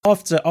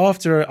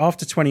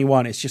after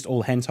 21, it's just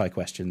all hentai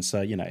questions.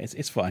 So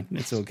it's fine.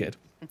 It's all good.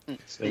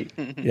 Sweet.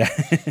 Yeah.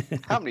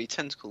 How many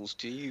tentacles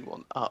do you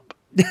want up?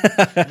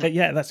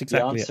 Yeah, that's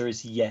exactly The answer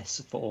is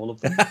yes for all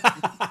of them.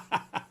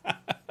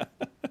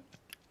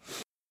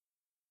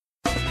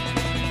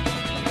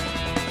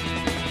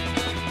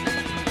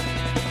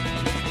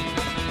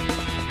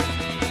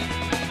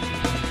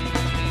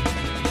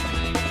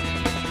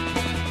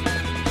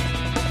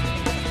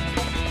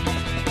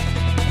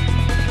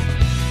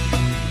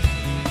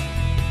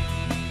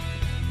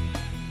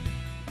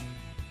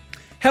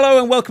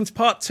 Hello and welcome to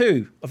part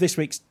 2 of this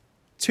week's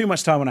Too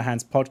Much Time on Our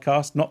Hands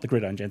podcast, not the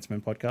Gridiron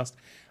Gentleman podcast.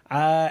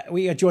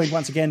 We are joined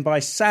once again by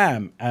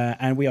Sam,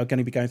 and we are going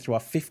to be going through our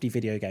 50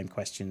 video game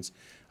questions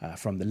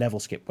from the Level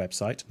Skip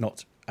website,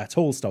 not at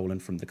all stolen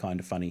from the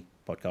Kind of Funny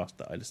podcast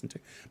that I listen to.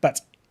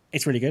 But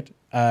it's really good,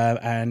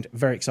 and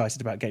very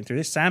excited about getting through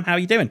this. Sam, how are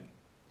you doing?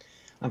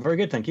 I'm very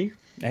good, thank you.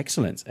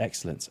 Excellent.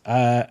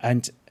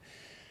 And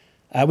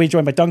we're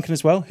joined by Duncan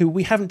as well, who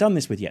we haven't done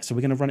this with yet, so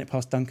we're going to run it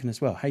past Duncan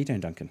as well. How are you doing,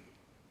 Duncan?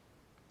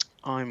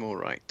 I'm all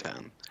right,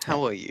 Dan.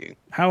 How are you?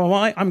 How am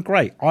I? I'm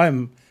great.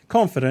 I'm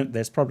confident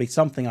there's probably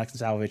something I can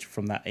salvage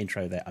from that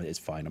intro there. It's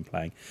fine, I'm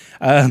playing.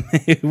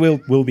 It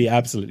will be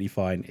absolutely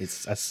fine,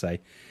 it's as I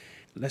say.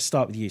 Let's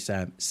start with you,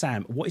 Sam.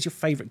 Sam, what is your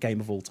favourite game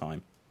of all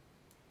time?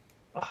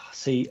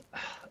 See,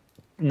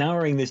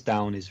 narrowing this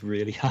down is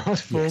really hard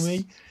for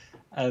me.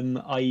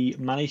 I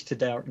managed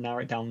to narrow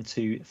it down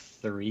to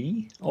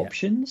 3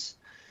 options.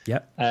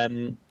 Yep.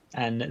 And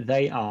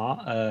they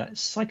are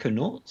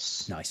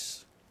Psychonauts.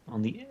 Nice.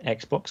 On the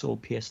Xbox or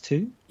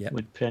PS2. Yep.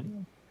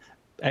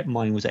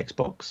 Mine was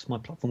Xbox, my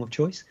platform of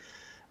choice.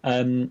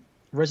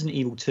 Resident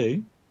Evil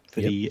 2 for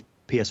the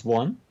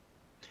PS1,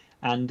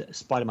 and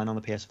Spider-Man on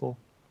the PS4.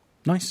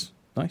 Nice.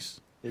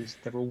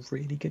 They're all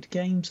really good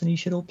games, and you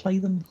should all play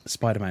them.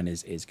 Spider-Man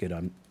is good.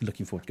 I'm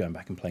looking forward to going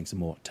back and playing some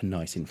more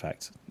tonight, in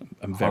fact.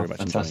 I'm very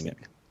much enjoying it.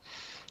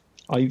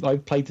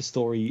 I've played the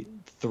story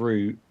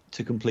through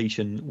to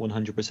completion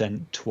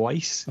 100%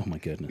 twice. Oh my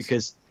goodness.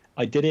 Because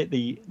I did it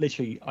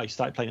I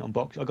started playing it on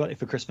box. I got it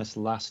for Christmas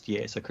last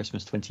year, so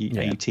Christmas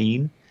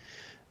 2018.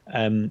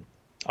 Yeah.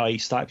 I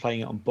started playing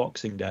it on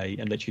Boxing Day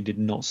and literally did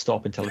not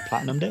stop until I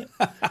platinumed it.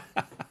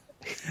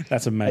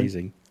 That's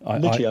amazing.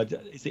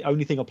 It's the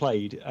only thing I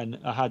played, and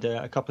I had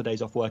a couple of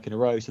days off work in a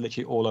row, so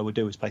literally all I would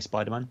do was play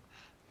Spider-Man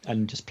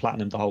and just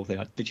platinum the whole thing.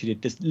 I literally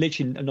did. There's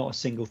literally not a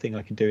single thing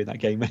I can do in that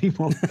game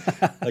anymore.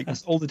 Like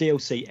all the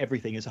DLC,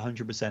 everything is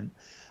 100%.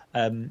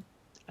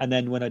 And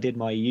then when I did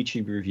my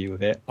YouTube review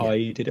of it,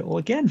 I did it all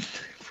again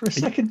for a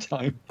second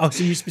time. Oh,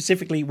 so you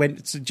specifically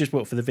went to just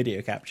for the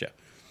video capture?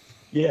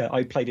 Yeah,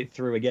 I played it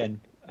through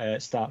again,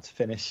 start to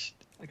finish,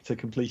 to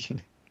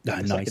completion.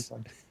 Nice.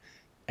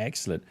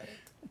 Excellent.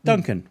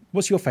 Duncan,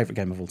 what's your favourite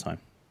game of all time?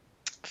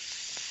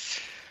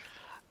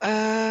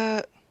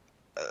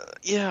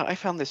 Yeah, I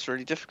found this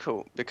really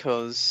difficult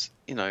because,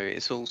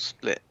 it's all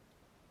split.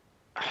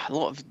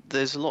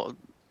 There's a lot of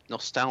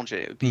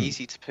nostalgia. It would be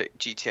easy to pick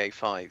GTA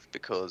 5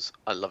 because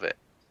I love it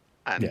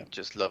and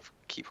just love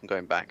keep on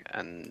going back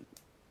and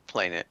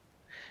playing it.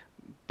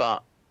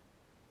 But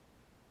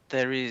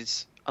there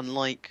is,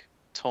 unlike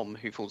Tom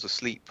who falls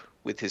asleep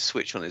with his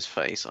Switch on his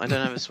face, I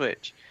don't have a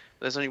Switch.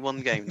 There's only one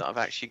game that I've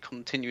actually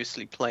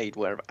continuously played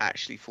where I've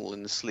actually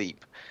fallen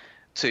asleep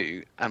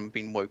to and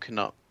been woken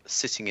up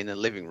sitting in a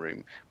living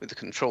room with the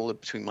controller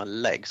between my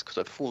legs because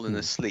I've fallen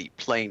asleep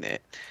playing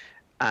it.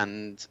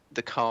 And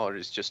the car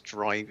is just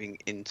driving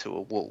into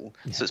a wall.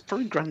 Yeah. So it's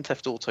probably Grand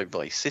Theft Auto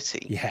Vice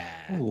City. Yeah.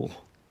 Ooh,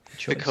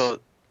 because,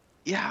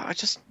 I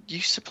just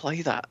used to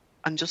play that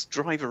and just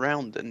drive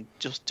around and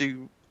just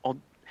do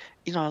odd...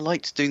 I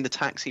liked doing the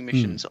taxi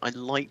missions. I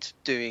liked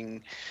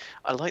the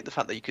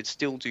fact that you could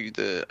still do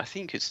the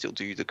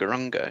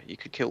Garunga. You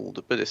could kill all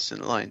the Buddhists in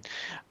the line.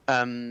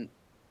 And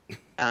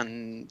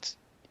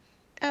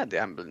the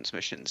ambulance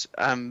missions.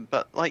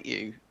 But like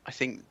you, I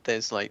think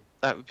there's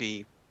that would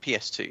be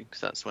PS2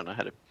 because that's when I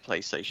had a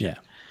PlayStation.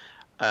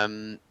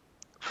 Yeah.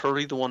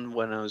 Probably the one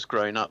when I was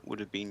growing up would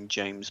have been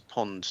James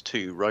Pond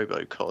 2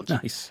 RoboCod.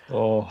 Nice.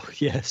 Oh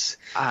yes.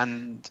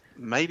 And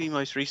maybe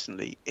most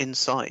recently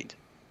Inside.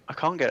 I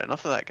can't get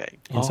enough of that game.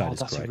 Inside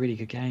that's great. A really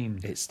good game.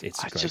 It's a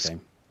great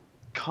game.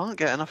 Can't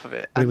get enough of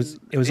it. It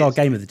was our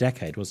game of the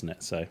decade, wasn't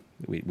it? So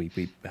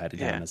we had it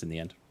down as in the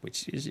end,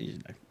 which is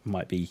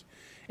might be.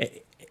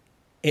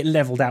 It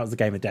leveled out as the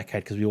game of the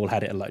decade because we all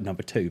had it at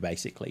number 2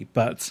 basically,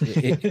 but.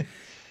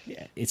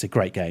 It's a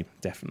great game,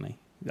 definitely.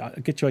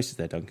 Good choices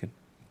there, Duncan.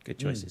 Good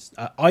choices.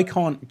 I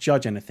can't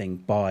judge anything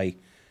by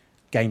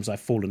games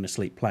I've fallen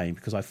asleep playing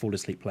because I fall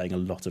asleep playing a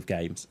lot of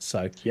games.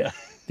 So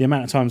the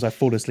amount of times I've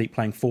fallen asleep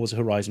playing Forza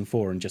Horizon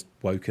 4 and just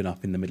woken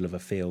up in the middle of a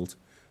field,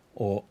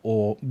 or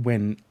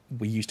when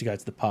we used to go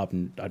to the pub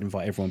and I'd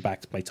invite everyone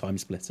back to play Time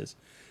Splitters,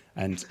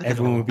 and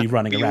everyone would be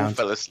running around, all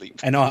fell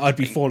asleep, and I'd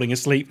be falling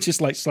asleep, just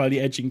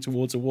slowly edging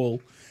towards a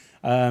wall.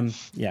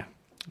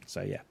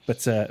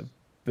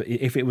 But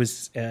if it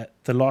was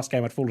the last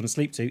game I'd fallen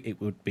asleep to,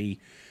 it would be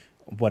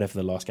whatever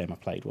the last game I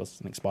played was.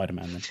 I think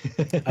Spider-Man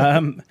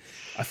then.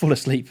 I fall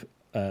asleep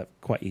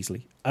quite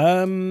easily.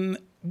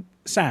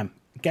 Sam,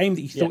 game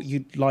that you thought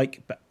you'd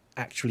like but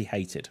actually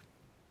hated.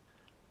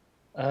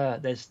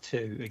 There's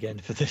two again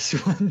for this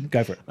one.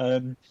 Go for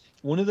it.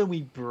 One of them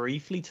we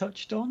briefly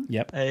touched on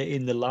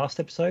in the last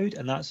episode,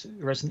 and that's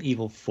Resident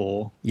Evil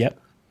 4. Yep.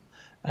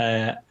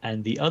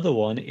 And the other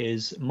one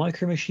is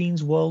Micro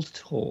Machines World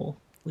Tour,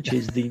 which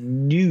is the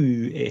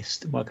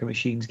newest Micro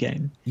Machines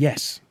game.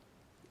 Yes.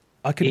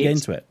 I couldn't get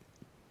into it.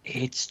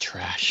 It's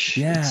trash.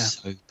 Yeah.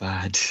 It's so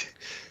bad.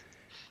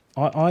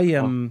 I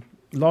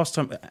last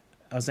time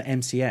I was at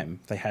MCM,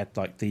 they had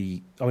like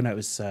it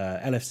was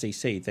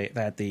LFCC. They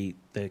had the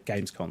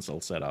games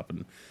console set up,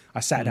 and I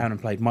sat down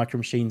and played Micro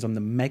Machines on the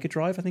Mega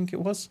Drive, I think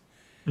it was,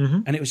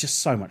 and it was just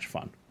so much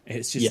fun.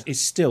 It's just it's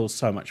still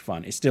so much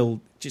fun. It's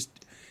still just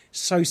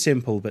so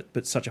simple,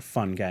 but such a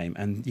fun game.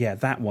 And yeah,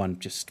 that one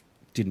just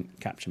didn't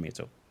capture me at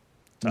all.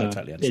 I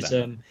totally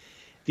understand.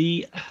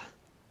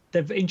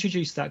 They've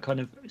introduced that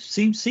kind of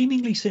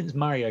seemingly since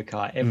Mario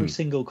Kart. Every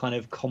single kind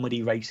of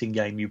comedy racing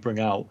game you bring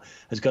out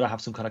has got to have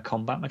some kind of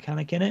combat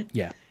mechanic in it.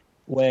 Yeah.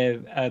 Where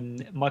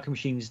Micro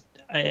Machines,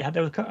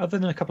 other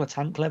than a couple of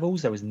tank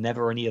levels, there was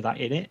never any of that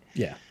in it.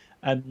 Yeah.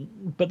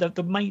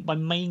 But my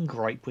main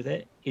gripe with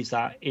it is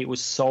that it was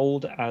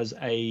sold as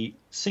a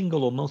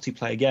single or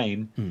multiplayer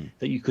game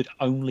that you could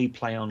only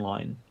play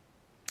online.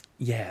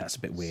 Yeah, that's a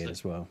bit weird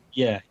as well.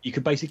 Yeah, you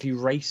could basically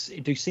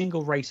do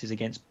single races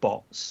against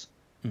bots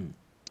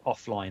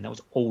offline. That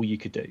was all you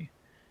could do.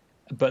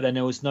 But then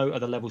there was no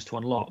other levels to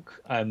unlock.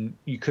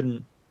 You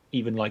couldn't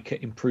even like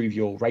improve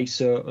your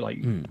racer,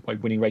 by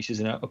winning races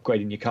and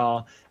upgrading your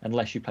car,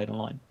 unless you played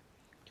online.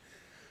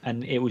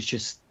 And it was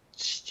just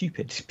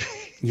stupid.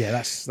 Yeah,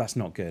 that's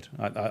not good.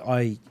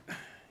 I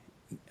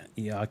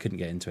couldn't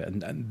get into it,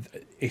 and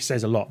it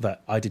says a lot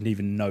that I didn't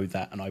even know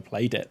that, and I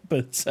played it.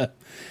 But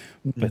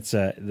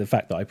the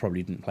fact that I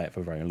probably didn't play it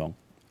for very long.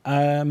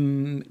 I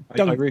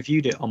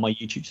reviewed it on my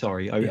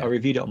YouTube. I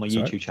reviewed it on my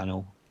YouTube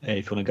channel.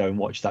 If you want to go and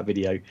watch that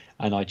video,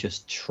 and I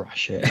just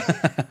trash it.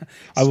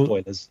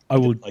 Spoilers.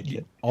 I'll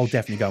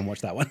definitely go and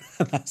watch that one.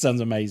 That sounds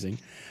amazing.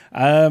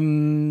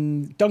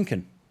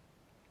 Duncan,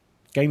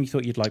 game you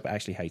thought you'd like but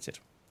actually hated.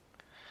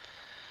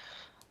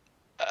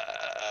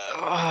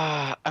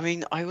 I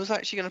mean, I was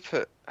actually going to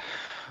put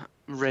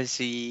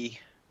Resident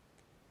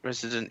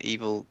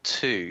Evil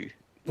 2.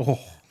 Oh.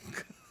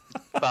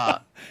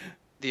 But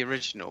the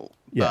original.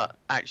 Yeah. But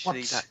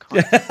actually, that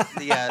kind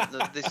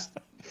of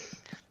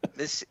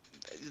this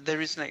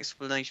there is an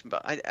explanation,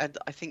 but I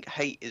think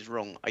hate is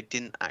wrong. I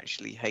didn't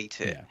actually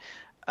hate it. Yeah.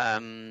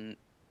 I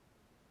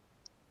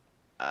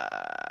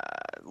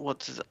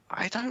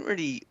don't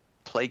really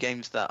play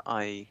games that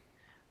I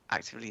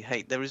actively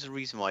hate. There is a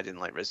reason why I didn't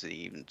like Resident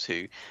Evil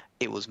 2.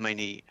 It was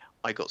mainly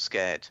I got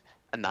scared,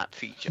 and that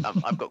feature.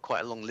 I've got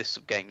quite a long list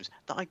of games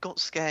that I got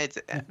scared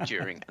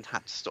during and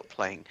had to stop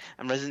playing.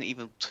 And Resident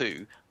Evil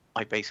 2,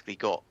 I basically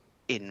got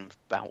in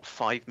about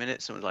 5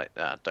 minutes and was like,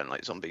 I don't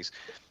like zombies.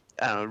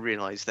 And I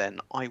realised then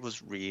I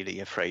was really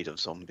afraid of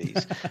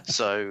zombies.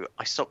 So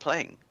I stopped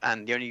playing.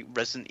 And the only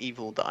Resident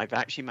Evil that I've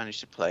actually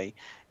managed to play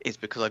is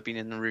because I've been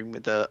in the room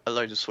with a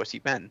load of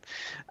sweaty men,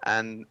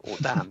 or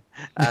Dan.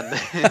 And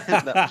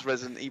that was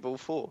Resident Evil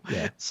 4.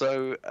 Yeah.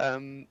 So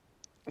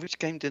which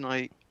game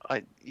didn't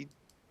you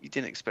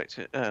didn't expect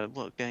it?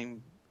 What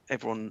game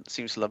everyone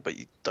seems to love but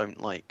you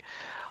don't like?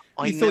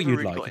 You thought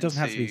you'd like. It doesn't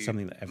have to be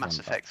something that everyone Mass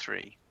Effect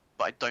 3,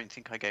 but I don't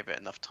think I gave it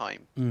enough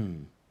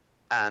time.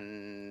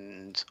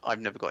 And I've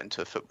never got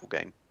into a football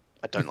game.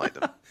 I don't like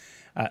them.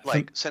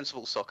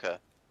 Sensible Soccer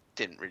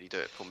didn't really do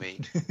it for me.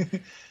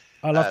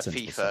 I love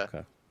Sensible FIFA.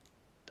 Soccer.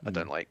 I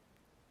don't like.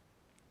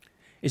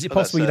 Is it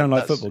possible you don't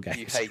like football games?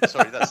 You hate.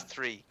 Sorry, that's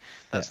 3.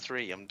 That's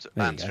 3. I'm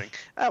answering.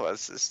 Oh, well,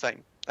 it's the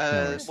same.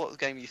 What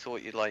game you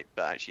thought you'd like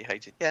but actually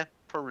hated? Yeah,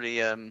 probably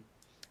FIFA.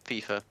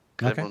 Because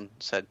everyone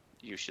said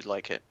you should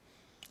like it.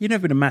 You've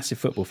never been a massive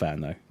football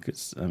fan, though,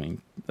 because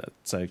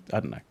so I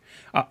don't know.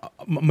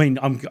 I'm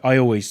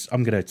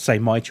going to say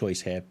my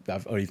choice here,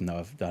 or even though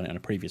I've done it on a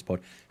previous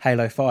pod.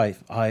 Halo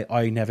 5.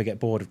 I never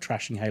get bored of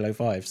trashing Halo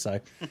 5, so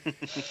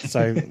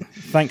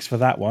thanks for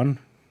that one,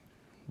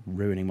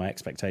 ruining my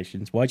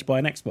expectations. Why'd you buy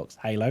an Xbox?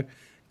 Halo,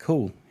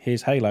 cool.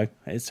 Here's Halo.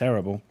 It's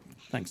terrible.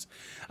 Thanks.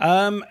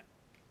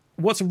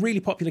 What's a really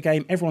popular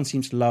game everyone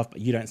seems to love,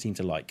 but you don't seem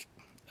to like,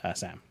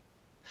 Sam?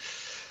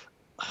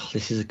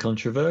 This is a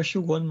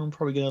controversial one. I'm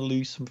probably going to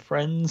lose some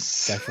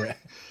friends. Go for it.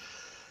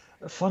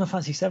 Final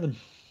Fantasy 7.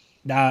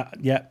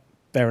 Yeah,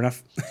 fair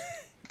enough.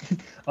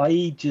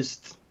 I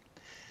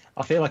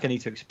feel like I need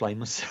to explain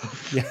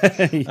myself.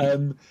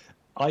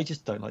 I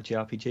just don't like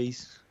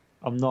JRPGs.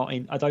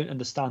 I don't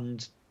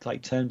understand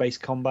like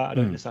turn-based combat. I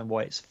don't understand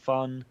why it's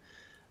fun.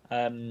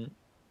 I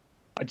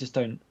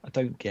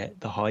don't get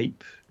the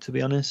hype, to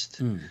be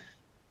honest.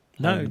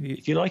 No,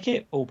 if you like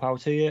it, all power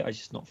to you. It's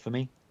just not for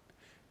me.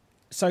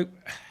 So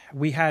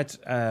we had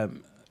a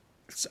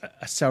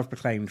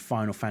self-proclaimed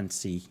Final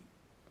Fantasy.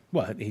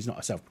 Well, he's not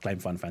a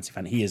self-proclaimed Final Fantasy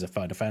fan. He is a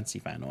Final Fantasy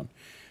fan on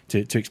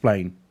to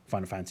explain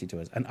Final Fantasy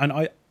to us.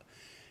 And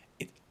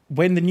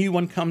when the new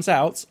one comes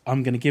out,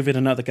 I'm going to give it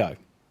another go.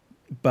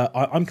 But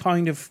I'm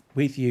kind of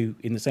with you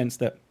in the sense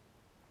that,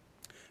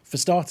 for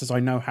starters, I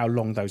know how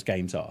long those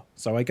games are.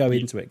 So I go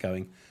into it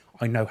going,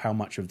 I know how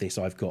much of this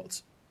I've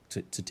got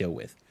to deal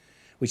with,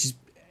 which is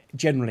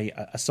generally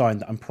a sign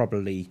that I'm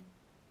probably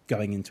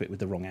going into it with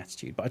the wrong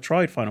attitude. But I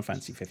tried Final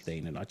Fantasy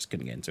 15 and I just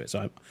couldn't get into it.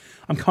 So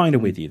I'm kind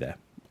of with you there.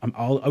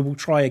 I will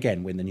try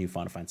again when the new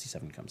Final Fantasy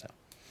 7 comes out.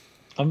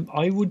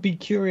 I would be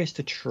curious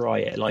to try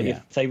it. Like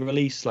if they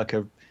release like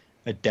a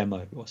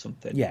demo or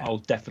something, I'll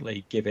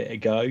definitely give it a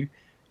go.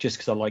 Just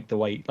because I like the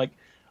way,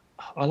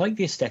 I like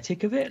the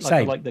aesthetic of it. Like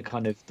Same. I like the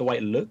kind of the way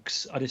it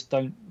looks. I just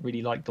don't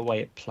really like the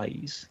way it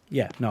plays.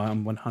 Yeah, no,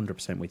 I'm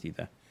 100% with you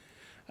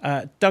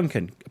there.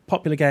 Duncan,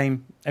 popular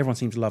game everyone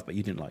seems to love, but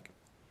you didn't like.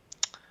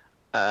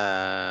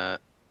 I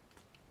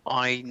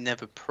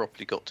never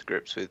properly got to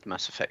grips with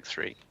Mass Effect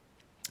 3.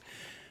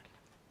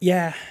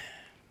 Yeah.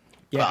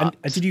 But...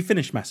 And did you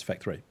finish Mass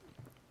Effect 3?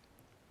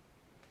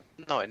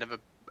 No, I never.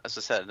 As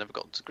I said, I never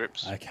got to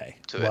grips to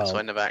well, it, so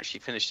I never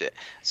actually finished it.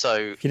 So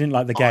if you didn't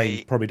like the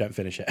game, probably don't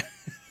finish it.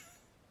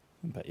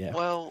 But yeah.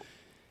 Well,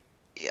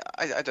 yeah,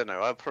 I don't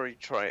know. I'll probably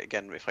try it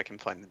again if I can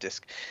find the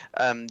disc.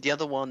 The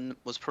other one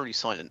was probably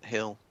Silent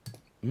Hill.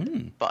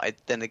 But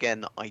then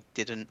again, I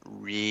didn't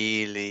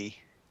really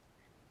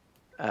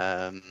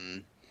get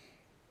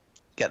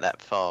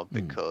that far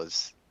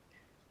because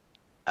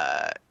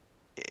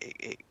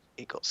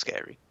it got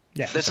scary.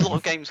 Yeah. There's a lot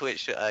of games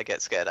which I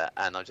get scared at,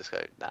 and I just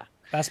go, nah.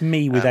 That's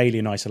me with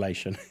Alien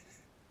Isolation.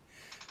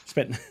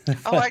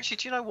 Oh, actually,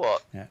 do you know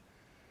what? Yeah.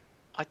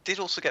 I did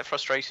also get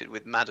frustrated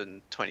with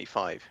Madden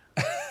 25.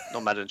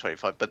 Not Madden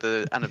 25, but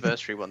the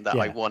anniversary one that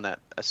I won at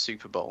a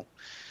Super Bowl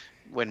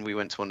when we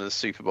went to one of the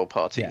Super Bowl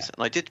parties. Yeah.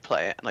 And I did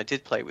play it, and I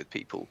did play it with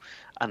people.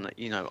 And,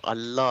 I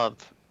love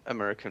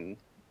American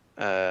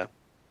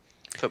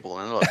football,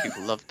 and a lot of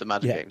people love the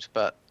Madden games,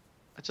 but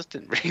I just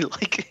didn't really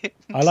like it.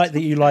 I like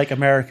that you like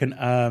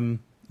American...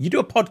 you do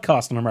a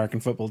podcast on American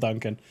football,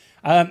 Duncan.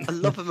 I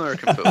love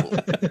American football.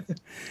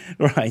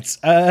 Right.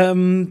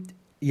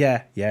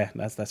 Yeah,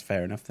 that's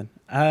fair enough then.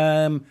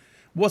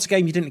 What's a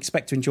game you didn't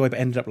expect to enjoy but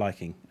ended up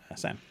liking,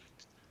 Sam?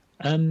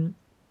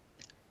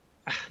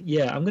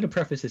 Yeah, I'm going to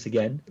preface this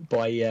again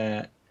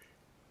by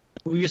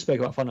we just spoke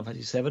about Final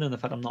Fantasy VII and the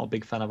fact I'm not a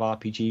big fan of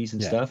RPGs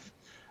and stuff.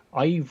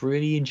 I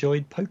really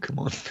enjoyed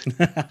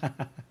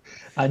Pokemon.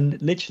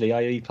 And literally,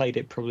 I played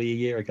it probably a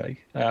year ago.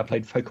 I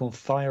played Pokemon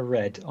Fire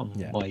Red on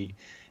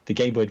the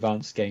Game Boy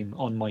Advance game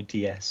on my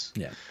DS.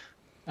 Yeah.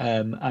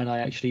 And I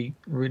actually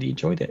really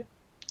enjoyed it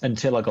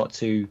until I got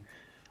to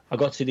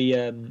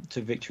the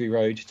to Victory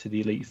Road, to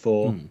the Elite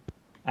Four,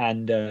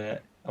 and I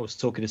was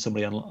talking to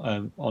somebody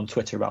on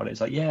Twitter about it.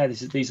 It's like,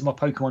 these are my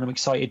Pokemon. I'm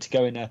excited to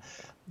go and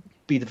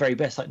be the very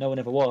best, like no one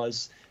ever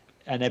was.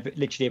 And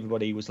literally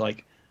everybody was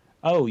like,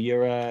 "Oh,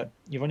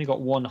 you've only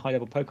got one high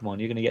level Pokemon.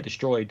 You're going to get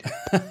destroyed."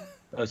 I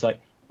was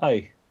like, "Oh,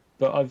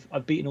 but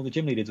I've beaten all the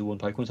gym leaders with one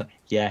Pokemon." It's like,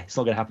 yeah, it's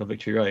not going to happen on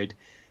Victory Road.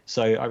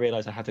 So I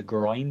realised I had to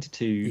grind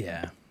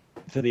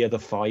for the other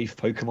 5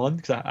 Pokemon,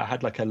 because I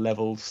had like a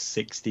level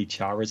 60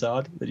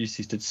 Charizard that just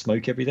used to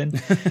smoke everything,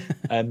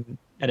 and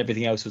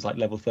everything else was like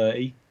level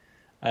 30.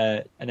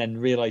 And then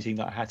realising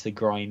that I had to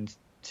grind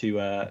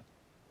to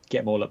get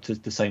them all up to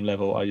the same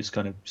level, I just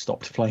kind of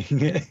stopped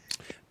playing it.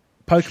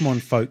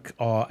 Pokemon folk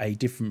are a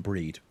different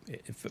breed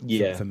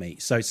for me.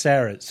 So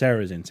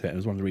Sarah's into it. It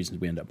was one of the reasons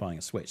we ended up buying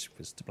a Switch,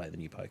 was to play the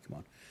new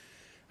Pokemon.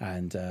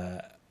 And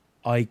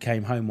I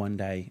came home one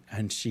day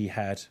and she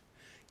had,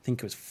 I think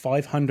it was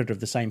 500 of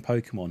the same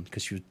Pokemon,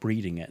 because she was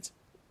breeding it.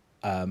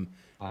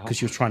 Because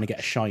she was trying to get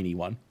a shiny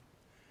one.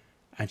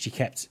 And she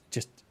kept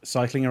just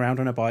cycling around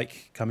on a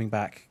bike, coming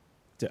back.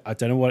 I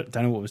don't know what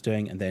it was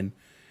doing, and then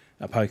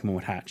a Pokemon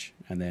would hatch,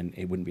 and then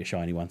it wouldn't be a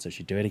shiny one, so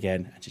she'd do it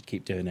again, and she'd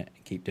keep doing it,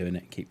 and keep doing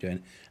it, and keep doing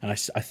it. And I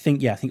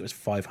think it was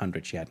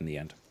 500 she had in the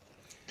end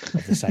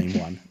of the same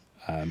one,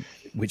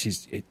 which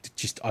is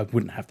I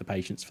wouldn't have the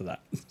patience for that.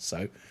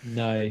 So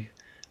no,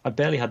 I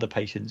barely had the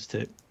patience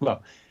to.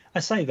 Well, I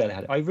say barely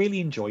had it. I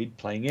really enjoyed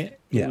playing it.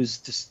 Yeah. It was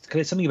just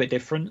because it's something a bit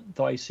different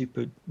that I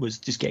was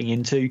just getting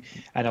into,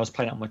 and I was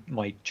playing it on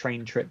my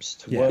train trips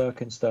to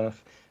work and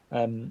stuff,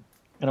 and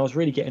I was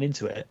really getting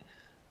into it.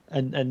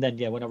 And then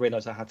when I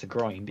realised I had to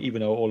grind, even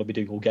though all I'd be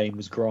doing all game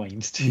was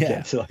grind to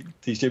get to like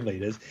these gym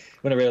leaders,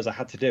 when I realised I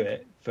had to do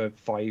it for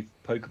 5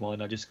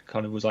 Pokemon, I just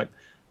kind of was like,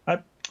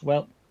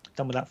 well,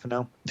 done with that for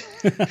now.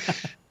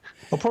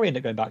 I'll probably end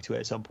up going back to it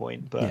at some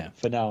point, but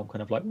for now I'm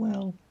kind of like,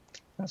 well,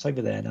 that's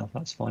over there now.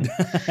 That's fine.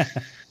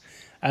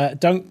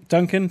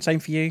 Duncan, same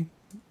for you.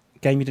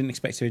 Game you didn't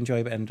expect to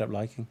enjoy but ended up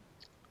liking.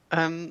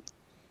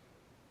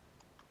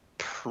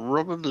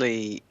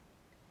 Probably.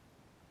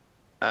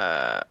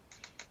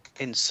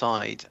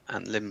 Inside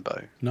and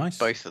Limbo. Nice.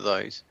 Both of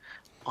those.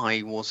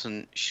 I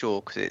wasn't sure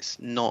because it's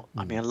not.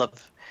 I mean, I'm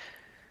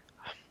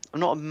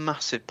not a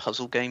massive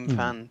puzzle game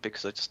fan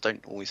because I just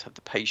don't always have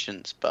the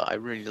patience, but I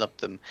really loved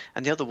them.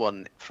 And the other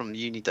one from the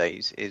uni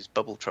days is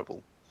Bubble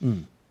Trouble.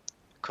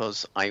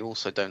 Because I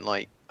also don't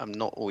like. I'm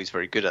not always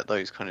very good at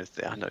those kind of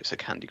things. I know it's a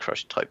Candy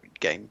Crush type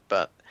game,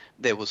 but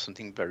there was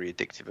something very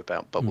addictive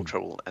about Bubble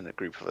Trouble, and a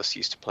group of us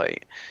used to play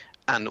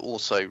And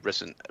also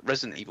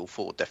Resident Evil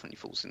 4 definitely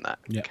falls in that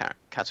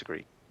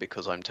category,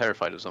 because I'm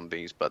terrified of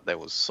zombies, but there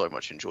was so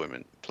much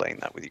enjoyment playing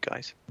that with you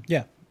guys.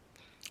 Yeah,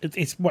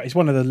 it's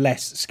one of the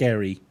less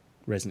scary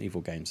Resident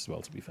Evil games as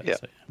well, to be fair. Yeah.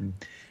 So, yeah.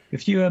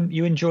 If you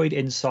enjoyed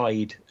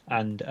Inside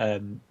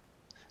and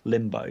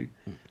Limbo,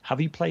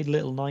 have you played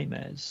Little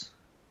Nightmares?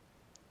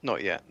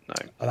 Not yet, no.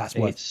 Oh, that's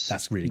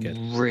really good.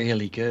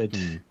 Really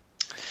good.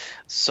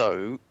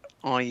 So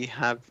I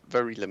have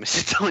very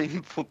limited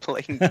time for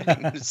playing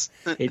games.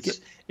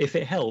 If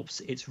it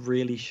helps, it's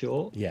really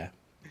short. Yeah.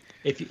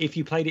 If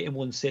you played it in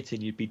one sitting,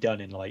 you'd be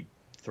done in like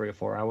 3 or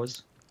 4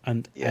 hours.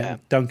 And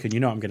Duncan, you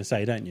know what I'm going to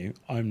say, don't you?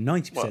 I'm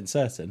 90%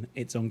 certain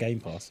it's on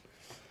Game Pass.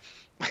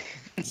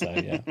 So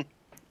yeah.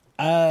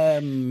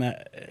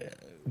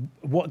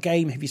 What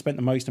game have you spent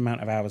the most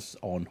amount of hours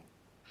on?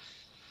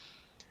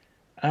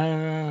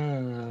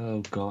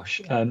 Oh gosh,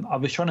 I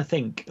was trying to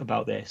think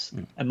about this,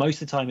 and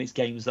most of the time it's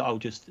games that I'll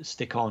just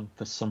stick on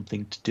for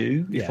something to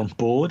do if I'm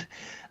bored.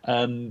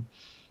 And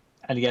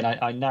again,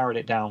 I narrowed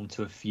it down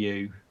to a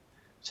few.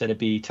 So there'd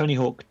be Tony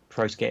Hawk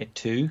Pro Skater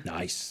 2,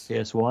 nice,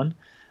 PS1,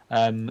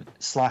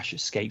 /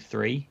 Skate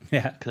 3.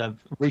 Yeah, because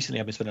recently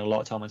I've been spending a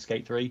lot of time on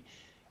Skate 3.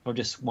 I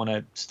just want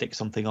to stick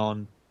something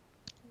on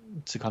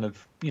to kind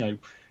of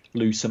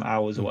lose some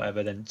hours or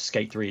whatever. Then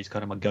Skate 3 is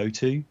kind of my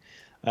go-to.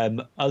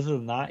 Other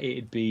than that,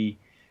 it'd be.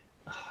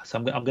 So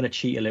I'm going to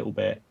cheat a little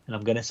bit, and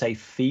I'm going to say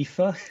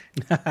FIFA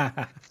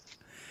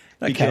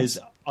because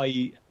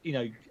I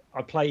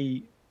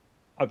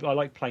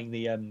like playing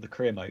the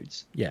career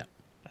modes. Yeah,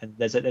 and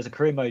there's a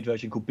career mode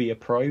version called Be a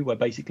Pro, where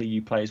basically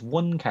you play as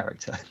one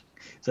character,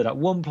 so that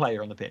one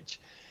player on the pitch,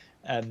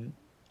 and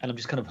I'm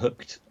just kind of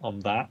hooked on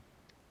that.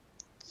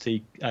 So,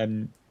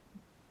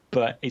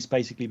 but it's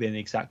basically been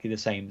exactly the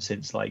same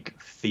since like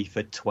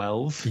FIFA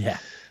 12. Yeah.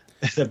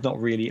 They've not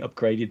really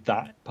upgraded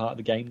that part of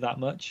the game that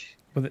much.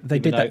 Well, they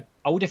did that.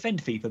 I will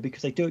defend FIFA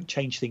because they do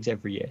change things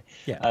every year.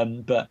 Yeah.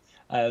 But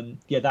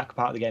that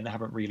part of the game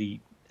hasn't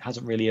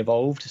really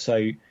evolved.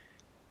 So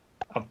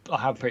I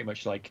have pretty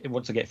much like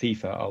once I get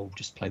FIFA, I'll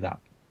just play that.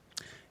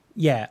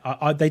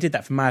 Yeah, they did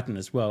that for Madden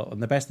as well.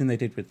 And the best thing they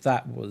did with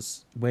that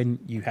was when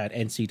you had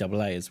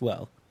NCAA as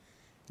well.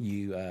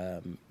 You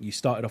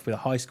started off with a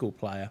high school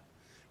player,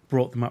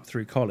 brought them up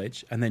through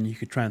college, and then you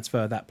could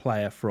transfer that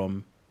player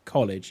from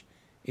college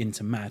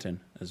into Madden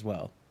as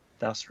well.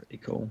 That's really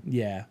cool.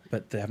 Yeah,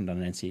 but they haven't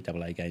done an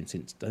NCAA game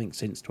since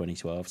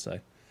 2012. So,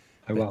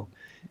 but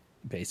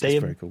it's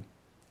very cool.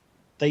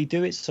 They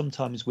do it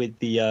sometimes with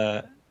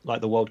the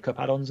like the World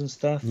Cup add-ons and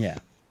stuff. Yeah,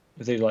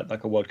 if they do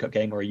like a World Cup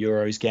game or a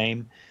Euros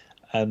game,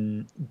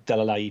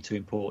 they'll allow you to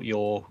import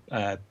your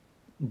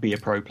Be a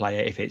Pro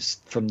player if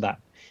it's from that.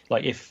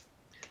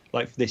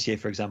 Like this year,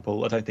 for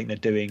example, I don't think they're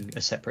doing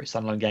a separate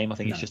standalone game. I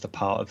think it's just a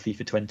part of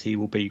FIFA 20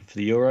 will be for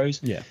the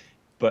Euros. Yeah.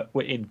 But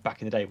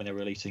back in the day when they were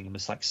releasing them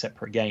as like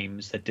separate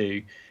games, they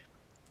do.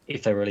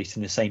 If they're released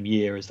in the same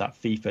year as that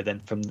FIFA,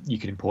 then you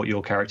can import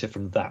your character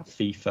from that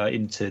FIFA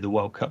into the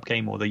World Cup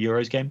game or the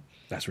Euros game.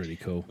 That's really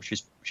cool. Which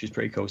is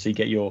pretty cool. So you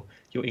get your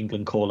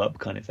England call up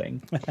kind of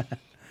thing.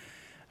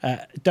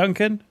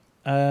 Duncan,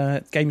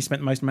 game you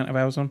spent the most amount of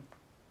hours on?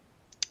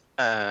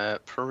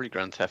 Probably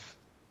Grand Theft.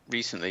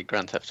 Recently,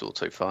 Grand Theft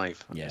Auto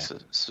 5. Yeah.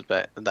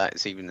 That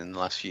is even in the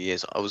last few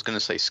years. I was going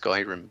to say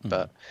Skyrim,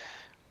 but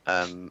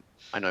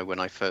I know when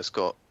I first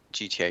got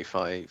GTA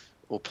 5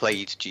 or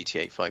played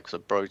GTA 5 because I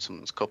borrowed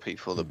someone's copy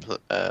for the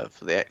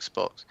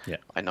Xbox. Yeah.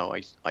 I know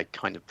I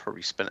kind of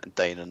probably spent a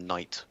day and a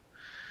night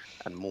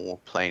and more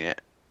playing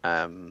it.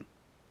 And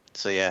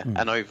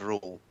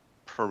overall,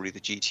 probably the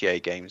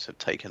GTA games have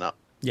taken up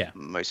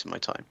most of my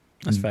time.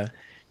 That's fair.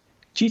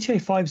 GTA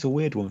 5 is a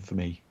weird one for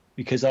me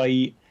because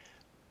I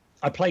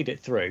played it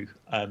through.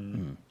 I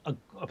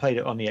played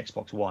it on the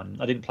Xbox One.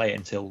 I didn't play it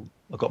until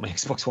I got my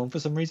Xbox One for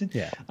some reason.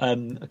 Yeah. I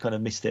kind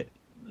of missed it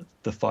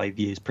the 5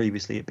 years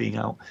previously it being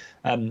out.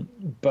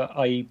 But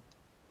I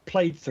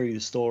played through the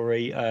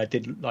story,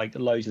 did like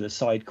loads of the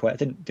side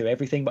quests. I didn't do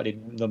everything, but I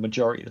did the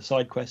majority of the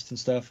side quests and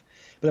stuff.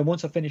 But then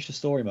once I finished the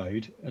story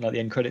mode and like the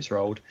end credits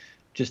rolled,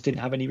 just didn't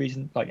have any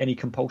reason, like any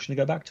compulsion to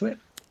go back to it.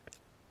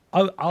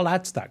 I'll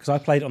add to that because I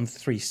played it on the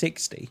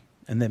 360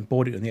 and then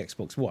bought it on the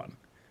Xbox One.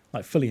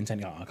 Like fully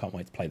intending, I can't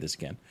wait to play this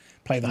again.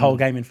 Play the whole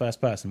game in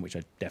first person, which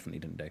I definitely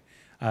didn't do.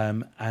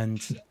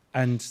 And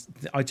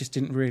I just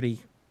didn't really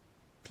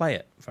play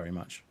it very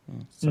much.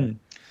 So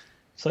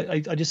I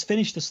just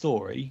finished the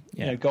story.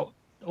 Yeah.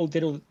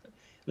 Literally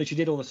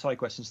did all the side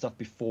quests and stuff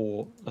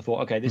before I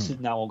thought, okay, this is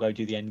now I'll go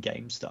do the end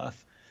game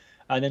stuff.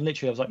 And then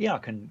literally I was like, yeah, I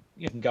can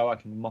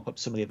mop up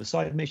some of the other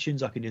side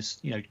missions. I can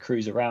just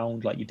cruise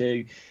around like you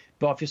do.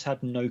 But I've just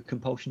had no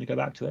compulsion to go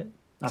back to it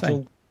at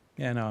all.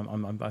 Yeah,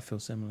 no, I feel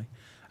similarly.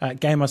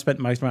 Game I spent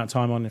the most amount of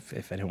time on,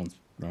 if anyone's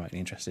remotely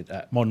interested,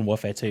 Modern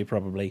Warfare 2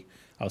 probably.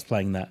 I was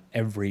playing that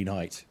every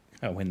night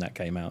when that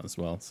came out as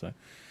well. So,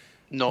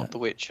 not The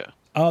Witcher.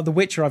 The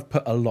Witcher I've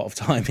put a lot of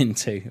time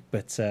into,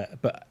 but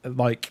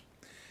like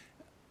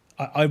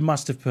I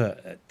must have put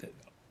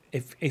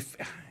if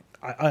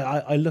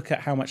I look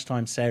at how much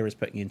time Sarah's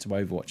putting into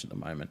Overwatch at the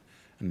moment,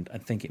 and I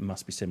think it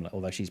must be similar.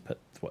 Although she's put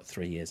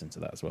 3 years into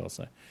that as well.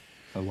 So,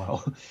 oh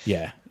wow,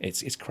 yeah,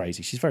 it's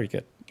crazy. She's very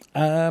good.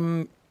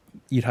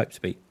 You'd hope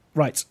to be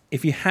right.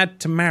 If you had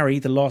to marry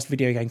the last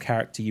video game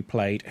character you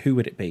played, who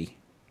would it be?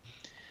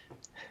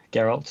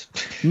 Geralt.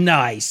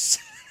 Nice.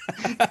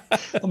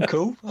 I'm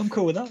cool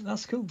with that.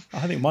 That's cool.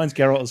 I think mine's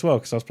Geralt as well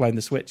because I was playing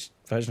the Switch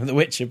version of The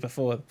Witcher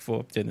before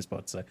doing this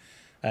pod. So,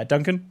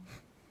 Duncan.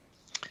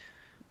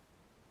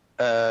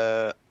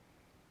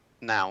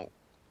 Now,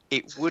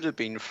 it would have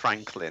been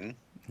Franklin.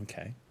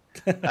 Okay.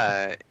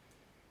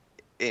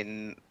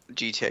 In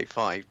GTA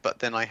 5, but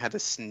then I had a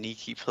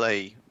sneaky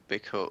play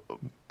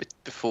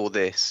before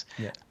this,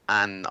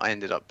 and I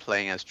ended up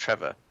playing as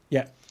Trevor.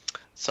 Yeah.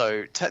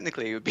 So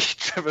technically, it would be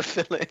Trevor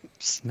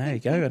Phillips. There you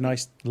go, a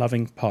nice,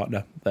 loving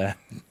partner there.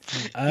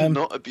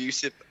 Not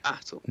abusive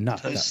at all. No.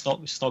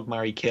 Snog,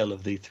 marry, kill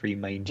of the 3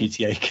 main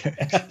GTA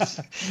characters.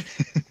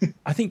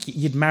 I think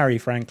you'd marry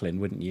Franklin,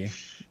 wouldn't you?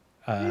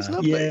 He's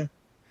lovely.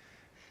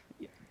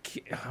 Yeah.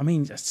 I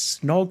mean,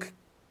 Snog,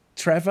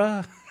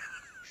 Trevor,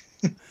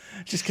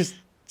 just because,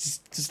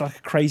 just like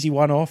a crazy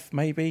one-off,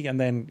 maybe, and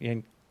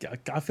then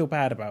I feel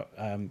bad about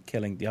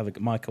killing the other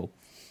Michael,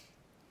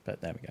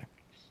 but there we go.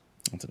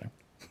 I don't know.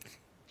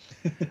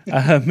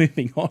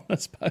 Moving on, I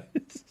suppose.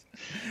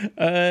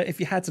 If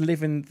you had to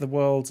live in the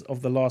world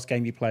of the last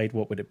game you played,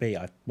 what would it be?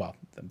 Well,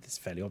 this is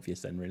fairly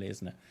obvious then, really,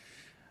 isn't it?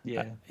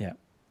 Yeah. Yeah.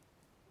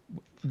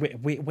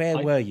 Where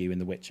were you in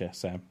The Witcher,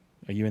 Sam?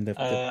 Are you in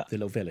the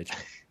little village?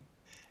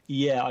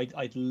 Yeah,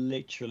 I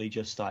literally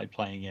just started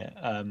playing it.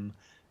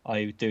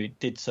 I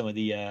did some of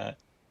the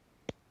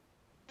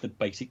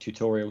basic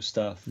tutorial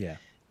stuff. Yeah.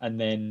 And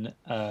then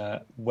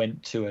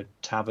went to a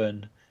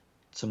tavern.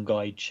 Some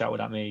guy shouted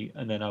at me,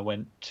 and then I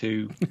went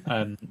to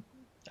a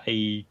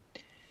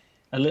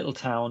little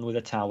town with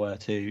a tower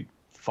to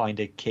find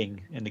a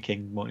king, and the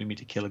king wanted me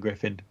to kill a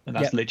griffin, and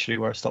that's literally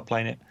where I stopped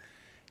playing it.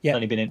 Yeah,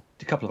 only been in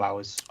a couple of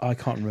hours. I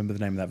can't remember the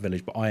name of that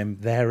village, but I am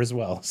there as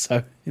well.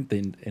 So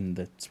in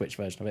the Switch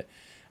version of it.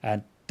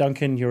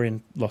 Duncan, you're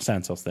in Los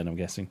Santos, then I'm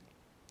guessing.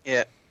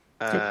 Yeah.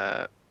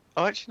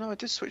 Actually, no. I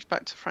did switch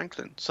back to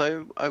Franklin,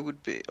 so I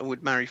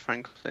would marry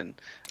Franklin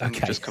and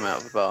just come out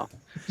of the bar.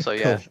 So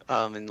yeah,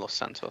 cool. In Los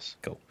Santos,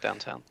 cool,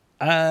 downtown.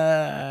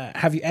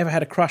 Have you ever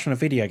had a crush on a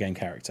video game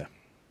character?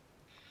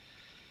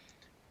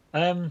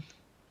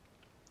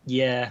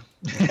 Yeah.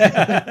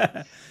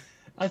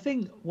 I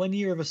think when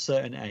you're of a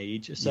certain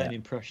age, a certain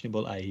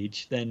impressionable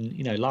age, then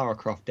Lara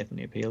Croft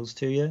definitely appeals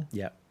to you.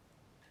 Yeah.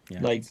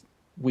 Like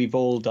we've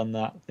all done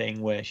that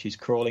thing where she's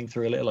crawling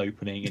through a little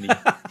opening and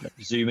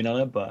you zoom in on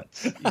her butt.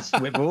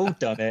 We've all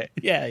done it.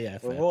 Yeah.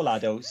 We're all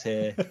adults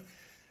here.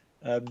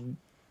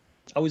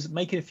 I was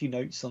making a few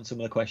notes on some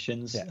of the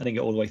questions. I didn't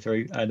get all the way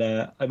through, and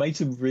I made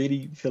some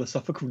really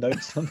philosophical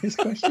notes on this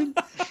question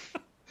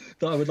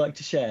that I would like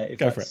to share. If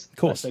Go for it. Of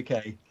course. That's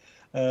okay.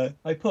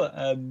 I put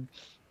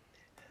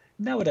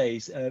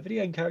nowadays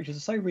video game characters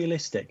are so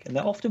realistic, and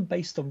they're often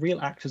based on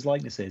real actors'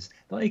 likenesses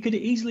that I could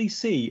easily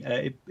see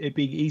it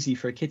being easy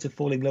for a kid to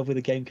fall in love with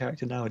a game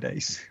character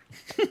nowadays.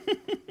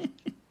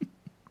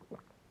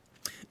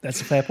 That's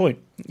a fair point.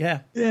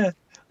 Yeah. Yeah.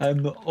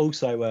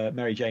 Also,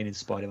 Mary Jane in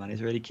Spider-Man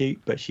is really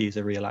cute, but she is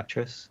a real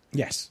actress.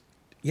 Yes.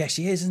 Yeah,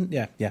 she is, isn't?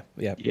 Yeah.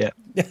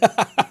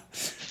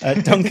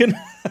 Duncan?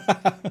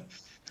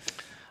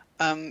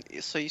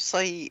 So you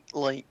say,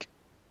 like,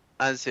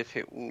 as if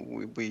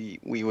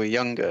we were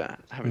younger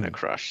having a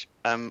crush.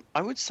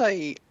 I would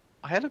say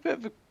I had a bit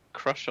of a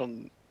crush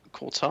on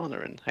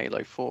Cortana in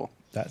Halo 4.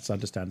 That's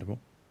understandable.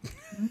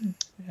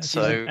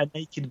 So a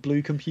naked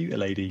blue computer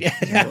lady.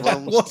 Yeah.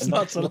 What's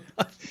not to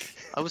like?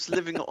 I was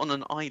living on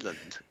an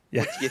island.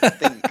 Yeah. What do you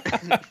think?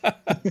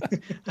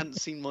 Hadn't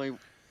seen my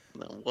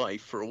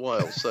wife for a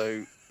while,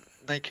 so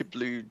naked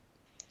blue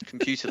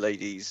computer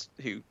ladies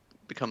who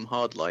become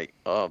hard light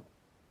are.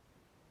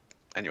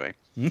 Anyway.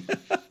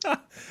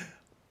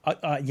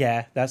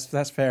 Yeah,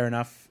 that's fair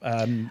enough.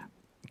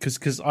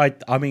 Because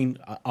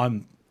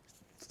I'm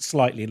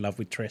slightly in love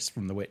with Triss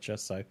from The Witcher,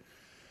 so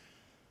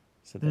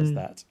there's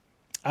that.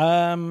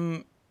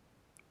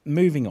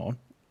 Moving on.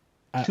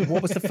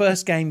 What was the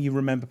first game you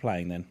remember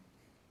playing then?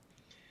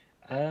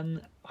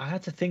 I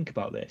had to think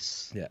about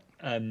this. Yeah.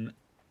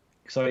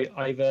 So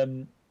I've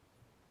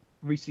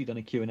recently done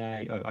a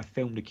Q&A. I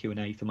filmed a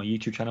Q&A for my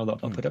YouTube channel that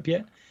I've not put up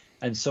yet,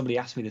 and somebody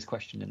asked me this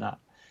question in that,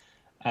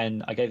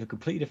 and I gave a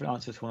completely different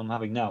answer to what I'm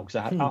having now, because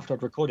after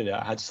I'd recorded it,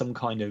 I had some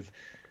kind of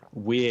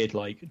weird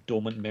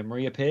dormant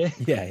memory appear.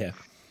 Yeah.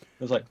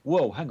 I was like,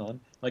 whoa, hang on.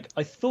 Like,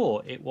 I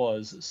thought it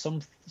was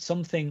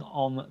something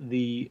on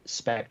the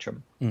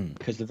Spectrum,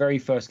 because the very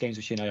first games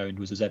machine I owned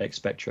was a ZX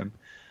Spectrum.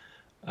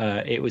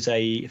 It was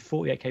a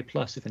 48K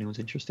Plus, if anyone's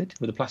interested,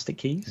 with the plastic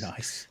keys.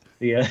 Nice.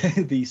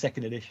 The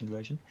second edition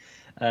version.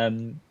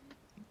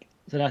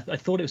 So I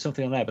thought it was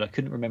something on there, but I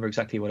couldn't remember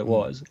exactly what it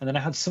was. And then I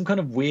had some kind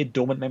of weird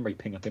dormant memory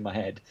ping up in my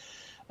head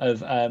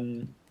of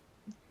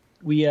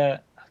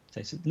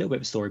it's a little bit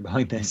of a story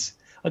behind this.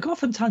 I got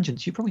off on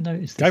tangents. You probably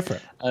noticed this. Go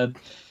for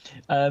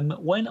it.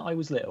 When I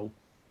was little,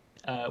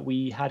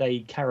 we had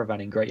a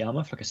caravan in Great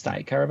Yarmouth, like a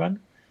static caravan.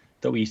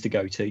 that we used to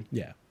go to.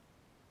 Yeah.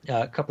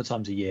 A couple of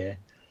times a year,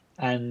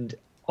 and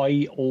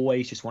I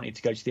always just wanted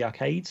to go to the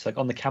arcades. Like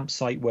on the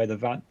campsite where the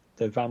van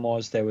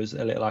was, there was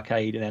a little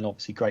arcade, and then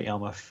obviously Great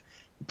Yarmouth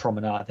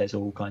Promenade. There's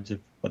all kinds of,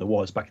 well, there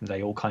was back in the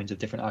day, all kinds of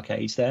different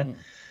arcades there.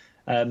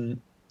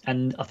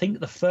 And I think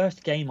the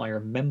first game I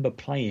remember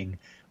playing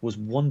was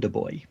Wonder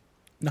Boy.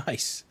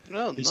 Nice.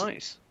 Oh,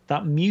 nice.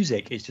 That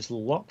music is just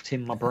locked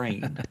in my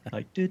brain.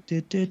 Like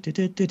that's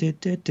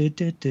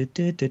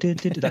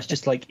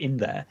just like in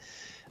there.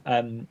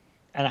 And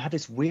I had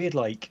this weird,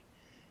 like,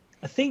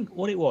 I think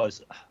what it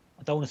was,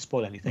 I don't want to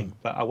spoil anything,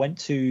 but I went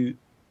to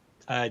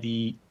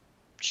the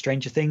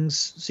Stranger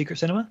Things Secret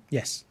Cinema.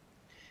 Yes.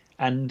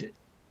 And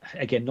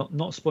again,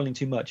 not spoiling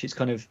too much,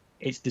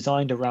 it's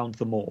designed around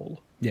the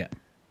mall. Yeah.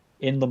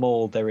 In the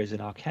mall, there is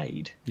an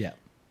arcade. Yeah.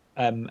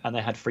 And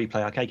they had free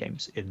play arcade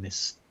games in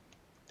this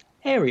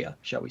area,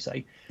 shall we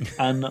say.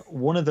 And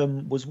one of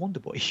them was Wonder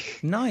Boy.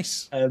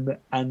 Nice. And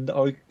I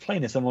was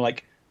playing this, and I'm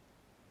like,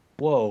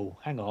 whoa,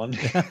 hang on.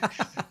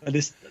 And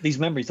these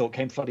memories all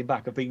came flooding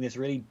back of being this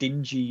really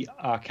dingy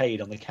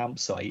arcade on the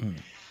campsite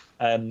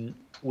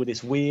with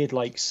this weird,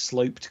 like,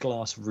 sloped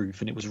glass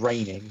roof, and it was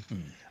raining.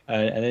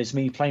 And it's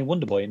me playing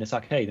Wonder Boy in this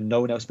arcade, and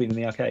no one else being in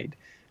the arcade.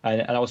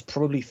 And I was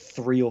probably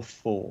 3 or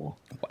 4.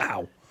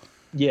 Wow.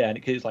 Yeah, and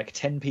it was like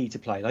 10p to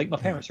play. Like, my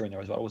parents were in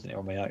there as well. I wasn't there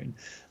on my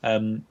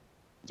own.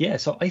 Yeah,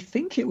 so I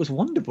think it was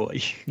Wonder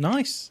Boy.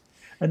 Nice.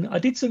 And I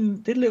did a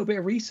little bit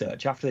of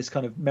research after this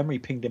kind of memory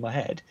pinged in my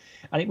head,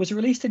 and it was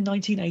released in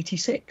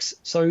 1986.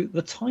 So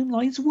the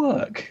timelines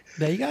work.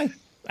 There you go.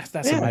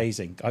 That's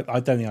amazing. I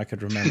don't think I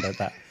could remember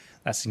that.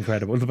 That's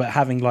incredible. But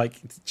having,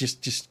 like,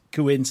 just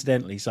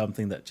coincidentally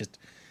something that just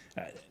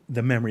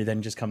the memory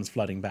then just comes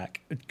flooding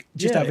back.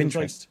 Just out of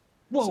interest.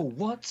 Like, whoa,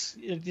 what?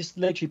 It just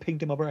literally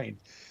pinged in my brain.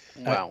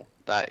 Wow,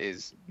 that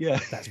is... Yeah.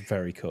 That's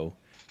very cool.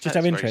 Just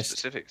out of interest. Very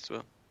specific as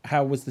well.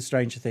 How was the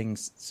Stranger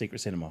Things Secret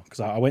Cinema? Because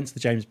I went to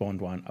the James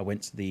Bond one, I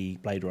went to the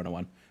Blade Runner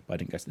one, but I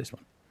didn't go to this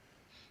one.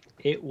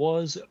 It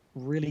was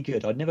really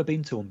good. I'd never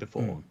been to one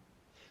before.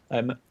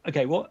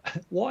 Okay, I don't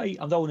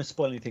want to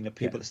spoil anything that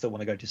people that still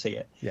want to go to see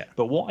it. Yeah.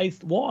 But what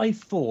I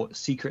thought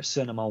Secret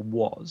Cinema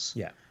was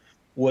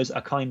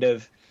a kind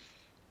of,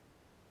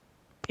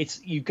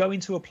 it's, you go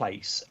into a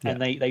place and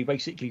they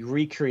basically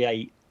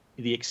recreate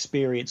the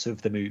experience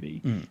of the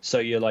movie. So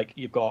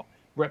you've got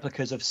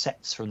replicas of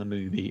sets from the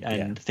movie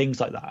and things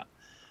like that.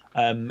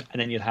 And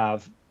then you'd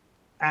have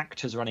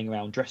actors running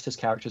around dressed as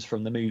characters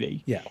from the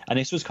movie. Yeah. And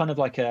this was kind of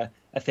like a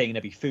thing.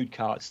 There'd be food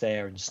carts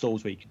there and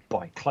stalls where you could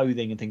buy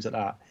clothing and things like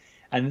that.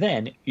 And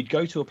then you'd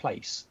go to a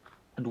place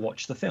and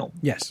watch the film.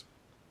 Yes.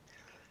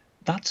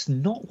 That's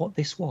not what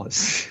this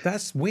was.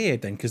 That's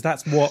weird then, because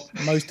that's what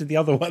most of the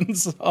other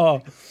ones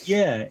are.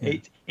 Yeah,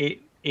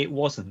 it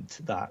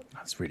wasn't that.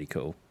 That's really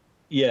cool.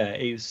 Yeah,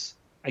 it was.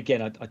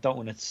 Again, I don't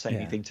want to say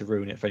anything to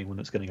ruin it for anyone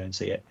that's going to go and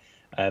see it.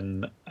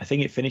 I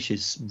think it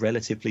finishes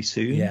relatively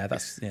soon. Yeah,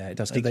 it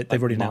does. They've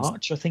already announced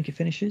March. I think it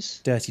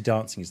finishes. Dirty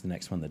Dancing is the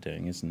next one they're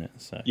doing, isn't it?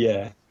 So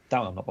yeah, that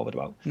one I'm not bothered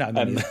about. No,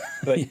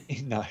 but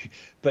no,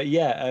 but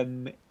yeah,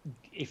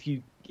 if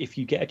you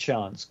get a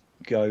chance,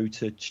 go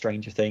to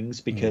Stranger Things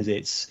because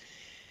it's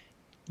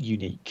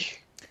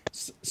unique.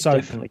 So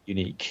definitely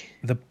unique.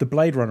 The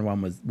Blade Runner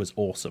one was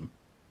awesome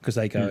because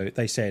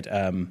they said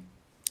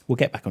we'll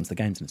get back onto the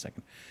games in a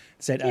second.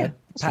 They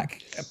said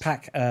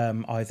pack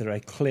either a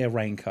clear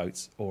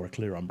raincoat or a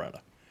clear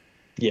umbrella.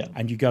 Yeah,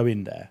 and you go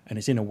in there and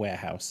it's in a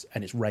warehouse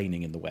and it's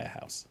raining in the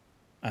warehouse.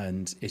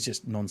 And it's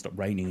just non-stop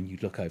raining, and you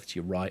look over to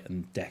your right,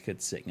 and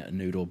Deckard's sitting at a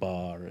noodle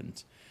bar,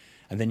 and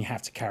then you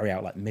have to carry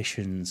out like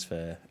missions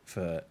for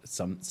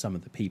some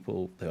of the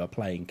people who are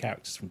playing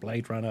characters from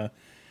Blade Runner.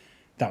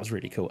 That was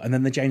really cool. And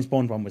then the James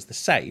Bond one was the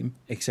same,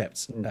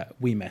 except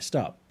we messed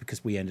up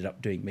because we ended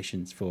up doing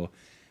missions for.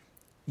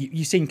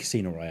 You've seen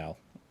Casino Royale,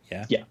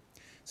 yeah? Yeah.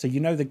 So you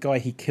know the guy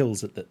he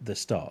kills at the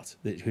start,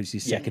 who's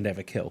his second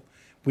ever kill.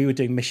 We were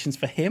doing missions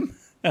for him.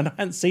 And I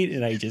hadn't seen it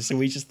in ages, so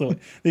we just thought,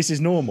 this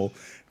is normal.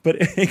 But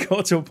it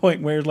got to a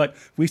point where, like,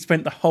 we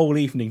spent the whole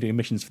evening doing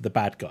missions for the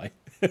bad guy.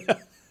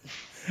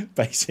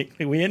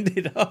 Basically, we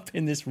ended up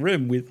in this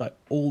room with, like,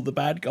 all the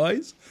bad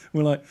guys.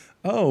 We're like,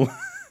 oh,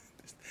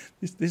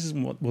 this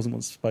isn't wasn't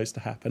what's supposed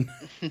to happen.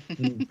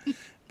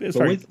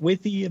 But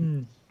with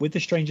the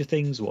Stranger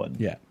Things one,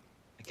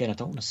 again, I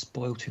don't want to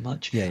spoil too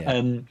much.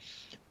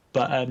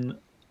 But I'm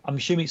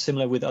assuming it's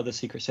similar with other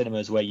secret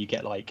cinemas where you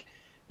get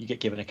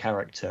given a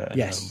character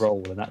and a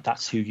role, and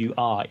that's who you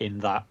are in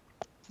that,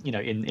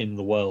 in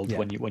the world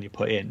when you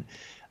put in.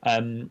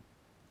 I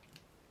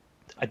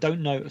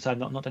don't know, so I've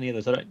not done any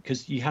of those.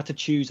 Because you had to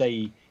choose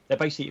it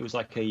was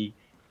like a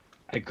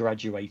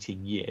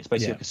graduating year. It's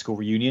basically like a school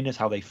reunion is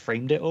how they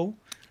framed it all.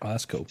 Oh,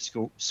 that's cool.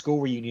 School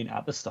reunion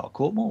at the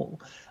Starcourt Mall.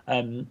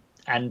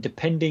 And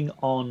depending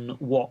on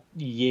what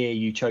year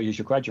you chose as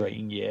your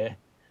graduating year,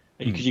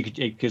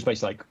 because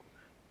basically like,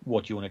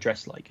 what do you want to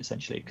dress like,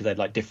 essentially, because they're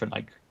like different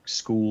like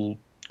school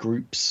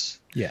groups,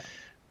 like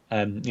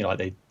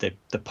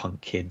the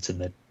punk kids and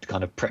the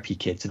kind of preppy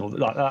kids and all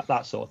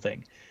that sort of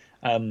thing.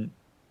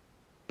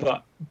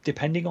 But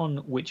depending on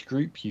which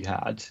group you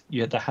had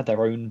they had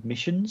their own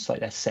missions, like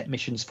their set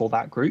missions for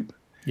that group.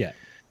 Yeah.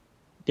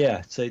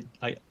 Yeah, so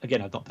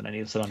again, I've not done any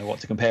of this, so I don't know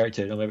what to compare it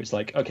to. Whether it's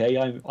like, okay,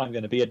 I'm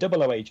going to be a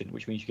 00 agent,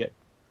 which means you get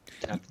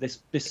to have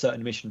this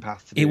certain mission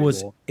path to do.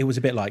 It was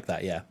a bit like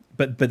that, yeah.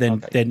 But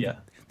then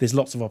there's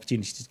lots of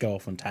opportunities to go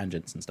off on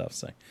tangents and stuff,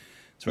 so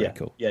it's very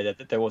cool. Yeah,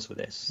 there was with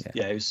this.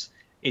 Yeah,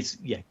 it's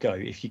go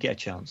if you get a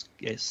chance.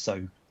 It's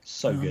so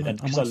good, and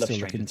because I love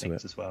Stranger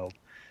Things as well.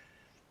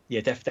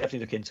 Yeah, definitely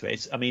look into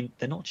it. I mean,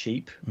 they're not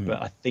cheap,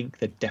 but I think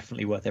they're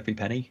definitely worth every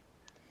penny.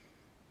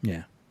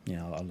 Yeah.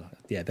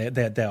 Yeah,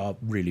 they are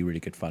really, really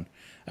good fun.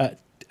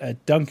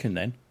 Duncan,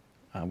 then,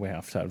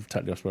 I've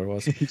totally lost where I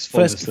was.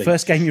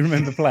 First game you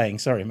remember playing?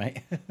 Sorry,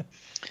 mate.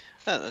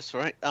 That's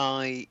all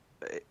right.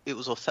 It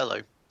was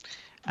Othello,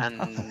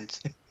 and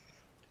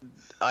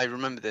I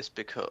remember this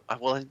because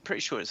I'm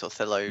pretty sure it's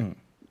Othello.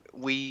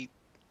 When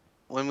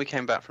we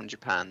came back from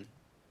Japan,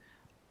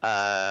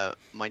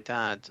 my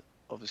dad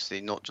obviously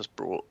not just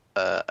brought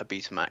a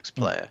Betamax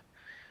player,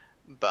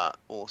 but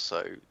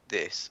also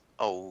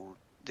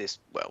it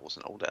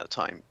wasn't old at the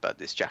time, but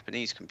this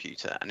Japanese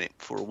computer, and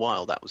for a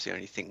while that was the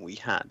only thing we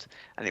had,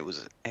 and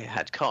it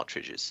had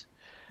cartridges,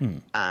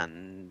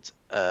 and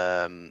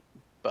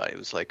but it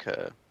was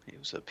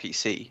a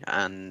PC,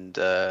 and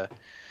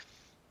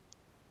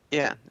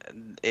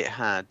it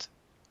had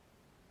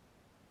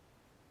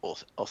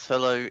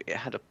Othello, it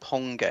had a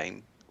Pong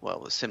game,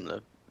 a similar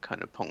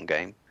kind of Pong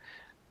game,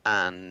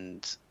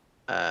 and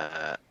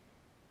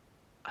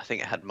I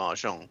think it had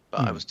Mahjong, but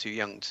I was too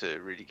young to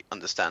really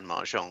understand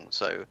Mahjong,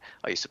 so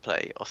I used to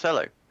play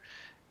Othello,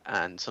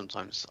 and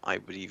sometimes I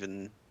would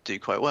even do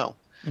quite well.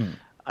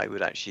 I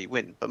would actually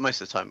win, but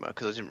most of the time,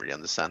 because I didn't really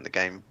understand the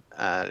game,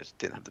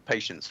 didn't have the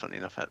patience, funny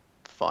enough, at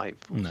 5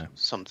 or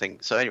something.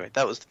 So anyway,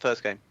 that was the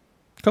first game.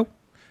 Cool.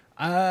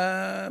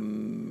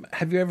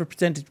 Have you ever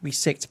pretended to be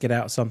sick to get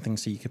out something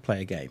so you could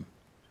play a game?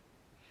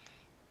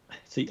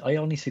 See, I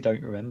honestly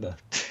don't remember.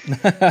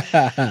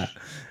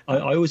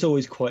 I was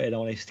always quite an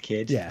honest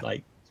kid,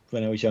 like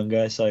when I was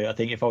younger. So I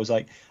think if I was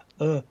like,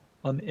 "Oh,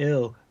 I'm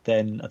ill,"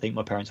 then I think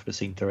my parents would have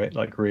seen through it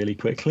like really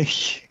quickly.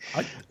 So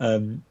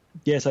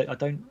I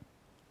don't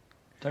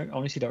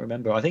honestly don't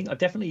remember. I think I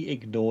definitely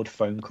ignored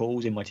phone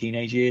calls in my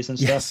teenage years and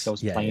stuff. So I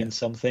was playing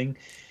something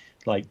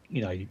like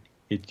your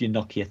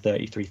Nokia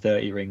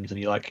 3330 rings, and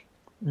you're like,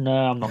 "No,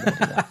 I'm not going to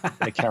do that. I'm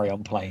going to carry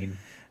on playing."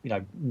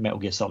 Metal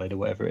Gear Solid or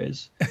whatever it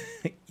is.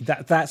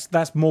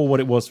 That's more what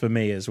it was for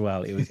me as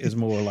well. It was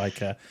more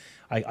like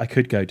I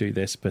could go do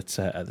this, but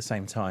at the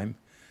same time,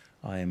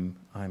 I'm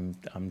trying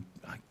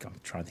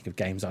to think of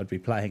games I'd be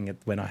playing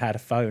when I had a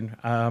phone.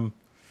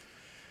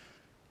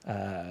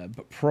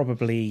 But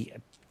probably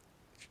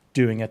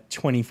doing a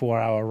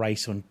 24-hour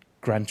race on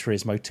Gran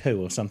Turismo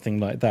 2 or something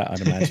like that.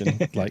 I'd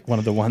imagine, like one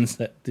of the ones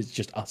that is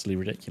just utterly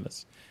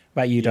ridiculous.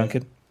 About you,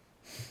 Duncan?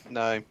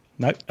 No.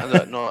 Nope.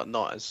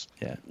 not as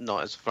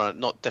fun.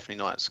 Definitely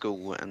not at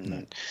school.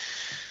 And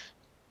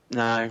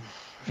no,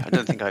 I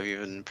don't think I've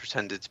even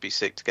pretended to be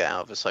sick to get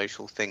out of a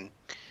social thing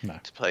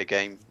to play a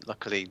game.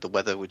 Luckily, the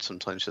weather would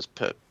sometimes just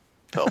put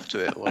off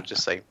to it, or I'd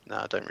just say, no,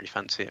 I don't really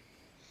fancy it.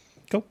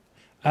 Cool.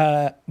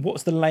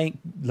 What's the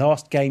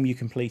last game you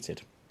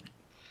completed?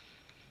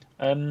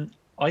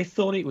 I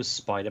thought it was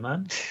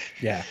Spider-Man.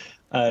 Yeah.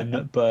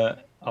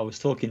 But I was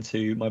talking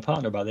to my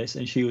partner about this,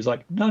 and she was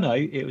like, no,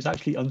 it was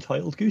actually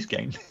Untitled Goose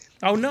Game.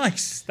 Oh,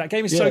 nice. That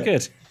game is so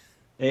good.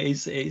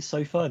 It is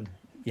so fun.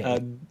 Yeah.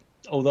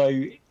 Although,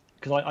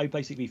 because I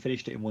basically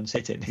finished it in one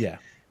sitting. Yeah.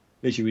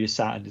 Literally, we just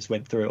sat and just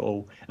went through it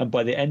all. And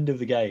by the end of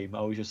the game,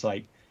 I was just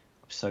like,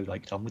 I'm so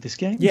done with this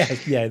game.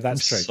 Yeah,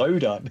 that's true. So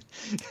done.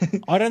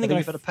 I don't think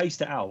if I'd have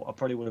paced it out, I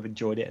probably would have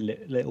enjoyed it a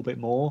little bit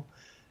more.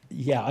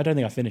 Yeah, I don't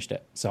think I finished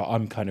it. So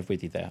I'm kind of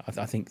with you there.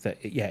 I think that,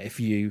 if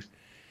you...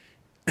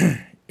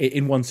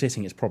 in one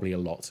sitting, it's probably a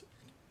lot.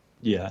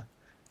 Yeah.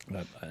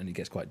 And it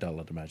gets quite dull,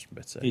 I'd imagine.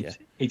 But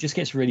it just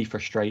gets really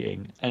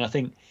frustrating. And I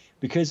think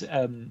because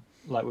we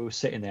were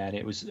sitting there, and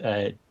it was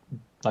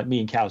like me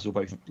and Kaz were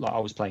both, like I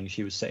was playing,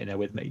 she was sitting there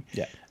with me.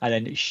 Yeah. And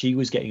then she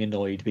was getting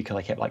annoyed because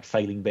I kept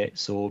failing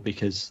bits, or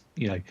because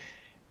you're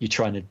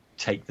trying to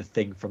take the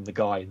thing from the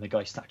guy and the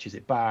guy snatches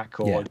it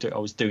back, or I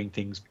was doing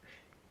things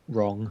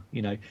wrong.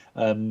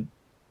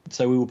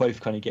 So we were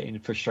both kind of getting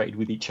frustrated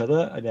with each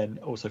other, and then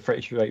also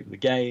frustrated with the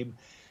game.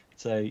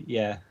 So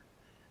yeah,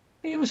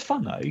 it was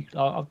fun though.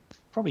 I'll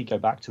probably go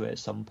back to it at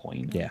some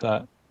point. Yeah.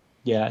 But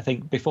yeah, I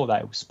think before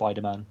that it was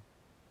Spider-Man.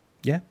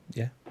 Yeah.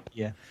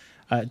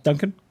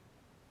 Duncan?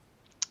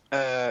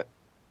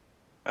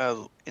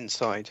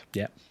 Inside.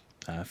 Yeah.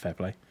 Fair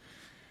play.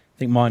 I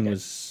think mine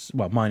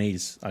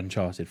is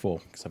Uncharted 4,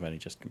 because I've only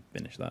just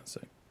finished that.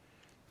 So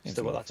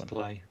still got that to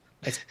play.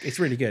 It's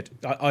really good.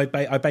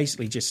 I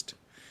basically just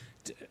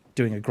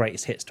doing a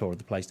greatest hits tour of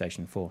the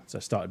PlayStation 4. So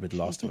I started with The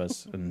Last of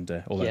Us, and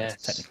although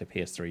it's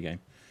technically a PS3 game.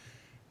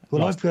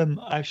 Well, I've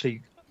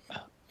actually,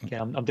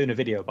 I'm doing a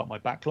video about my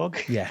backlog.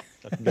 Yeah,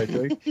 I can go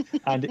through,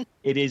 and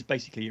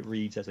it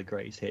reads as a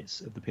greatest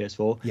hits of the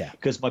PS4. Yeah,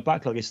 because my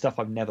backlog is stuff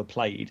I've never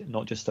played,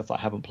 not just stuff I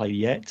haven't played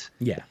yet.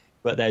 Yeah,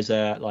 but there's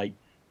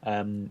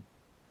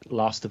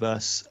Last of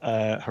Us,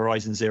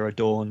 Horizon Zero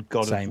Dawn,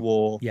 God of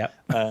War,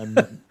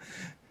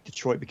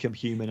 Detroit Become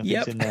Human, I think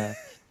it's in there.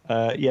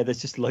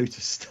 There's just loads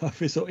of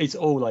stuff. It's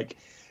all like,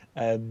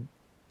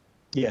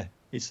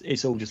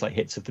 it's all just like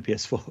hits of the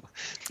PS4.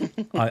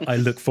 I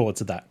look forward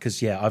to that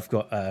because I've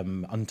got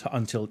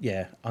Until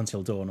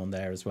Dawn on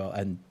there as well,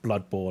 and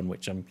Bloodborne,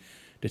 which I'm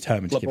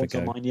determined to give a go.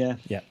 On mine,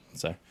 yeah.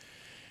 So,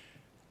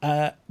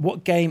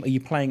 what game are you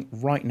playing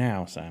right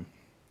now, Sam?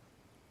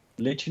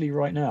 Literally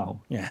right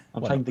now. Yeah,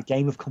 I'm playing the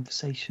game of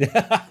conversation.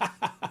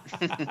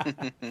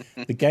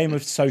 The game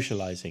of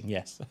socializing.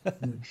 Yes.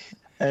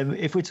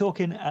 If we're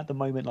talking at the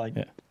moment,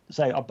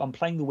 say I'm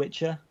playing The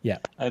Witcher. Yeah.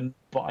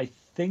 But I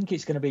think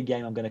it's going to be a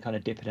game I'm going to kind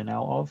of dip in and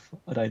out of.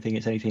 I don't think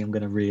it's anything I'm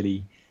going to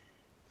really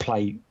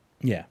play.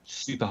 Yeah.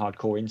 Super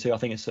hardcore into. I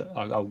think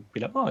I'll be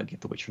like, I'll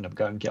give The Witcher another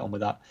go and get on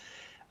with that.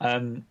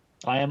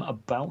 I am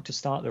about to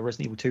start the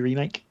Resident Evil 2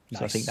 remake,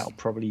 so I think that'll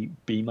probably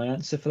be my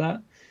answer for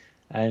that.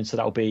 And so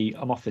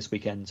I'm off this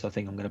weekend, so I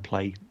think I'm going to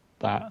play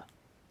that.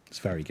 It's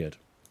very good,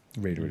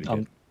 really, really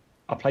good.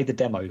 I played the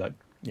demo,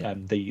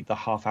 the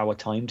half-hour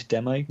timed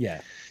demo.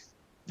 Yeah,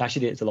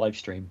 actually did it as a live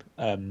stream.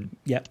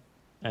 Yep.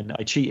 And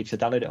I cheated to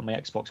download it on my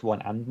Xbox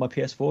One and my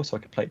PS4, so I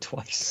could play it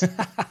twice.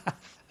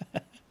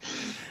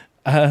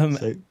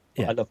 I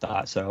love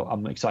that, so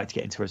I'm excited to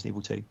get into Resident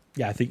Evil 2.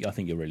 Yeah, I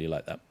think you'll really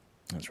like that.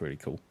 That's really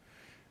cool.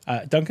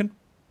 Duncan?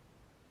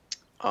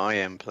 I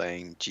am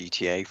playing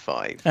GTA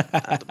 5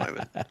 at the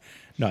moment.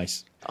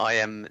 Nice. I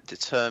am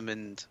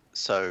determined,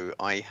 so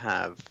I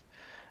have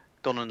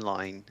gone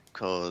online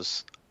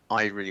because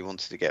I really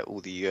wanted to get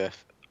all the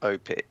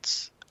UFO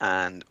pits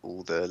and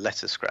all the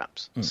letter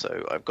scraps.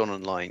 So I've gone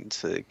online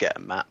to get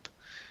a map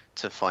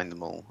to find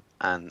them all.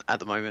 And at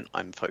the moment,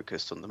 I'm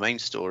focused on the main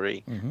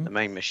story, the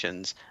main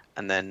missions,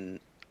 and then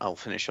I'll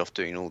finish off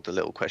doing all the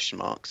little question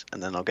marks,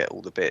 and then I'll get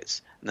all the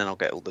bits, and then I'll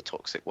get all the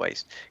toxic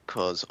waste.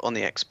 Because on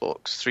the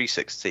Xbox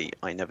 360,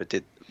 I never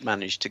did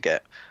manage to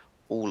get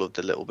all of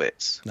the little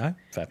bits. No,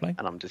 fair play.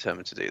 And I'm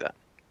determined to do that.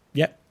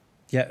 Yep.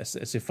 Yeah,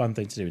 it's a fun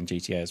thing to do in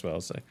GTA as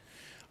well, so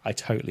I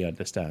totally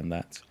understand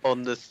that.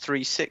 On the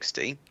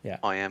 360,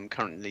 I am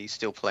currently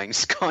still playing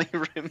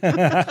Skyrim.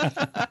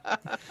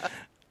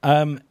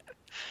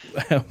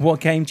 What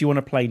game do you want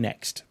to play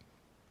next?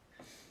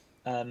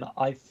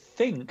 I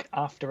think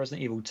after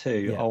Resident Evil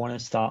 2, I want to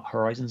start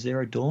Horizon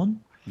Zero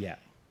Dawn. Yeah.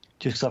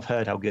 Just because I've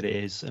heard how good it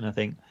is, and I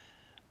think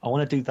I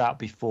want to do that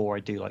before I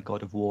do like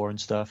God of War and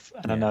stuff.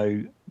 And I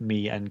know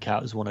me and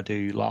Kaz want to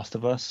do Last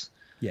of Us.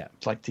 Yeah.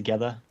 Like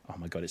together. Oh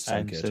my God, it's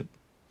so good. So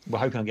we're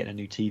hoping I'm getting a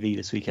new TV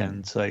this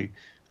weekend. So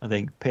I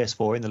think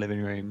PS4 in the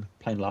living room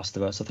playing Last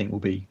of Us, I think will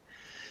be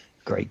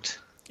great.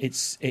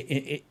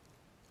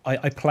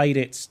 I played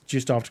it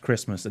just after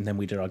Christmas, and then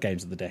we did our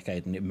games of the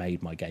decade, and it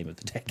made my game of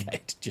the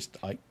decade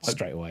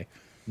straight away.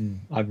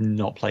 I've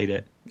not played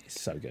it. It's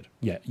so good.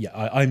 Yeah.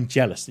 I'm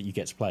jealous that you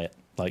get to play it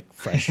like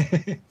fresh.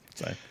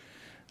 So,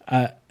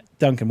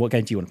 Duncan, what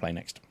game do you want to play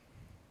next?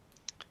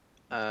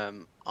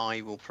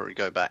 I will probably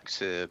go back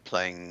to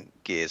playing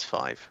Gears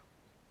 5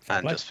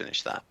 and just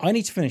finish that. I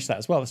need to finish that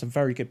as well. That's a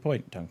very good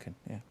point, Duncan.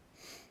 Yeah.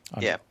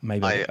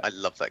 I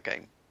love that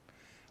game.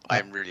 I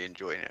am really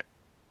enjoying it.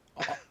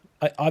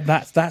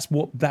 That's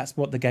what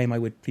the game I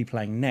would be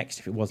playing next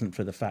if it wasn't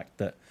for the fact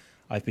that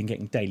I've been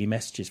getting daily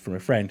messages from a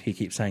friend who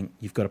keeps saying,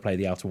 you've got to play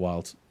the Outer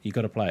Wilds. You've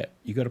got to play it.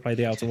 You've got to play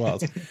the Outer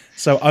Wilds.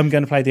 So I'm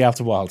going to play the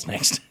Outer Wilds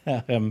next.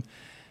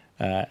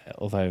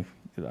 Although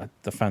I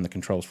found the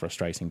controls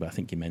frustrating, but I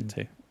think you meant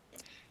to.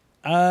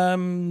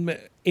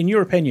 In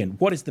your opinion,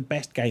 what is the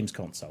best games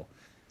console?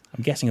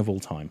 I'm guessing of all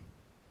time.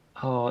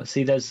 Oh,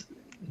 see, there's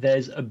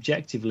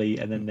objectively,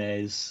 and then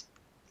there's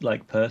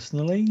like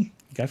personally.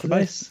 Go for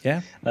both.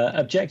 Yeah.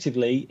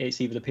 Objectively,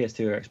 it's either the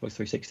PS2 or Xbox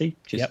 360,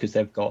 just because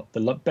they've got the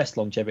best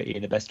longevity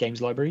and the best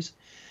games libraries.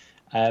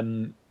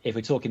 If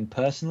we're talking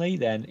personally,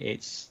 then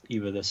it's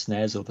either the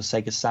SNES or the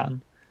Sega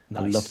Saturn.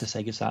 Nice. I love the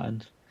Sega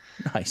Saturn.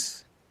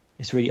 Nice.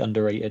 It's really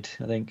underrated,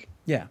 I think.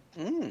 Yeah.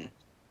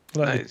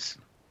 Nice.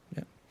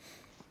 Yeah.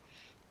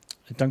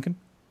 Duncan?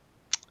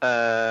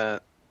 I'm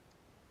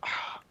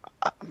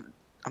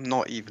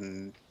not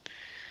even...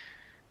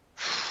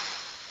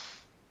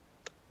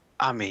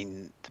 I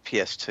mean, the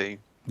PS2.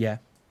 Yeah.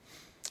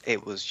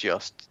 It was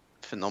just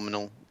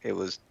phenomenal. It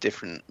was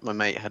different. My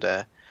mate had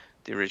the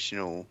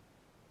original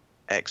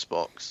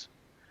Xbox,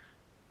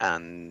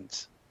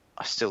 and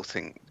I still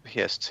think the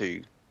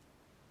PS2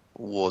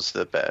 was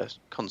the better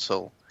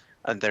console.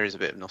 And there is a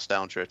bit of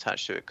nostalgia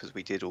attached to it because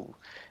we did all...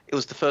 It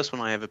was the first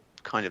one I ever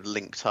kind of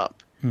linked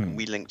up. And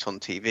we linked on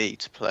TV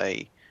to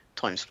play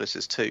Time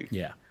Splitters 2.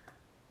 Yeah.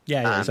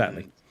 Yeah,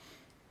 exactly.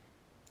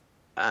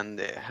 And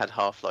it had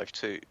Half-Life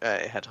 2.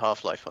 It had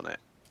Half-Life on it.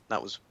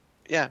 That was...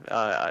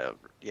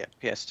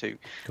 PS2.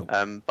 Cool.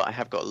 But I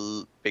have got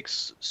a big,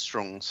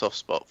 strong soft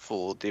spot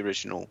for the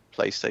original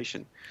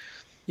PlayStation.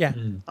 Yeah.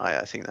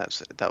 I think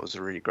that was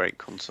a really great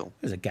console.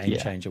 It was a game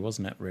changer,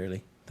 wasn't it,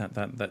 really?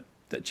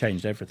 That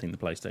changed everything, the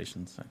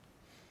PlayStation. So.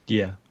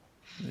 Yeah.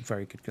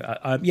 Very good.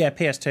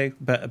 PS2,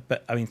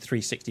 but I mean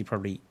 360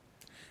 probably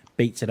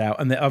beats it out.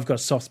 And I've got a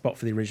soft spot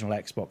for the original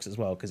Xbox as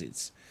well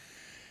because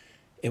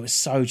it was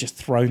so just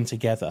thrown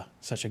together,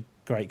 such a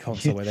great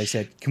console where they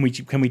said, "Can we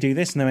do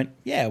this?" And they went,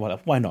 "Yeah, well,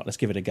 why not? Let's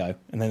give it a go."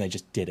 And then they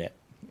just did it.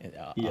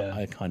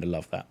 I kind of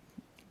love that.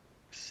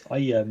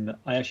 I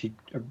actually,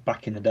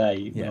 back in the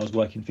day when I was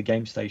working for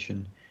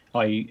GameStation,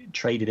 I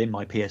traded in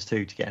my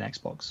PS2 to get an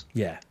Xbox.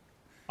 Yeah.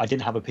 I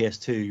didn't have a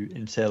PS2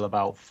 until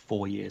about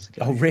 4 years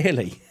ago. Oh,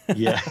 really?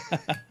 Yeah.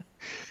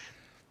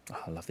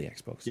 I love the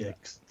Xbox. Yeah,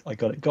 I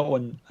got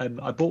one. I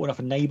bought one off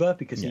a neighbour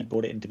because he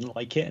bought it and didn't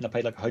like it, and I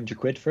paid like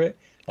 £100 for it,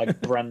 like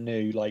brand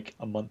new, like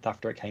a month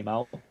after it came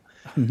out. Oh,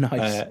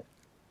 nice.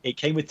 It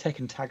came with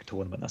Tekken Tag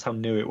Tournament. That's how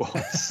new it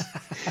was.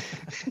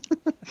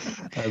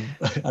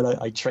 And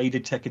I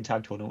traded Tekken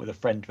Tag Tournament with a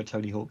friend for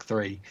Tony Hawk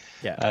 3.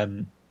 Yeah.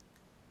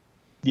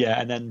 Yeah,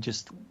 and then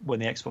just when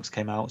the Xbox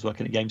came out, I was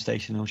working at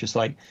GameStation, and I was just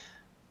like,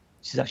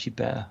 this is actually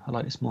better. I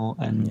like this more,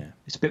 and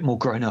it's a bit more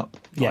grown up,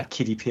 like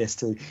kiddie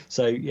PS2.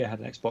 So yeah, I had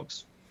an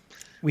Xbox.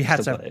 You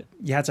had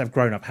to have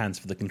grown up hands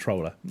for the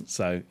controller.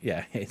 So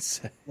yeah,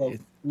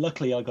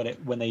 luckily I got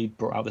it when they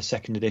brought out the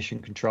second edition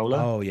controller.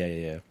 Oh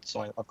yeah.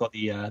 So I've got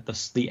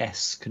the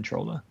S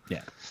controller.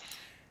 Yeah.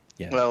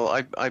 Well,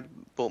 I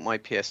bought my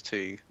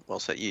PS2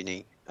 whilst at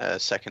uni,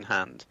 second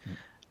hand,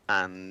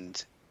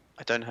 and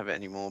I don't have it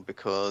anymore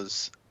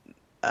because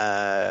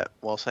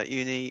whilst at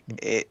uni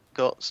it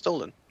got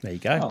stolen. There you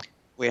go. Oh.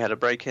 We had a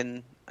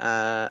break-in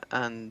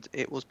and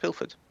it was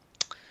pilfered.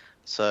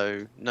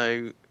 So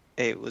no,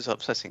 it was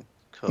upsetting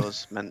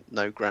because meant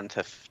no Grand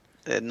Theft,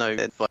 no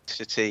Vice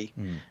City,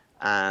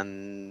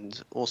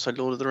 and also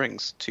Lord of the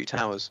Rings, Two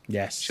Towers.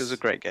 Yes, which was a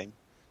great game.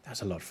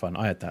 That's a lot of fun.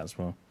 I had that as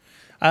well.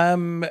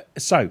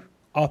 So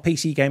are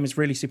PC gamers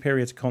really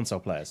superior to console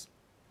players?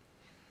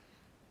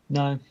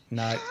 No.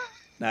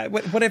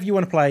 Whatever you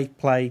want to play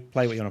what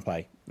you want to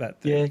play.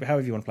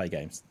 However you want to play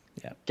games.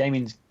 Yeah.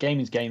 Gaming's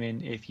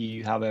gaming. If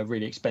you have a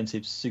really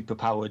expensive, super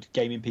powered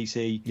gaming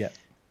PC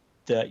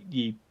that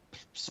you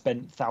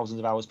spent thousands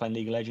of hours playing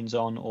League of Legends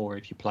on, or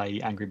if you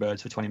play Angry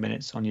Birds for 20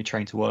 minutes on your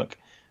train to work,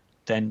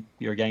 then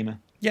you're a gamer.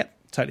 Yeah,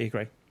 totally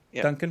agree.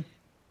 Yep. Duncan?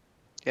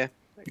 Yeah,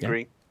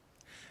 agree.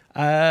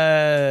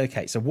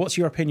 Okay, so what's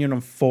your opinion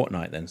on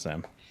Fortnite then,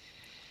 Sam?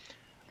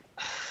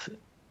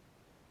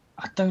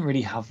 I don't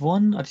really have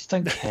one. I just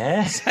don't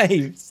care.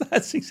 Same.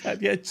 That's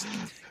exactly. Yeah,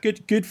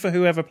 good for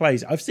whoever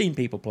plays. I've seen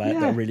people play it;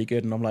 they're really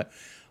good, and I'm like,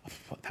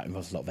 that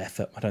involves a lot of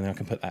effort. I don't think I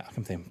can put that. I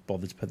can't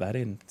bother to put that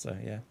in. So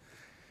yeah,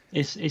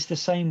 it's the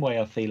same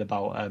way I feel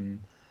about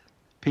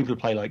people who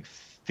play like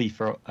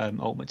FIFA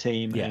Ultimate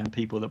Team and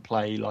people that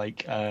play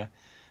like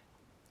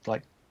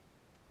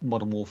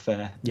Modern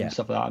Warfare and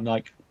stuff like that. I'm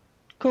like,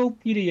 cool,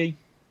 you do you.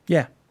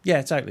 Yeah,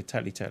 totally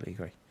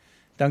agree.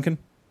 Duncan.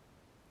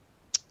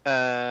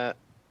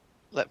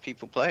 Let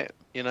people play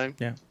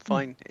it,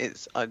 fine.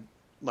 It's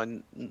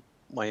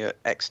my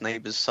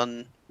ex-neighbour's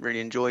son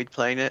really enjoyed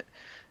playing it.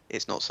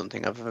 It's not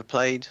something I've ever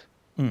played,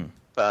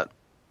 but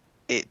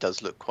it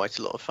does look quite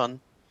a lot of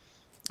fun.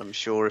 I'm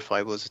sure if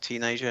I was a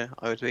teenager,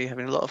 I would be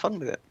having a lot of fun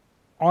with it.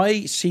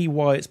 I see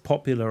why it's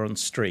popular on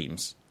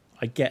streams.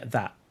 I get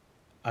that.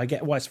 I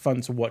get why it's fun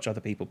to watch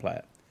other people play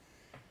it.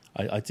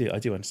 I do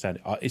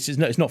understand it.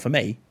 It's not for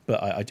me,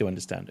 but I do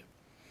understand it.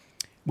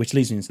 Which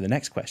leads me into the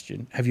next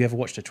question. Have you ever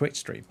watched a Twitch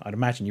stream? I'd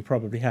imagine you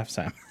probably have,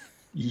 Sam.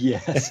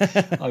 Yes.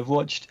 I've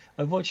watched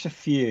a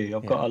few.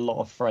 I've got a lot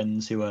of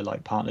friends who are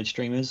like partnered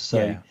streamers.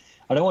 So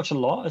I don't watch a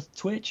lot of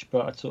Twitch,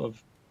 but I sort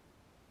of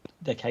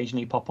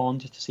occasionally pop on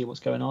just to see what's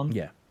going on.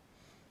 Yeah.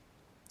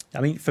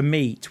 I mean, for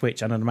me,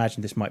 Twitch, and I'd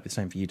imagine this might be the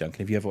same for you, Duncan.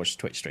 Have you ever watched a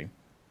Twitch stream?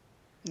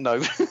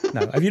 No.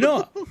 No. Have you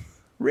not?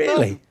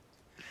 Really? No.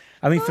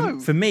 I mean,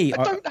 for me...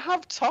 I don't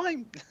have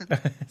time.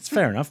 It's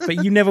fair enough,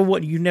 but you never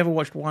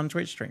watched one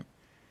Twitch stream?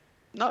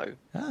 No.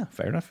 Ah,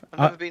 fair enough. I've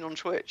never been on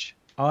Twitch.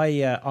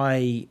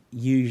 I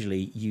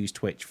usually use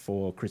Twitch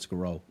for Critical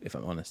Role, if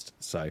I'm honest.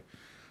 So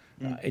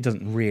it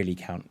doesn't really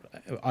count.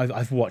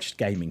 I've watched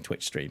gaming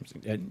Twitch streams.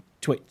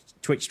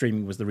 Twitch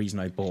streaming was the reason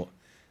I bought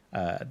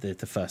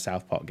the first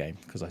South Park game,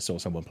 because I saw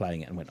someone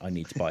playing it and went, I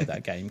need to buy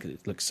that game because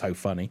it looks so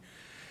funny.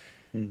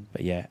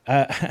 But yeah,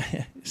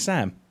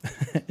 Sam,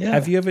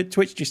 have you ever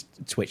Twitched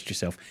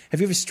yourself? Have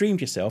you ever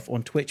streamed yourself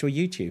on Twitch or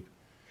YouTube?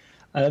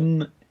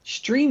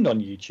 Streamed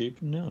on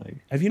YouTube? No.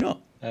 Have you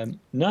not?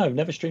 No,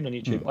 never streamed on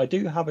YouTube. I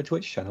do have a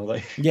Twitch channel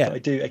though. That I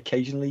do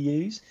occasionally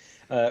use,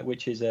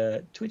 which is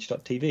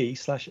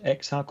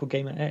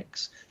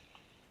twitch.tv/xhardcoregamerx.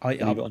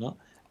 Believe it or not.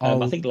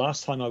 I think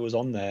last time I was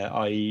on there,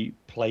 I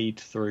played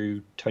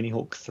through Tony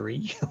Hawk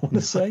 3. I want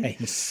to say.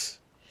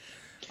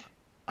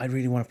 I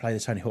really want to play the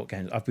Tony Hawk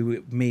games.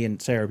 Me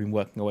and Sarah have been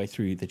working our way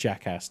through the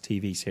Jackass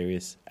TV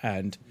series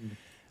and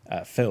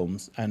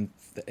films, and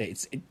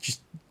it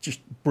just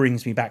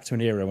brings me back to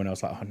an era when I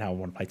was like, oh, now I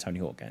want to play Tony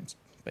Hawk games.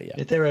 But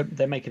yeah,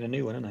 they're making a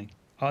new one, aren't they?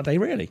 Are they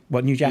really?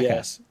 What, new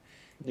Jackass?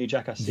 Yeah. New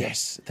Jackass.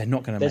 Yes, they're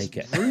not going to make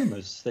it. There's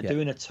rumours they're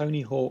doing a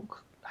Tony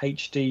Hawk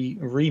HD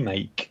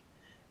remake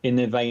in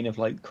the vein of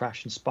like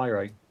Crash and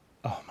Spyro.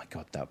 Oh my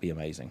god, that'd be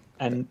amazing.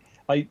 And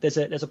there's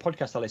a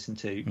podcast I listen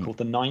to called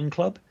the Nine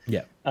Club.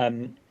 Yeah.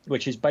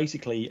 Which is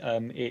basically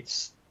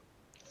it's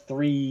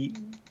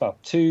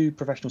two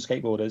professional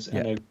skateboarders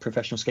and a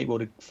professional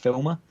skateboarder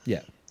filmer.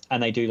 Yeah.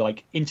 And they do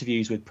like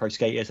interviews with pro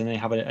skaters, and they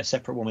have a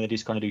separate one where they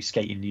just kind of do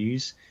skating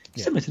news,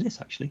 similar to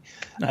this actually.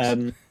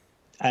 Nice.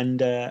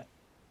 And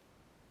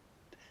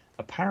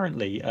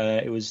apparently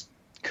it was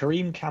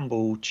Kareem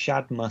Campbell,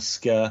 Chad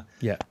Musker,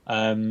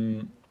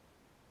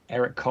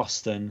 Eric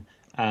Coston,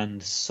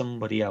 and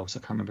somebody else, I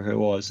can't remember who it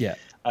was. Yeah.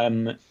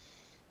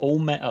 All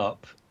met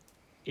up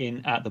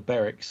at the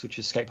Berrics, which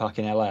is a skate park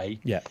in LA.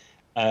 Yeah.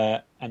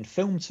 And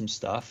filmed some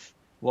stuff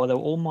while they were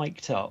all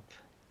mic'd up.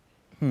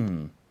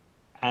 And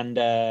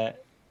the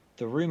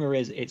rumor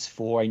is it's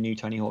for a new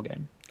Tony Hawk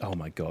game. Oh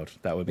my god,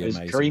 that would be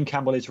amazing. Kareem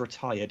Campbell is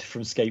retired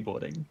from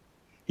skateboarding.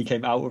 He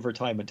came out of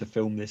retirement to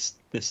film this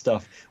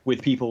stuff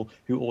with people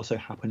who also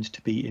happened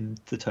to be in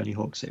the Tony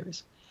Hawk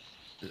series.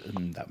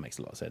 That makes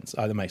a lot of sense.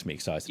 That makes me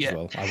excited as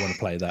well. I want to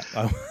play that.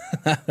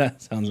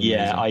 That sounds amazing.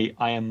 Yeah,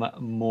 I am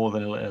more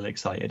than a little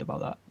excited about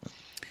that.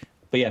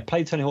 But yeah,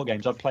 played Tony Hawk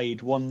games. I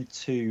played 1,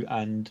 2,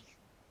 and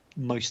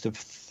most of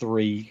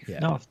 3.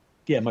 Yeah.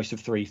 Most of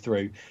 3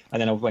 through, and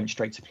then I went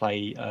straight to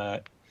play.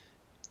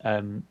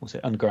 What's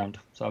it? Underground.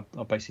 So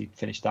I basically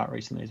finished that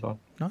recently as well.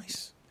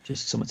 Nice.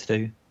 Just something to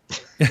do.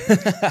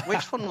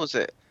 Which one was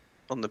it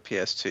on the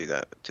PS2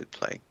 that did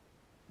play?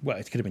 Well,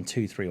 it could have been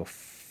 2, 3, or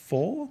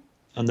 4.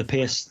 On the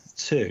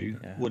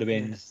PS2 would have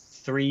been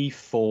 3,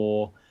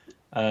 4.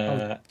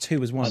 2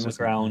 was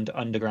 1.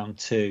 Underground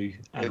 2.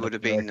 And it would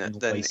have been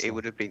it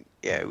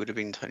would have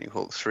been Tony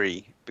Hawk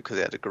 3 because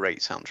it had a great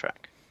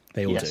soundtrack.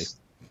 They all do.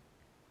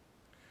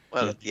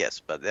 Well, yes,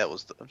 but that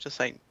was I'm just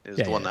saying it was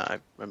the one that I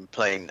remember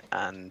playing,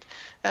 and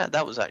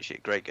that was actually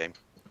a great game.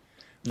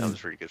 That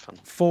was really good fun.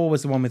 4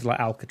 was the one with like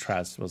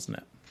Alcatraz, wasn't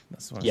it?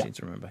 That's the one I seem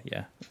to remember.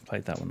 Yeah, I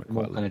played that one quite a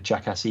lot. Kind of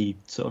jackassy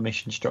sort of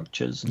mission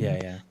structures.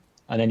 Yeah.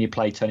 And then you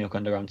play Tony Hawk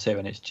Underground 2,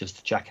 and it's just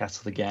the jackass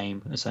of the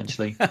game,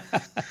 essentially.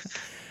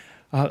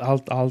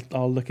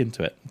 I'll look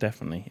into it,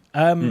 definitely.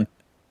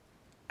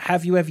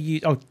 Have you ever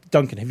used... Oh,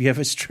 Duncan, have you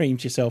ever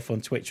streamed yourself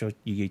on Twitch or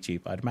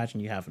YouTube? I'd imagine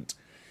you haven't.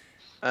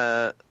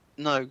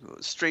 No,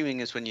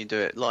 streaming is when you do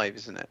it live,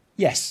 isn't it?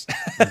 Yes.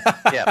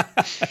 Yeah.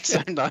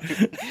 So no,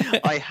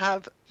 I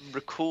have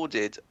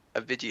recorded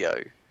a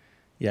video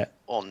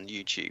on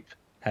YouTube.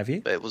 Have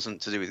you? But it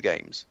wasn't to do with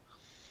games.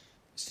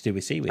 It's to do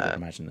with seaweed, I'd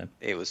imagine, then.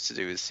 It was to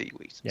do with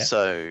seaweed. Yeah.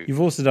 So you've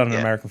also done an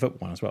American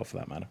football one as well, for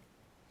that matter.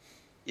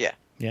 Yeah.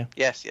 Yeah.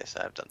 Yes,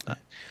 I have done that.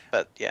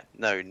 But yeah,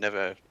 no,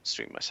 never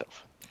streamed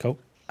myself. Cool.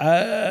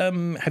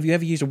 Have you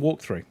ever used a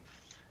walkthrough?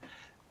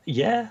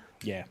 Yeah.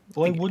 Yeah.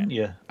 Why wouldn't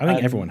you? I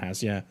think everyone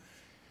has, yeah.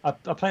 I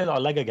play a lot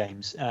of Lego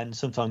games, and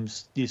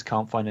sometimes you just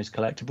can't find those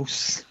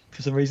collectibles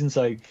for some reason,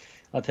 so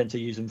I tend to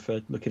use them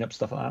for looking up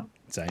stuff like that.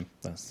 Same.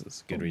 That's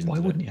a good reason. Why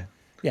wouldn't you?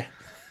 Yeah.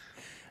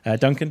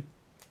 Duncan?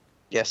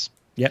 Yes.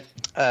 Yep.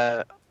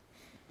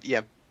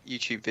 Yeah,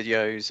 YouTube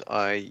videos.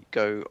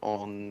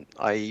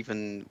 I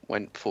even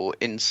went for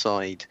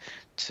Inside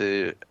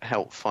to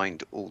help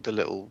find all the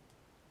little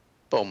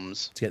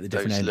bombs, to get the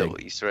different those little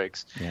Easter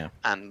eggs. Yeah.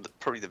 And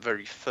probably the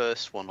very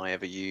first one I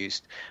ever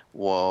used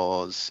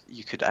was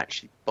you could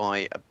actually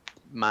buy a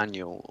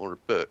manual or a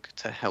book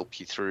to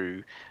help you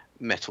through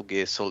Metal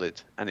Gear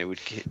Solid, and it would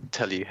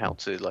tell you how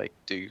to like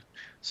do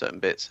certain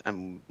bits.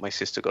 And my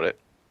sister got it.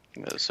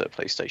 It's a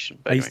PlayStation.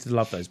 But I used to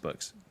love those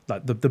books.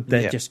 Like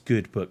they're just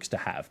good books to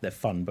have. They're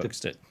fun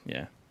books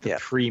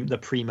the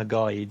Prima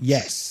guides.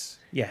 Yes.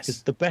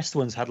 Because the best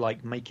ones had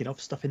like making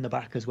of stuff in the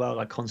back as well,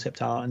 like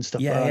concept art and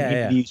stuff.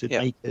 Interviews with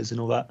makers and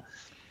all that.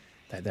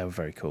 They were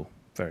very cool.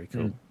 Very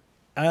cool.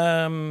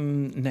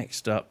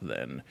 Next up,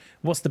 then,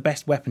 what's the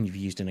best weapon you've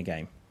used in a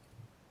game?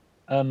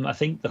 I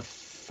think the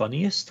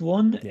funniest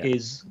one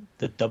is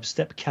the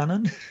dubstep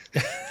cannon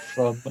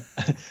from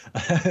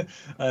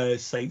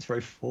Saints Row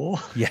 4.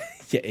 Yeah,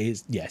 it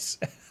is. Yes.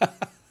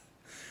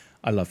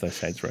 I love those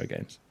Saints Row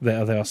games. They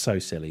are so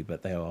silly,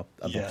 but they are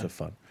a lot of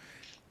fun.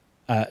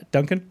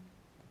 Duncan?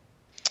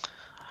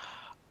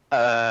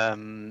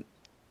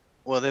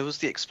 Well, there was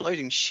the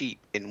exploding sheep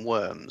in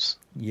Worms.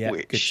 Yeah,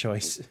 good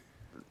choice.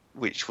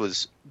 Which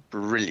was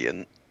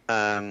brilliant.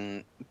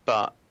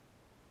 But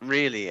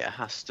really, it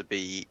has to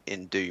be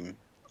in Doom,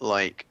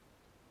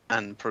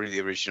 and probably the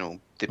original,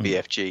 the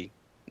BFG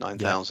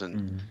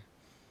 9000.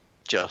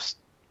 Just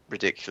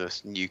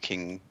ridiculous,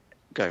 nuking,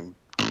 going.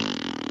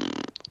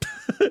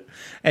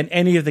 And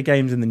any of the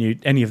games in the new,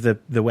 any of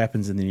the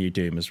weapons in the new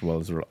Doom as well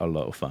is a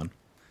lot of fun.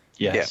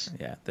 Yes.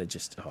 Yeah, they're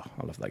just. Oh,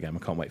 I love that game. I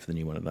can't wait for the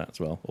new one of that as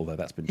well. Although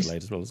that's been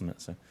delayed as well, isn't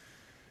it? So,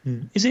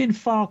 is it in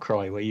Far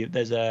Cry where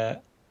there's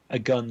a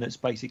gun that's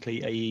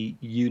basically a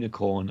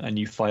unicorn and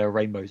you fire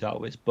rainbows out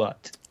of its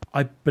butt?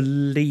 I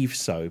believe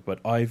so, but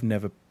I've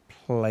never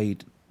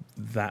played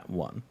that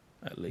one.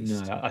 At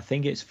least, no, I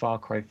think it's Far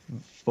Cry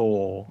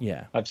 4.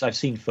 Yeah, I've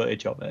seen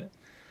footage of it.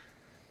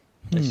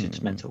 It's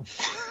just mental.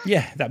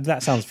 Yeah,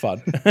 that sounds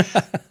fun.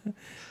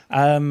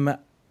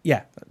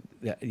 Yeah,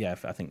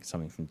 I think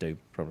something from Doom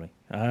probably.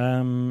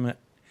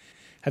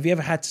 Have you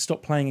ever had to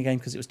stop playing a game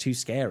because it was too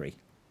scary?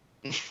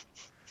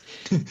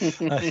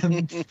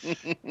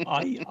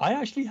 I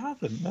actually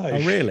haven't. No.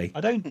 Oh, really?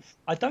 I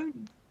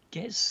don't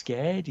get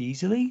scared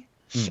easily.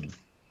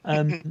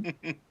 I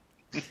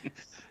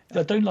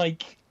don't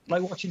like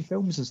watching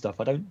films and stuff.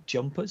 I don't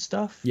jump at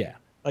stuff. Yeah.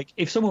 Like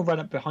if someone ran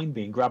up behind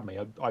me and grabbed me,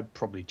 I'd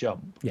probably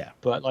jump. Yeah.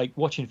 But like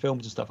watching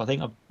films and stuff, I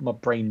think my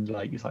brain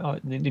it's like, oh,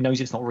 it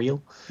knows it's not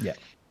real. Yeah.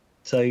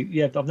 So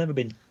yeah, I've never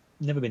been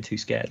too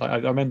scared. Like, I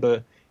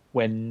remember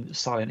when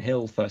Silent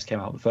Hill first came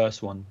out, the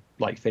first one,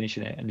 like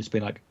finishing it and just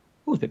being like,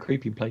 oh, it's a bit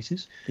creepy in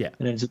places. Yeah.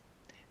 And then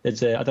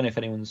there's I don't know if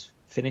anyone's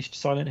finished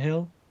Silent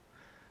Hill.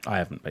 I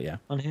haven't, but yeah.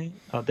 On here,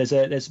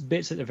 there's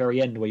bits at the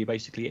very end where you're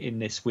basically in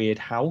this weird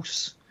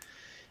house.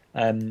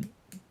 Like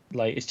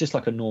it's just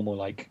like a normal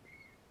like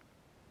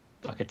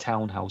a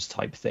townhouse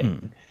type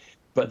thing.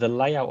 But the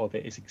layout of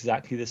it is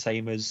exactly the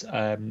same as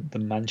the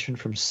mansion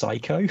from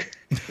Psycho.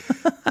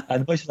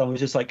 And most of the time I was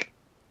just like,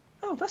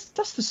 oh, that's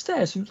the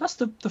stairs. That's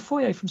the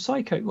foyer from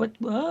Psycho.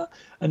 What?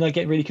 And I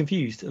get really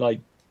confused. Like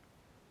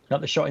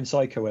the shot in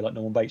Psycho where like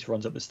Norman Bates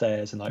runs up the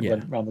stairs and like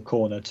went around the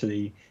corner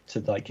to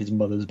like his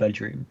mother's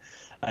bedroom.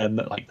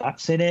 Like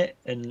that's in it,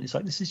 and it's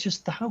like this is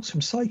just the house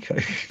from Psycho.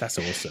 That's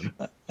awesome.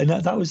 And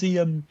that was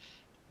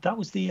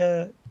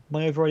the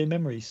my overriding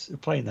memories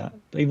of playing that,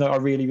 even though I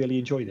really, really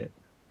enjoyed it.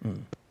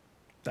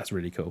 That's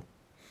really cool.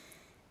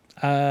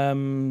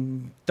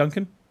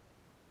 Duncan?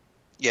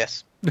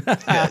 Yes.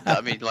 Yeah, I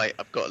mean, like,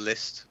 I've got a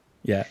list.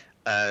 Yeah.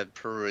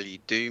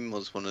 Probably Doom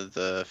was one of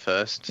the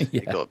first.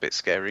 Yeah. It got a bit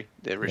scary,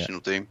 the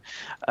original Doom.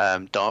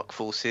 Dark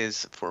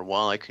Forces, for a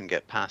while I couldn't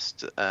get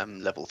past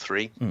level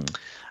 3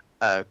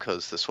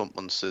 because the swamp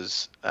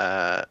monsters,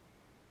 the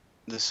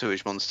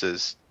sewage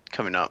monsters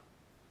coming up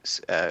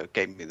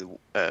gave me the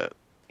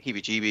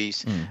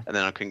heebie-jeebies, and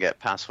then I couldn't get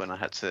past when I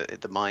had to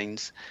hit the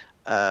mines.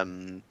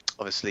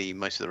 Obviously,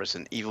 most of the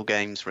Resident Evil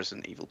games,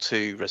 Resident Evil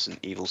 2, Resident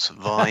Evil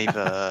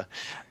Survivor.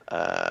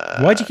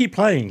 Why'd you keep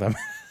playing them?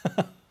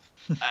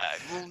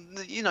 Well,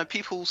 you know,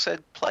 people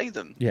said play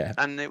them, Yeah.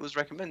 and it was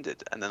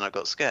recommended, and then I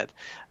got scared.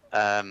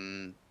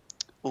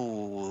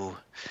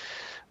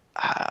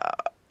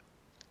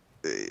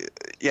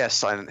 Yeah,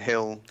 Silent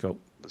Hill. Cool.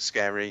 Was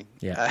scary.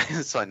 Yeah.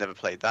 So I never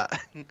played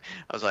that. I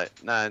was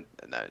like, no,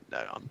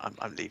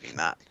 I'm leaving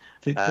that.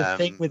 The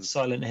thing with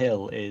Silent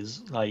Hill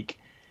is like,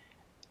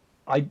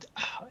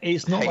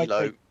 it's not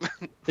Halo.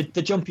 like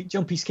the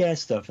jumpy scare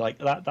stuff like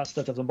that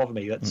stuff doesn't bother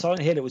me. But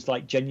Silent Hill, it was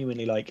like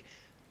genuinely like,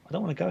 I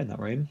don't want to go in that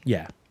room.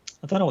 Yeah.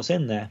 I don't know what's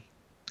in there.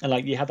 And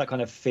like you had that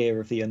kind of fear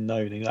of the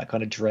unknown and that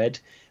kind of dread,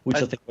 which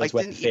I think was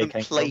where the fear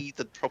came from. I didn't even play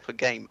the proper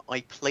game.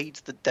 I played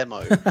the demo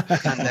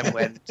and then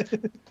went,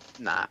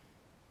 nah,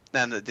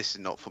 this is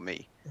not for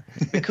me,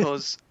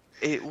 because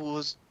it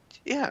was,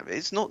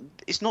 it's not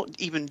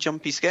even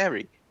jumpy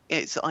scary.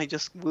 I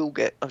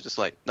was just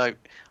like, no,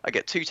 I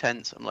get too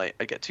tense. I'm like,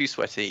 I get too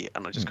sweaty,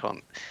 and I just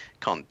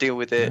can't deal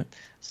with it. Yeah.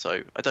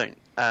 So I don't.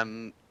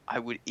 I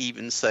would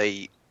even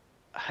say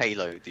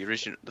Halo,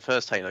 the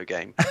first Halo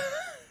game.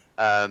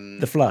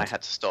 The Flood. I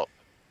had to stop.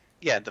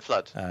 Yeah, the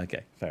Flood.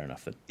 Okay, fair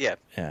enough then. Yeah.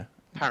 Yeah.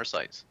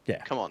 Parasites.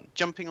 Yeah. Come on,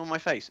 jumping on my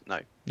face. No.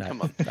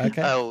 Come on.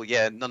 Okay. Oh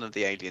yeah, none of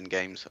the Alien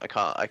games. I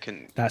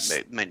can.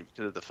 Mainly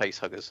because of the face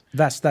huggers.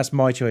 That's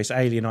my choice.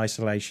 Alien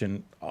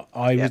Isolation.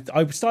 I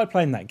started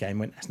playing that game.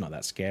 Went, that's not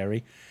that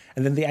scary,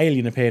 and then the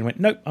alien appeared and went,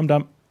 nope, I'm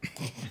done.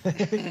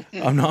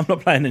 I'm not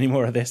playing any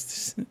more of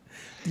this.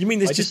 You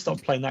mean I just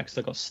stopped playing that because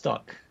I got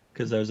stuck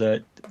because there was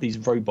these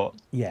robot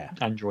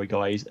android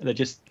guys. They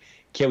just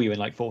kill you in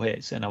like 4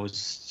 hits, and I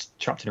was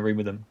trapped in a room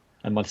with them.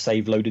 And my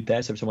save loaded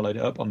there, so if someone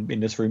loaded it up, I'm in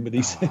this room with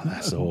these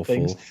that's awful.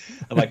 things.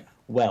 I'm like,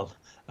 well,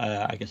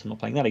 I guess I'm not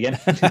playing that again.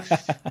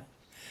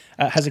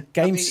 Has a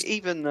game...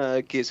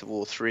 even Gears of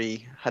War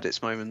 3 had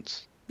its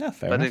moments. Yeah,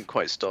 fair but enough. I didn't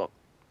quite stop.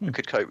 I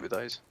could cope with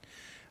those.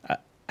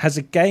 Has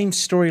a game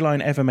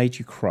storyline ever made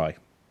you cry?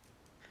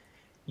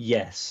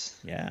 Yes.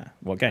 Yeah.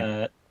 What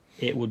game?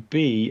 It would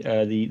be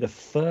the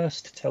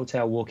first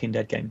Telltale Walking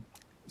Dead game.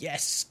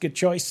 Yes, good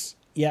choice.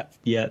 Yep.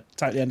 Yeah.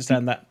 Totally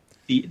understand that.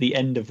 The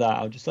end of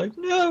that, I'm just like,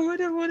 no, I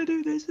don't want to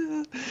do this.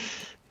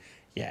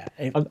 Yeah.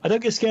 I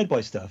don't get scared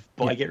by stuff,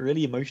 but I get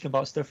really emotional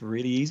about stuff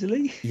really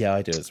easily. Yeah,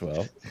 I do as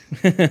well.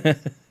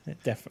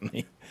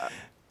 Definitely.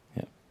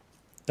 Yeah.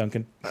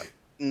 Duncan?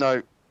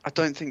 No, I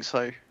don't think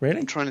so. Really?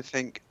 I'm trying to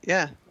think.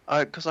 Yeah,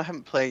 because I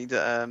haven't played.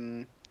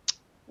 Thingy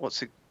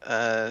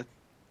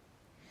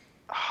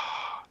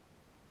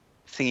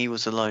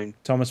Was Alone.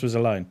 Thomas Was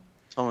Alone.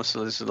 Thomas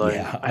Was Alone.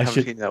 Yeah, I have a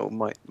feeling that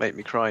might make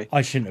me cry.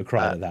 I shouldn't have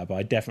cried at that, but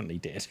I definitely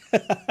did.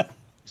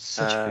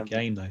 Such a good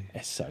game, though.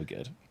 It's so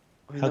good.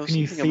 I mean, how can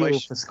you feel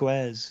for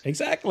squares?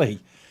 Exactly.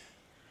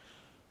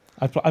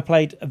 I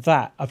played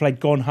that. I played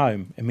Gone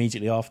Home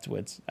immediately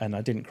afterwards, and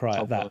I didn't cry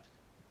at that. God.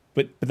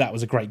 But that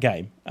was a great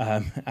game,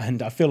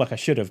 and I feel like I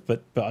should have,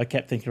 but I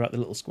kept thinking about the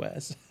little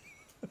squares.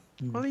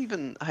 Well,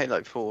 even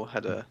Halo 4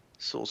 had a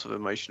sort of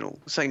emotional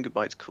saying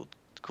goodbye to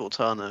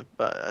Cortana,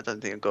 but I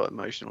don't think I got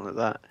emotional at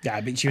that.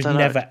 Yeah, but she was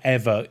never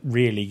ever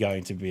really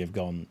going to have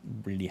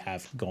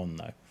gone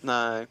though.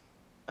 No.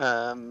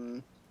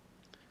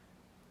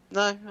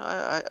 No,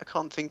 I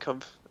can't think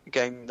of a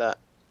game that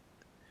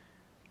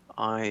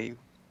I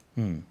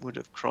would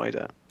have cried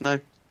at. No.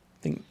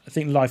 I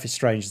think Life is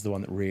Strange is the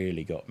one that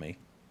really got me.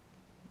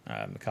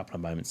 A couple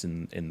of moments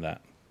in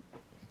that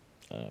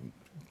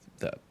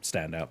that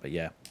stand out, but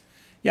yeah,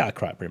 I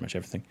cry at pretty much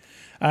everything.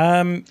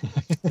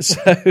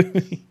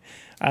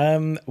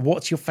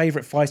 What's your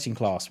favourite fighting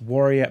class?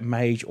 Warrior,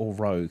 Mage, or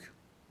Rogue?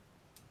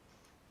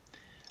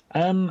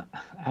 Out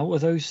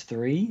of those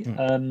three,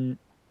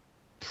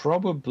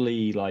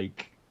 probably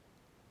like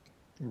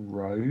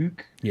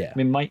Rogue. Yeah. I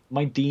mean,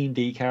 my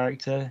D&D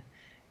character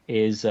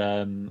is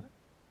oh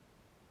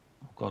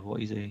god,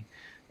 what is he?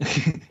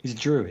 He's a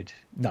druid.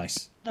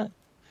 Nice.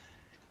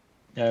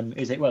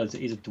 He's a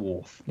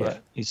dwarf,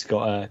 but he's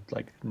got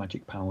like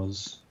magic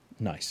powers.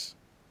 Nice.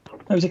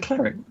 No, he's a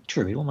cleric.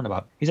 Druid. What am I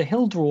about? He's a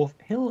hill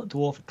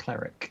dwarf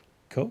cleric.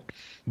 Cool.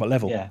 What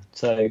level? Yeah.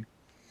 So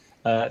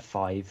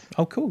 5.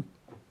 Oh, cool.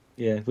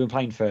 Yeah, we've been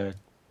playing for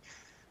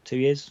 2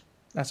 years.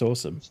 That's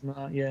awesome.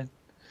 Yeah,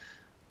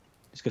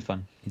 it's good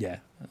fun. Yeah.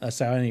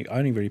 So I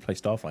only really play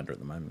Starfinder at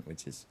the moment,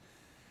 which is.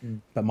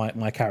 But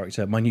my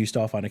character, my new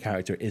Starfinder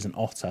character, is an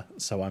otter,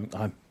 so I'm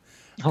kind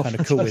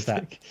of cool with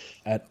that.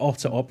 An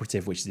otter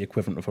operative, which is the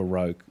equivalent of a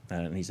rogue,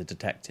 and he's a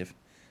detective,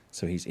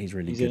 so he's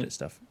really good at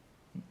stuff.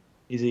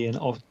 Is he an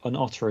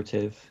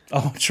otterative?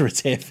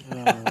 Otterative.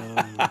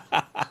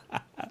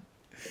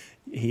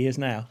 He is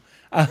now.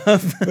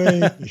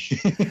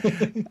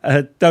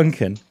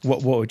 Duncan,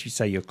 what would you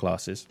say your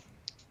class is?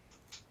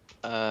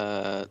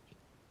 Well,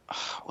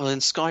 in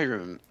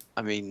Skyrim,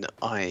 I mean,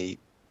 I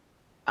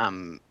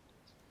am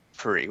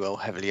pretty well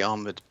heavily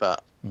armored,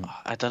 but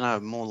I don't know,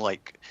 more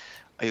like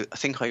I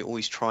think I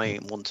always try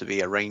and want to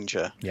be a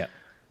ranger. Yeah.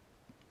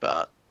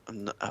 But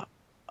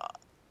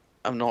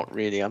I'm not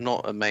really. I'm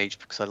not a mage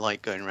because I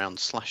like going around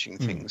slashing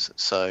things.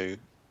 So,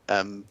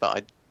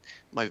 but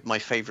my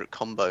favorite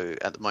combo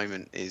at the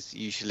moment is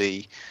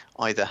usually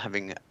either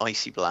having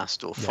icy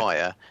blast or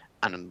fire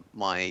and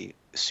my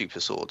super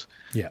sword.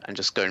 Yeah. And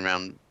just going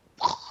around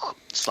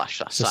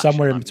slash. So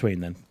somewhere in between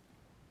then.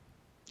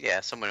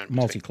 Yeah, somewhere in between.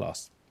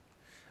 Multi-class.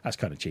 That's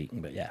kind of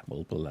cheating, but yeah,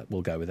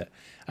 we'll go with it.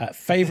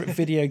 Favorite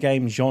video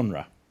game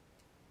genre?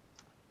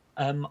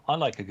 I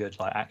like a good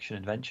like action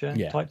adventure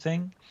Yeah. type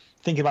thing.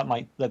 Thinking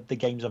about the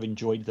games I've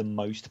enjoyed the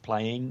most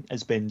playing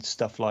has been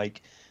stuff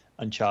like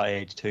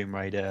Uncharted, Tomb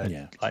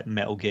Raider, like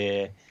Metal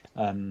Gear,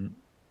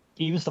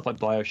 even stuff like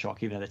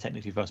BioShock, even though they're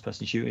technically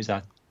first-person shooters,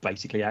 are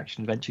basically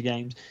action adventure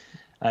games.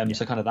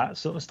 So kind of that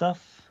sort of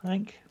stuff, I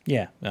think.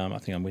 Yeah, I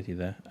think I'm with you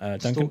there.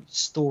 Duncan?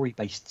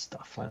 Story-based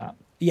stuff like that.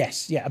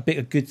 Yes, yeah,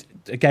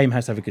 a game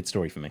has to have a good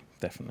story for me,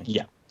 definitely.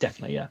 Yeah,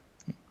 definitely, yeah.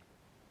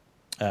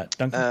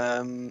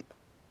 Duncan?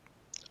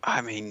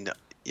 I mean,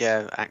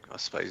 yeah, I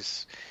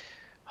suppose.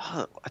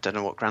 I don't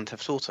know what Grand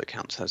Theft Auto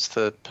counts as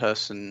third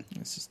person.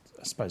 It's just,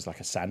 I suppose, like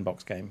a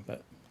sandbox game,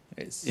 but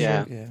it's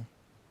yeah.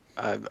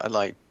 I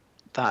like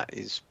that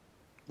is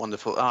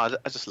wonderful. I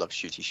just love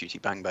shooty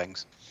bang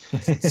bangs.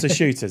 So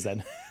shooters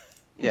then.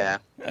 Yeah.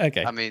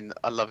 Okay. I mean,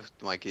 I love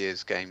my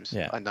Gears games.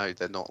 Yeah. I know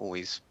they're not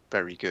always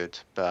very good,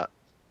 but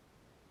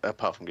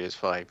apart from Gears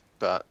 5,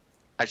 but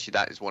actually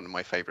that is one of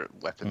my favorite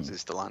weapons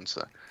is the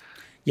Lancer.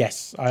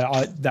 Yes,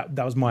 that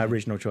was my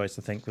original choice.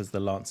 I think was the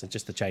Lancer,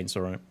 just the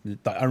chainsaw.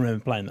 I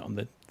remember playing it on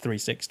the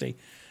 360,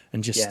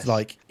 and just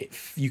like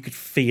you could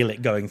feel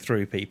it going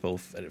through people,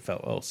 and it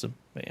felt awesome.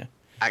 But yeah,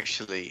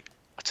 actually,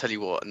 I tell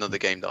you what, another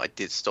game that I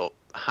did stop.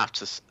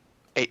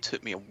 It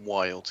took me a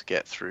while to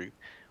get through.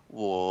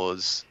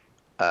 Was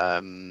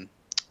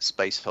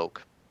Space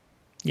Hulk,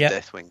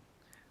 Deathwing,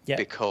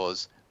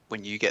 because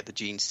when you get the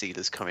Gene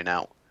Stealers coming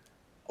out,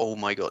 oh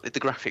my god, the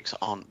graphics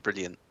aren't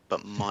brilliant.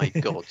 But my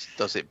God,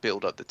 does it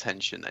build up the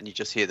tension? And you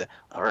just hear the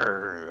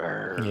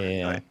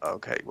like,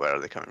 okay, where are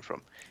they coming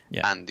from?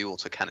 Yeah. And the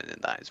autocannon in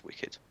that is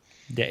wicked.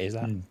 Yeah, is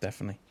that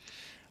definitely.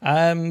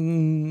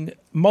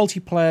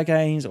 Multiplayer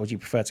games, or do you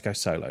prefer to go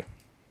solo?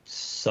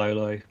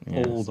 Solo,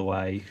 all the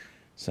way.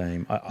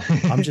 Same.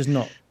 I'm just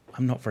not.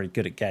 I'm not very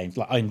good at games.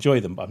 Like I enjoy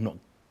them, but I'm not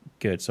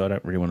good. So I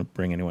don't really want to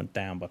bring anyone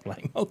down by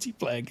playing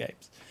multiplayer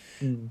games.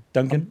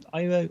 Duncan,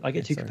 I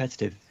get too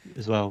competitive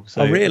as well.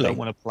 So really? I don't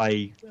want to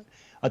play.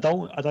 I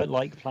don't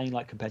like playing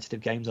like competitive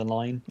games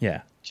online.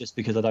 Yeah. Just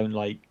because I don't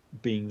like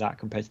being that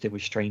competitive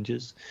with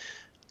strangers.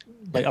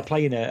 Like I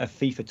play in a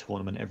FIFA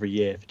tournament every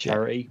year for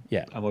charity.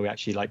 Yeah. And where we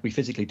actually we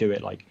physically do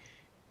it like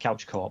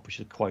couch co-op, which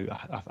is a quote.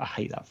 I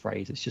hate that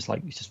phrase. It's just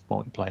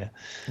multiplayer.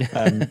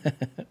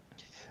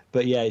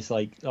 But yeah, it's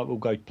like we'll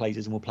go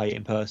places and we'll play it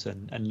in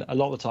person, and a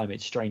lot of the time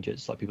it's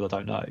strangers, like people I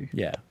don't know.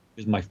 Yeah.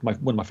 Because one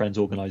of my friends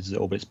organises it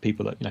all, but it's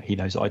people that he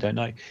knows that I don't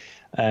know.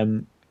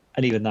 And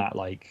even that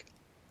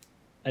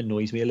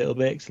annoys me a little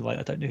bit because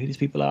I don't know who these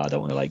people are. I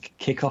don't want to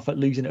kick off at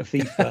losing at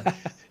FIFA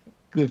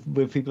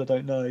with people I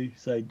don't know.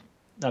 So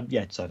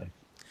solo.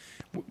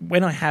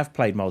 When I have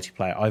played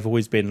multiplayer, I've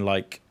always been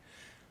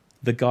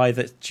the guy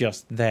that's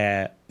just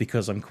there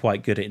because I'm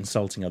quite good at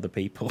insulting other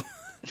people.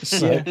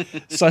 So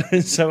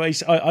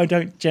I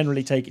don't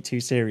generally take it too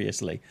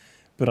seriously,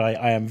 but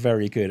I am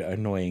very good at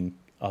annoying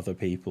other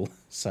people.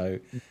 So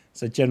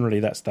So generally,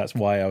 that's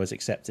why I was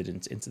accepted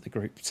into the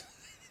groups.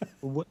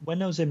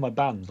 When I was in my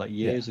band like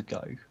years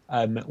ago,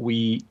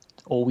 we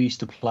all used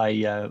to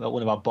play.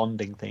 One of our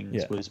bonding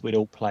things was we'd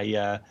all play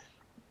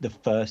the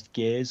first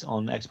Gears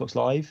on Xbox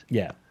Live.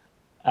 Yeah,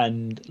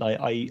 and like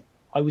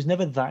I was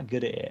never that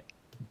good at it,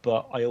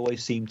 but I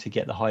always seemed to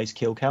get the highest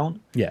kill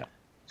count. Yeah.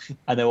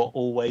 And they were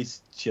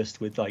always just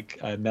with like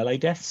melee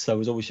deaths, so I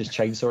was always just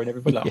chainsawing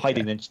everybody, like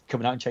hiding and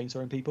coming out and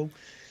chainsawing people.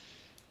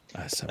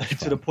 That's so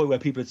to the point where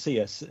people would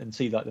see us and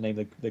see like the name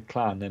of the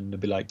clan, and they'd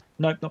be like,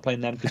 "Nope, not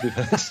playing them because we've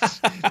heard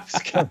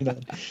it's going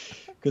on."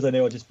 Because I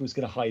knew I just was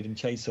going to hide and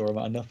chainsaw them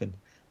out of nothing.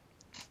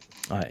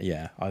 I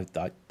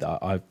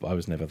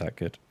was never that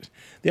good.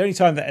 The only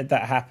time that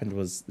happened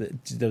was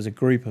that there was a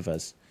group of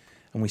us,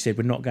 and we said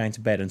we're not going to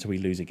bed until we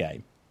lose a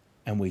game,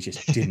 and we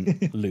just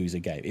didn't lose a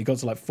game. It got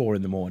to like 4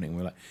 a.m.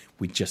 We're like,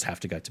 we just have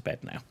to go to bed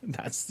now.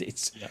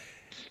 Yeah.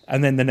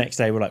 And then the next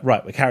day we're like,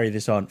 right, we carry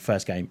this on.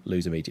 First game,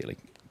 lose immediately.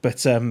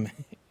 But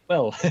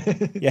well,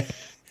 yeah,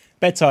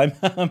 bedtime.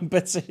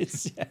 But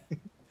it's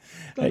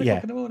 9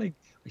 o'clock in the morning.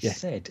 We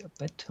said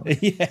bedtime.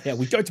 Yeah,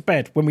 we go to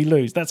bed when we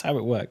lose. That's how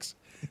it works.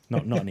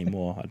 Not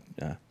anymore.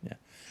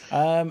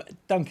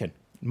 Duncan,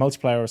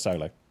 multiplayer or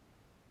solo?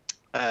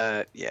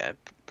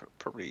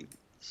 Probably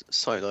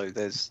solo.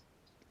 There's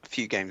a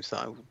few games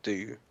that I will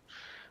do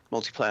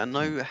multiplayer. I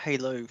know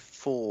Halo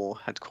 4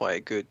 had quite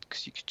a good,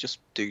 because you could just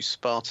do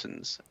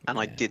Spartans, and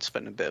I did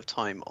spend a bit of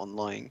time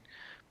online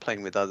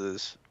playing with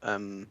others,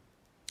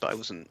 but I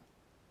wasn't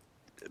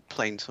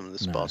playing some of the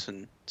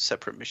Spartan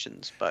separate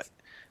missions. But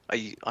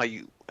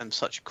I am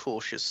such a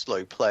cautious,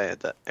 slow player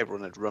that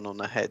everyone had run on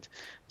ahead,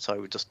 so I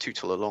would just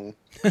tootle along.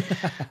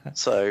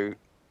 So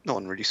no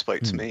one really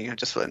spoke to me. I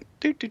just went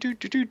do do do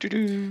do do do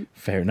do.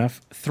 Fair enough.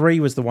 3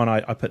 was the one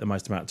I put the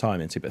most amount of time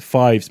into, but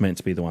 5's meant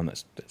to be the one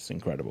that's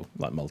incredible,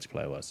 like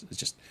multiplayer was. It's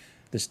just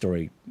the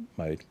story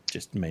mode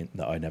just meant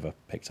that I never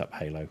picked up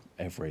Halo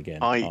ever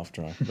again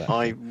after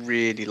I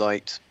really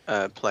liked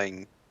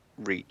playing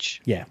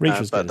Reach. Yeah, Reach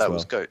was good but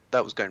as well.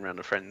 That was going around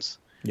with friends.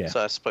 Yeah.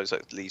 So I suppose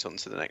that leads on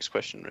to the next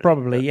question. Really.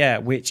 Probably, yeah.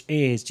 Which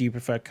is, do you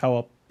prefer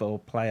co-op or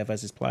player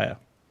versus player?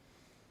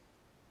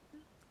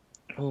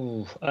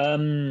 Oh,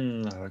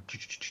 I'm not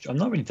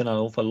really done an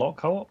awful lot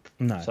co-op.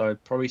 No. So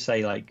I'd probably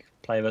say like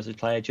player versus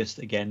player. Just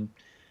again,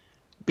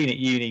 being at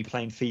uni,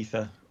 playing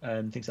FIFA,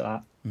 things like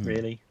that.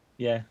 Really,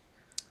 yeah.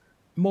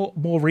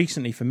 More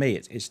recently for me,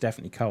 it's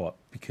definitely co-op,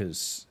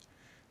 because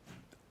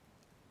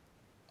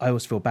I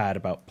always feel bad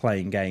about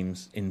playing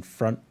games in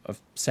front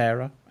of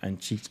Sarah,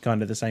 and she's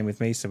kind of the same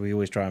with me. So we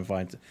always try and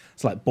find.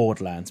 It's like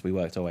Borderlands. We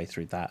worked our way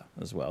through that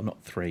as well.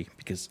 Not 3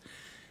 because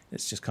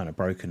it's just kind of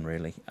broken,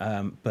 really.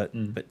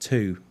 But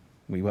 2,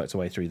 we worked our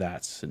way through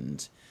that,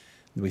 and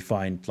we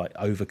find like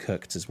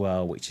Overcooked as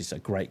well, which is a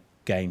great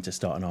game to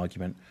start an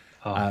argument.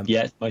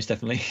 Yeah, most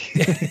definitely.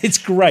 It's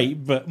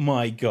great, but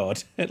my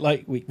God,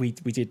 like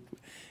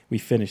we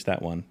finished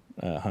that one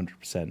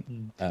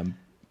 100%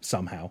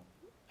 somehow,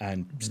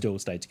 and still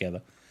stayed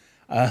together.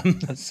 I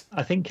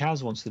think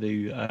Kaz wants to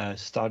do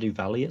Stardew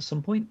Valley at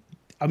some point.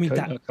 I mean,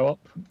 co-op.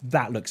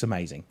 That looks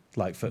amazing,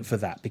 like for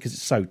that, because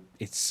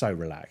it's so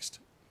relaxed.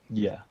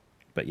 Yeah.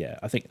 But yeah,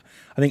 I think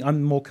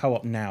I'm more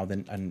co-op now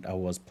than I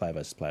was player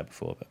versus player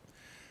before.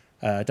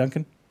 But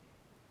Duncan?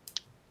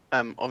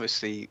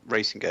 Obviously,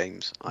 racing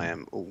games, I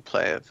am all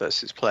player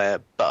versus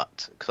player,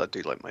 but because I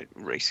do like my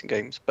racing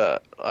games,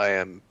 but I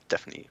am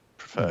definitely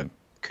prefer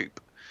Coop.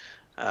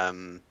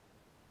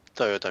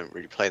 Though I don't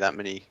really play that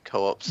many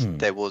co-ops,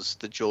 there was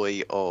the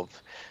joy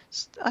of,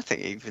 I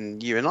think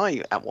even you and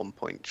I at one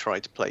point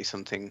tried to play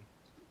something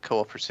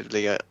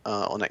cooperatively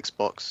on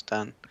Xbox,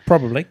 Dan.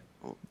 Probably.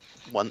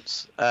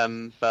 Once.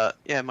 But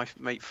yeah, my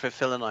mate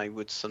Phil and I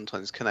would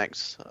sometimes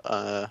connect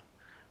on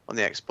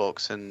the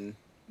Xbox and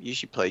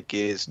usually play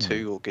Gears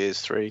 2 or Gears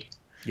 3.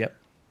 Yep.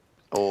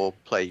 Or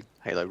play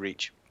Halo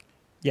Reach.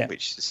 Yeah.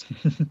 Which is...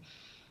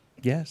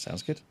 Yeah,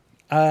 sounds good.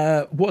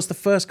 What's the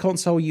first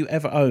console you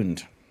ever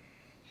owned?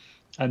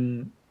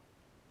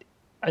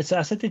 As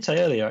I did say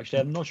earlier, actually,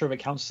 I'm not sure if it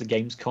counts as a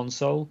games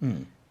console,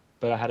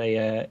 but I had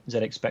a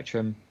ZX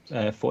Spectrum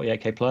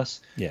 48K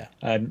Plus. Yeah.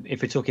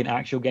 If we're talking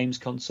actual games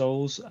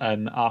consoles,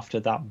 after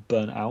that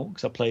burnt out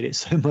because I played it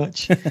so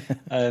much,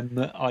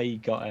 I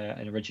got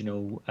an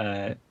original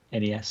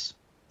NES.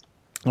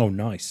 Oh,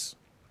 nice.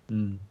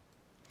 They're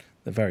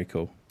very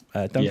cool.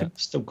 Duncan? Yeah,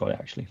 still got it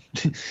actually.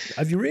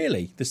 Have you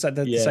really? The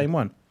same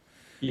one?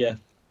 Yeah.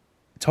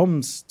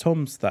 Tom's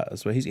that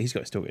as well. He's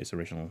still got his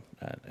original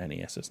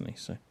NES, hasn't he?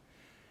 So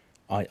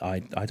I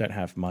don't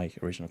have my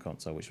original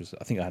console, which was,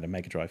 I think I had a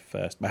Mega Drive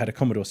first. I had a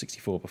Commodore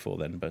 64 before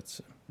then, but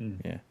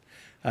yeah.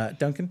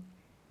 Duncan?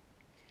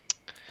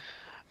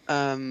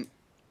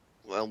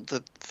 Well,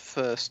 the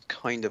first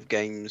kind of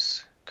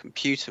games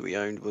computer we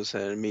owned was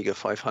an Amiga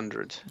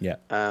 500. Yeah.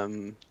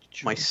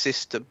 My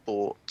sister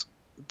bought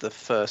the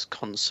first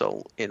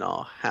console in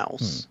our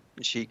house.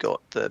 She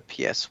got the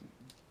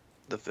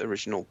the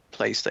original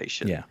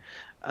PlayStation. Yeah.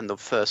 And the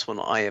first one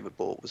I ever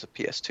bought was a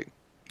PS2.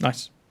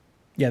 Nice.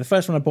 Yeah, the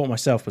first one I bought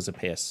myself was a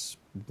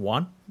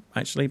PS1,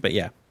 actually, but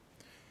yeah.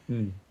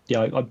 Yeah,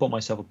 Yeah, I bought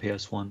myself a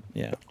PS1.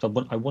 Yeah. I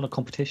won a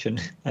competition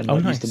and Oh, I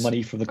nice. used the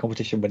money from the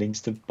competition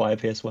winnings to buy a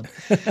PS1.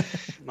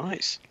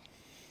 Nice.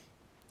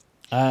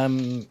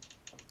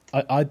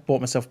 I bought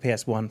myself a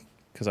PS1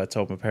 because I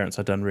told my parents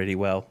I'd done really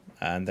well,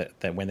 and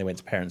that when they went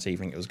to parents'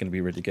 evening, it was going to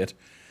be really good.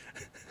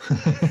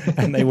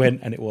 And they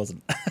went, and it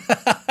wasn't.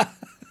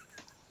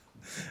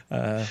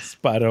 But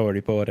I'd already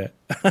bought it.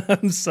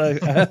 So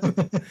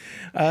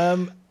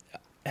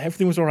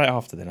everything was all right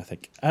after then, I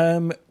think.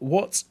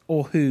 What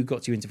or who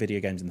got you into video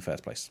games in the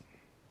first place?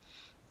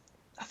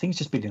 I think it's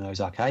just been in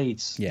those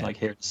arcades, Yeah. like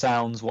hearing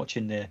sounds,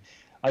 watching the.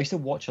 I used to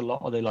watch a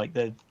lot of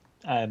the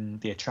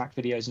attract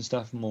videos and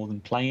stuff more than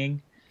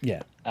playing.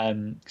 Yeah.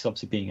 Because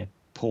obviously being a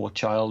poor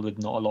child with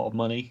not a lot of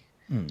money,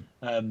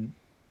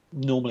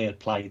 normally I'd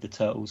play the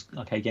Turtles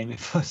arcade game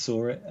if I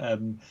saw it.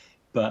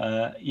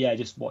 But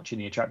just watching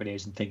the attract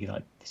videos and thinking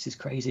like, this is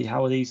crazy.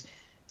 How are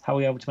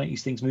we able to make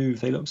these things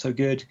move? They look so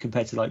good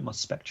compared to like my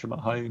Spectrum at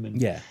home.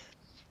 And Yeah.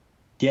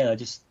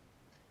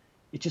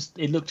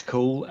 it looked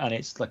cool, and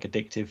it's like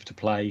addictive to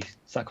play.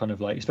 It's that kind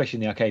of like, especially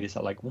in the arcade, it's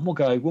like one more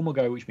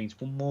go, which means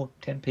one more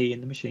 10p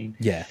in the machine.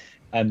 Yeah.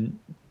 I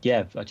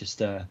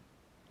just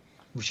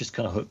was just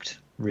kind of hooked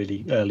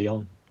really early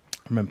on.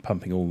 I remember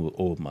pumping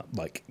all my,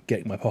 like,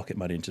 getting my pocket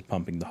money and just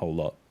pumping the whole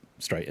lot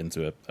straight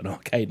into an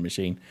arcade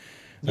machine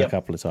a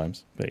couple of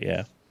times. But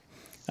yeah.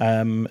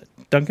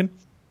 Duncan?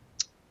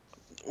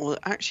 Well,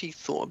 I actually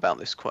thought about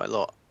this quite a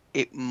lot.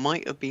 It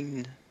might have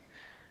been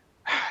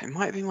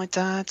my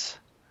dad,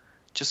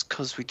 just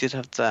because we did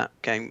have that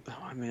game.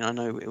 I mean, I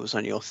know it was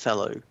only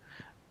Othello,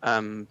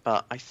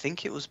 but I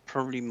think it was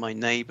probably my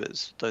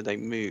neighbours, though they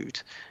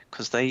moved,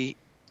 because they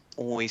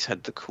always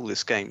had the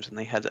coolest games, and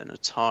they had an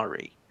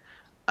Atari,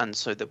 and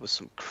so there were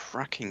some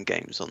cracking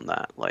games on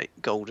that, like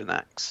Golden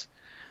Axe,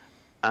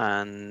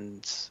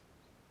 and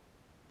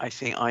I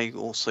think I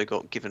also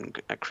got given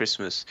at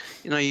Christmas.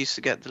 I used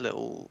to get the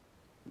little.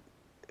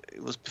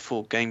 It was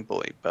before Game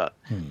Boy, but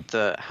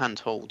the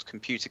handheld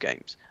computer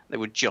games, they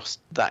were just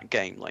that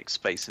game, like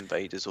Space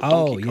Invaders or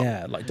Donkey Kong. Oh,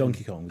 yeah, like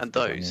Donkey Kong. And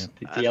those.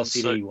 The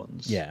LCD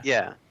ones. Yeah.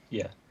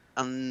 Yeah.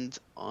 And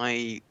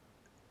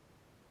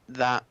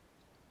that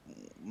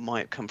might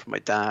have come from my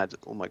dad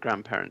or my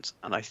grandparents,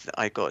 and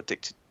I got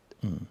addicted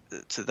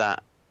to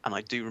that. And I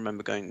do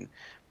remember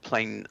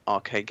playing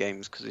arcade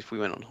games, because if we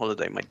went on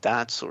holiday, my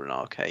dad saw an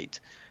arcade,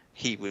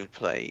 he would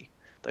play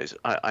those.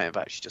 I have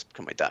actually just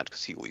become my dad,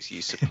 because he always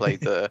used to play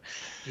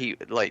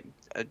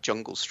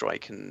Jungle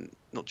Strike, and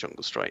not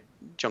Jungle Strike,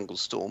 Jungle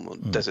Storm or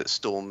Desert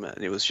Storm,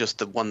 and it was just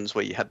the ones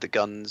where you had the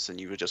guns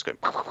and you were just going.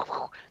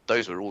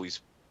 Those were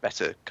always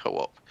better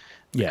co-op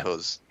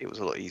because it was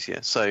a lot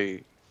easier. So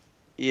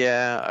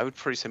yeah, I would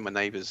probably say my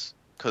neighbours,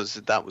 because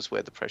that was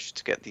where the pressure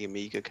to get the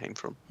Amiga came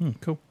from.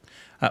 Cool.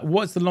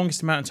 What's the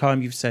longest amount of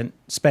time you've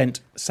spent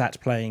sat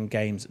playing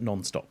games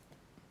non-stop?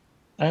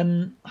 So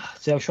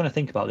I was trying to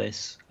think about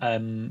this. I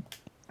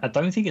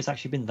don't think it's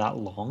actually been that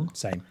long.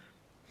 Same.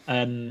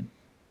 I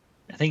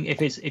think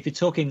if you're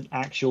talking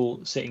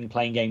actual sitting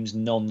playing games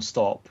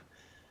non-stop,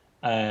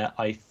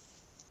 I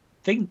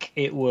think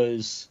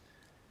it's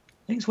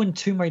when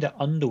Tomb Raider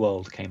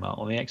Underworld came out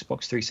on the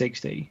Xbox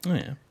 360. Oh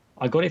yeah.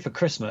 I got it for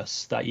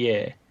Christmas that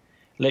year.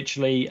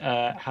 Literally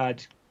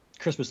had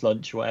Christmas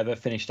lunch or whatever,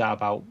 finished at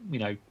about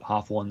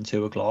 1:30,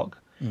 2 o'clock,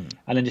 and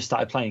then just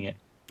started playing it.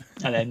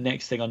 And then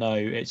next thing I know,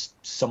 it's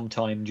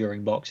sometime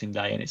during Boxing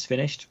Day and it's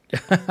finished.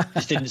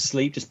 Just didn't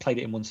sleep, just played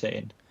it in one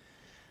sitting.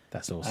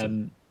 That's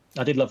awesome.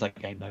 I did love that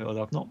game though,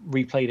 although I've not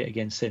replayed it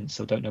again since,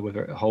 so I don't know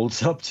whether it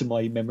holds up to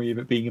my memory of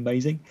it being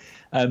amazing.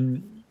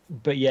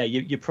 But yeah,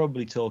 you're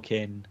probably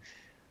talking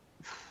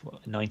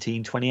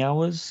 19, 20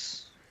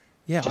 hours.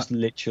 Yeah. Just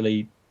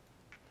literally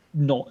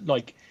not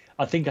like,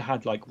 I think I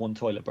had like one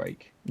toilet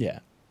break. Yeah.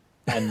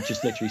 And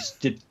just literally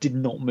did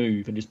not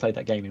move and just played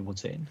that game in one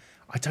sitting.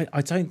 I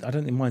don't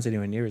think mine's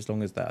anywhere near as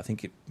long as that. I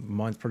think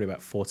mine's probably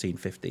about 14,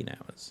 15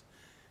 hours.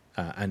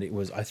 And it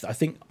was, I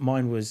think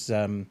mine was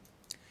when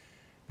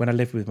I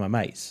lived with my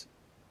mates,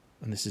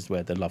 and this is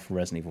where the love for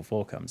Resident Evil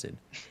 4 comes in.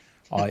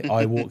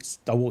 I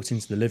walked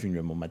into the living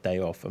room on my day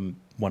off, and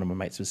one of my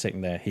mates was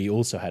sitting there. He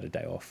also had a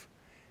day off,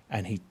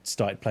 and he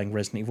started playing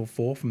Resident Evil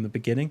 4 from the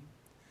beginning.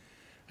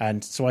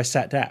 And so I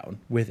sat down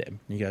with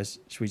him, and he goes,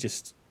 "Should we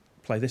just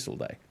play this all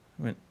day?"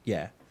 I went,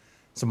 "Yeah."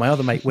 So my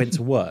other mate went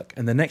to work,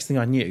 and the next thing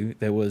I knew,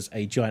 there was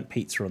a giant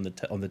pizza on the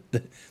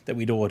that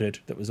we'd ordered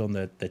that was on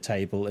the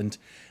table, and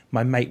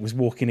my mate was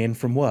walking in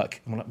from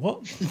work. I'm like,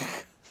 "What?"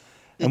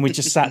 And we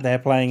just sat there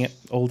playing it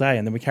all day,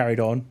 and then we carried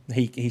on.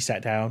 He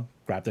sat down,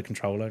 grabbed the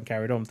controller, and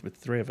carried on with the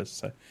three of us.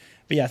 So,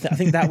 but yeah, I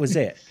think that was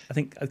it. I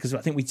think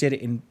we did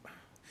it in.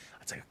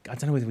 I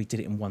don't know whether we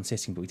did it in one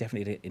sitting, but we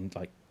definitely did it in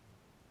like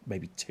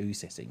maybe two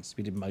sittings.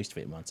 We did most of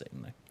it in one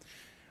sitting,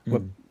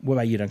 though. What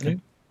about you,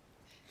 Duncan?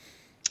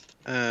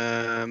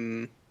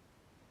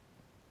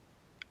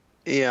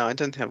 Yeah, I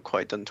don't think I've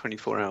quite done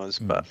 24 hours,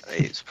 but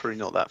it's probably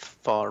not that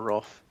far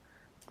off.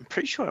 I'm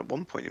pretty sure at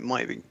one point it might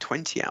have been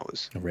 20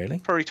 hours. Oh, really?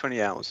 Probably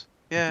 20 hours.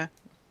 Yeah.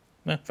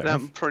 No, fair That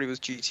enough. probably was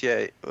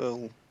GTA.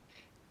 Well,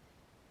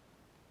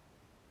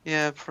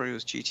 Yeah, probably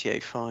was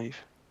GTA 5. It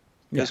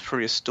Yeah. was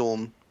probably a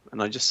storm,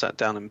 and I just sat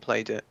down and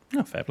played it.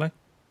 Oh, fair play.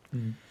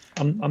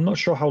 I'm not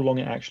sure how long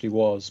it actually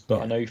was, but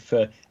Yeah. I know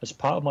as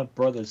part of my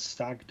brother's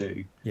stag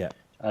do, Yeah.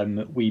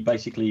 we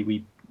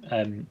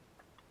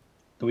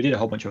did a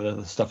whole bunch of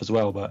other stuff as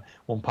well. But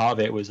one part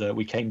of it was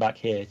we came back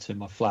here to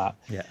my flat.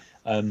 Yeah.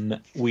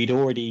 We'd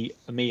already,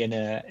 me and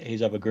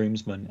his other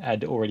groomsman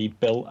had already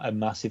built a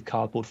massive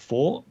cardboard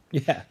fort.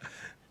 Yeah.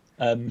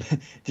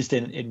 Just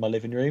in my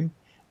living room,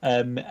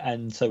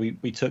 and so we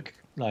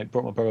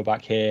brought my brother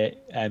back here,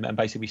 and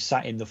basically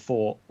sat in the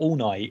fort all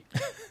night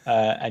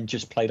and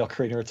just played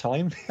Ocarina of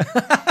Time.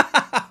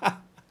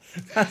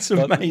 That's We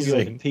amazing.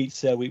 ordered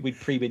pizza. We'd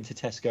pre-been to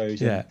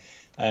Tesco's. Yeah.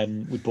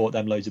 And we bought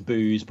them loads of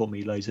booze. Bought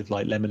me loads of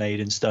like lemonade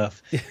and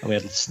stuff. And we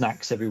had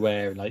snacks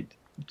everywhere. And like,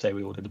 say,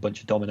 we ordered a bunch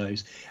of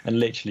Dominoes. And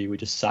literally, we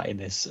just sat in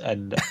this,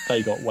 and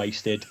they got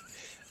wasted.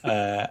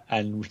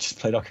 And we just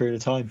played Ocarina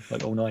of Time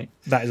like all night.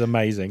 That is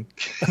amazing.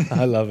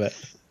 I love it.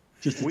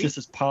 Just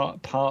as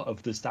part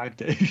of the stag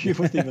do. It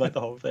wasn't even like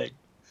the whole thing.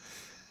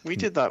 We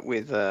did that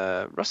with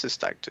Russ's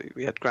stag do.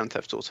 We had Grand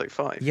Theft Auto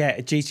 5. Yeah,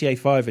 GTA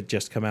 5 had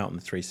just come out on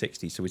the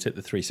 360, so we took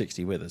the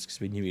 360 with us because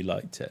we knew he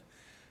liked it.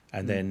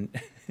 And then,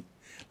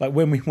 like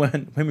when we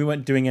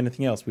weren't doing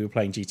anything else, we were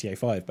playing GTA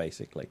 5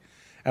 basically.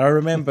 And I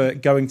remember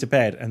going to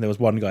bed, and there was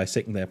one guy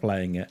sitting there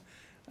playing it,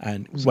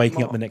 and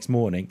waking up the next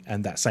morning,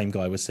 and that same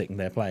guy was sitting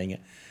there playing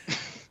it.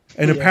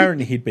 And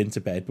apparently he'd been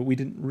to bed, but we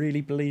didn't really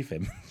believe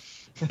him.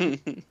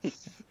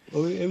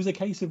 Well, it was a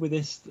case of with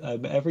this,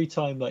 every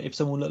time, like if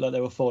someone looked like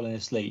they were falling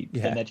asleep,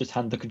 then they'd just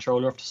hand the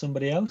controller off to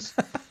somebody else.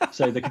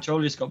 So the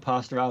controller just got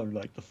passed around,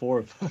 like the four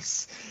of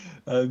us.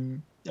 It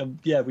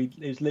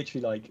was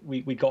literally like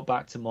we got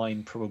back to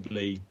mine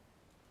probably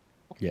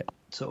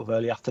sort of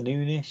early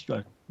afternoonish,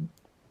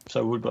 so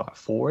it would be like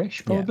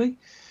 4ish probably. Yeah.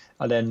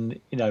 And then,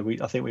 I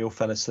think we all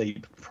fell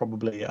asleep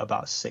probably at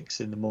about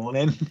 6 in the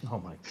morning. Oh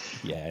my!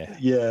 Yeah.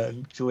 Yeah.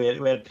 So we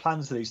had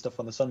plans to do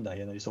stuff on the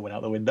Sunday, and they just all went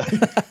out the window.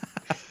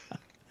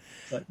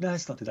 Like, no,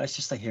 let's not do that. Let's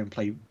just stay here and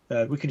play.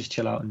 We can just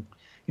chill out, and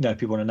if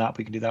people want a nap,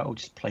 we can do that, or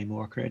just play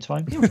more Ocarina of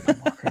Time. Yeah, we'll play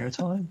more Ocarina of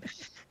Time.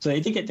 So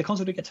the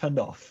console did get turned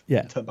off. Yeah.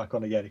 And turned back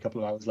on again a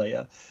couple of hours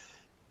later.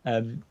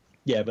 But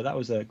that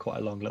was quite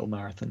a long little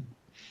marathon.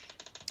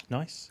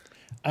 Nice.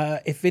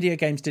 If video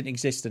games didn't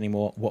exist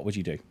anymore, what would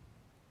you do?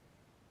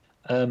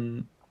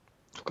 I've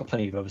got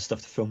plenty of other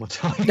stuff to fill my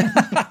time.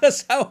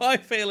 That's how I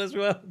feel as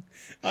well.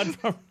 I'd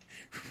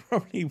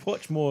probably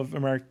watch more of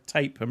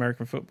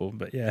American football,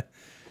 but yeah.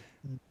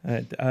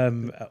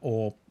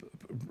 Or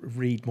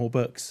read more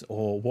books,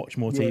 or watch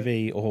more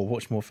TV, or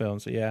watch more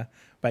films. So yeah,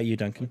 about you,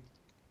 Duncan?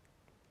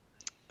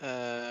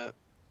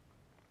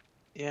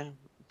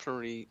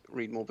 Probably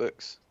read more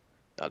books.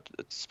 I'd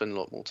spend a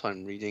lot more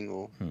time reading,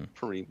 or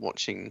probably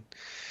watching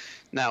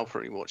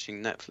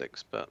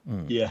Netflix. But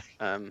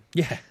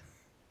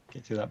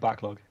get through that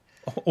backlog.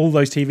 All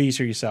those TV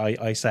series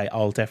I say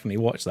I'll definitely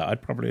watch that.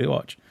 I'd probably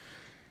watch.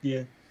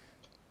 Yeah.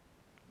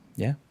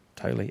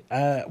 Totally.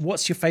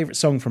 What's your favourite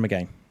song from a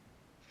game?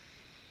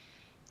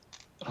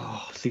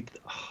 Oh, see,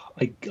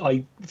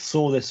 I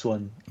saw this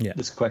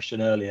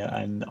question earlier,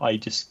 and I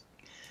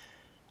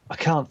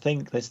can't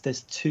think.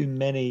 There's too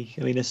many.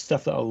 I mean, there's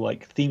stuff that I'll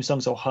like theme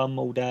songs I'll hum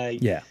all day.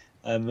 Yeah.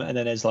 And then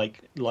there's like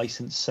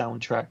licensed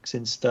soundtracks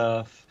and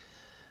stuff.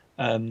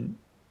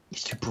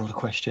 It's too broad a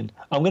question.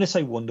 I'm going to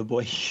say Wonder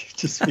Boy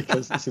just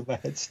because it's in my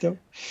head still.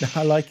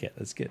 I like it.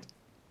 That's good.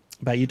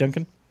 About you,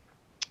 Duncan?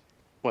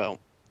 Well,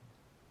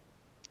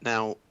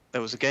 now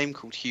there was a game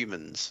called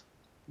Humans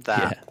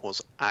that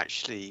was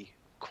actually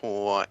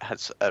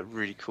had a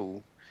really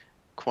cool,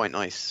 quite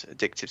nice,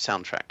 addictive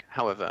soundtrack.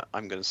 However,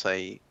 I'm going to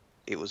say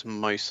it was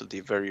most of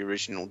the very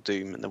original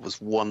Doom, and there was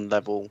one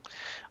level,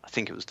 I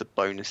think it was the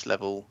bonus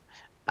level,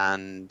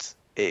 and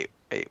it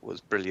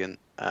was brilliant.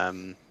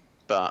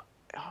 But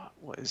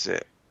what is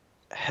it?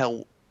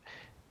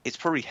 It's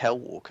probably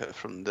Hellwalker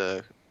from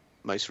the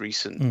most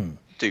recent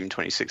Doom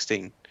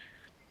 2016.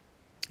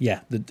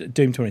 Yeah, the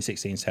Doom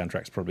 2016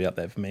 soundtrack's probably up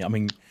there for me. I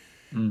mean,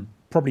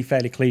 probably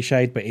fairly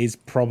cliched, but is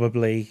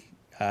probably...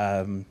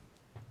 the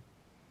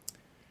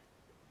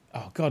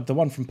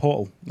one from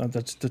Portal. I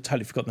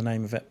totally forgot the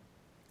name of it.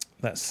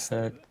 That's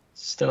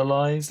Still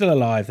Alive. Still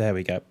Alive. There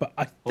we go. But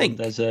I think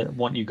there's a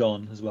Want You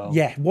Gone as well.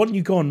 Yeah, Want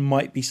You Gone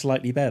might be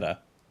slightly better.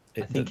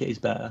 I think it is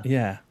better.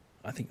 Yeah,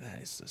 I think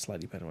that is a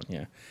slightly better one.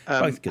 Yeah.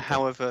 Both good.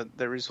 However,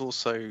 there is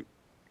also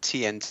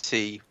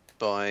TNT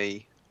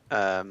by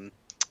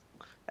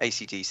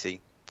AC/DC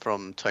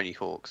from Tony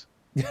Hawk's.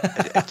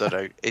 I don't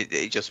know.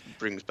 It just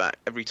brings back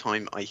every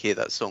time I hear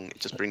that song. It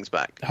just brings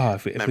back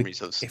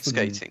memories of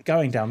skating.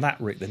 Going down that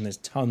route, then there's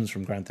tons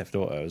from Grand Theft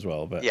Auto as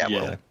well. But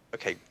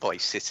okay,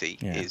 Vice City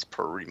is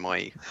probably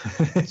my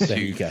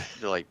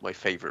my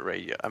favorite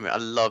radio. I mean, I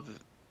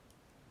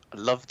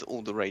loved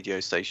all the radio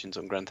stations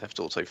on Grand Theft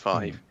Auto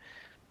 5,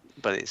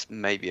 but it's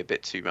maybe a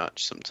bit too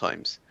much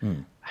sometimes.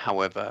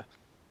 However,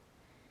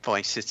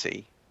 Vice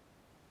City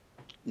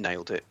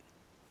nailed it.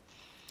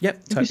 Yep,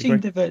 totally. Have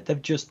you seen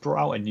they've just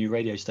brought out a new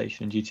radio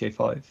station in GTA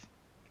 5?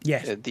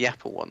 Yes. The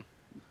Apple one.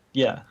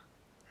 Yeah.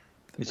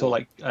 It's all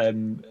like I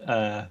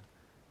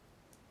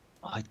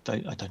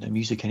don't know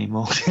music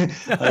anymore.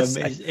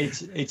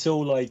 It's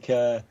all like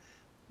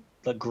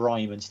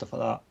grime and stuff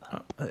like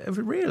that.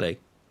 Really?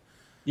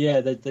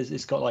 Yeah,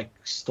 it's got like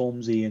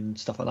Stormzy and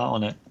stuff like that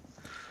on it.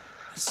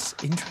 It's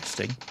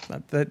interesting.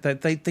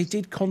 They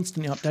did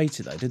constantly update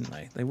it though, didn't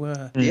they? They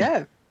were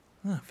Yeah.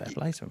 fair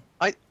play to them.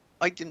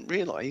 I didn't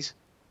realise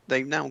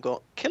they've now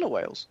got killer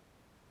whales.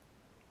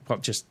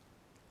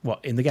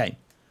 What in the game?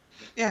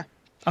 Yeah.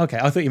 Okay,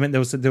 I thought you meant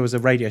there was a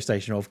radio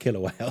station of killer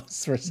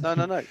whales.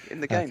 No. In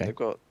the game, Okay. they've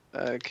got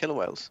killer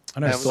whales. I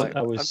know. I thought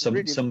that was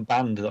some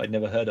band that I'd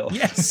never heard of.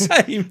 Yes,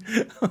 same.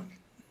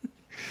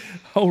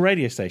 Whole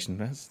radio station.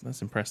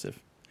 That's impressive.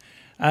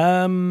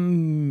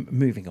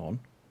 Moving on.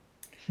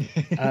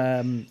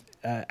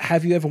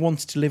 Have you ever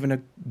wanted to live in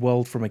a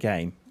world from a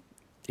game?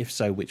 If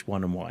so, which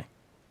one and why?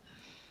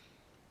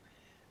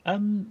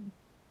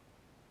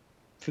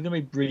 If you're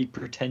going to be really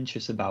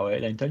pretentious about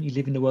it, then don't you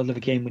live in the world of a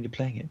game when you're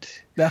playing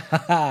it?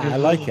 I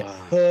like it.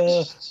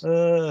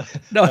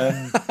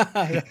 No.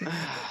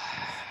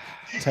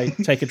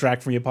 Take a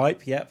drag from your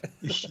pipe. Yep.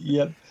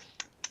 Yep.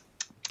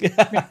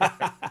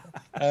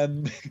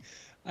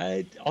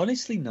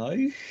 Honestly,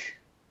 no.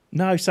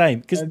 No,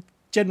 same. Because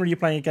generally you're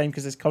playing a game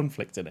because there's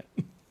conflict in it.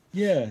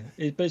 Yeah,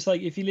 but it's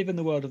like if you live in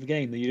the world of the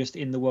game, then you're just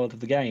in the world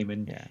of the game,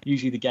 and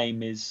usually the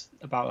game is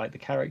about like the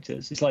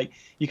characters. It's like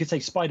you could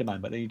say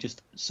Spider-Man, but then you're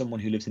just someone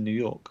who lives in New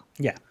York.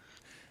 Yeah,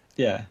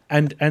 yeah,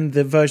 and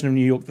the version of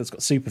New York that's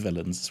got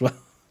supervillains as well.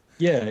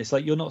 Yeah, it's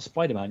like you're not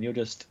Spider-Man. You're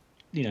just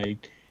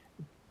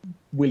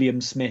William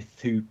Smith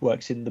who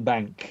works in the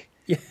bank.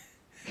 Yeah,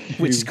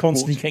 which is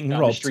constantly getting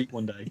robbed. The street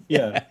one day.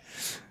 Yeah,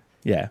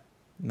 yeah.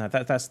 No,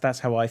 that's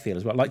how I feel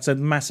as well. Like, so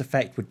Mass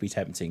Effect would be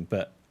tempting,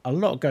 but a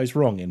lot goes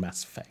wrong in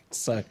Mass Effect,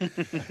 so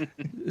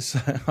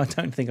I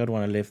don't think I'd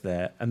want to live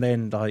there. And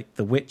then like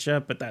The Witcher,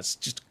 but that's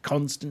just a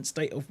constant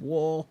state of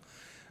war.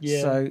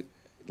 Yeah. So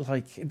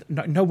like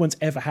no one's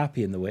ever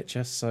happy in The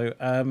Witcher. So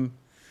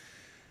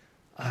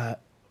I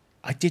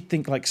did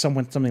think like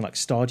something like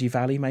Stardew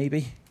Valley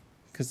maybe,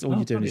 because all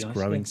you're doing is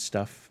growing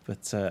stuff.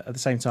 But at the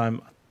same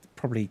time,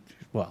 probably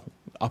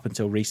up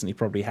until recently,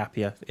 probably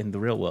happier in the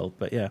real world.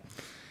 But yeah,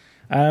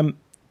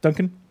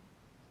 Duncan.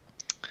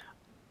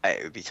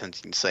 It would be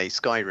tempting to say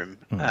Skyrim,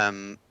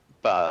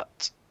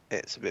 but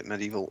it's a bit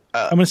medieval.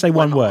 I'm going to say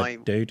one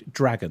word, dude.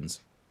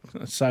 Dragons.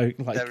 So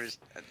like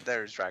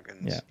there is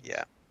dragons.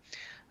 Yeah.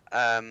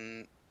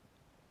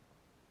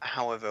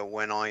 However,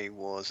 when I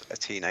was a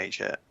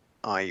teenager,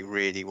 I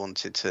really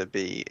wanted to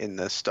be in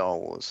the Star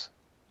Wars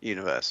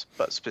universe,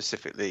 but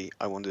specifically,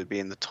 I wanted to be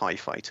in the TIE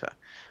Fighter.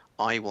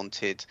 I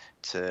wanted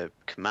to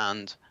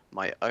command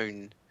my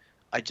own.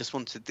 I just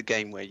wanted the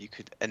game where you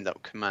could end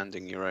up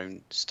commanding your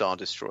own Star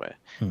Destroyer.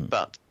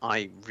 But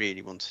I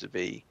really wanted to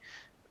be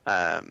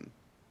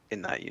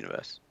in that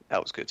universe.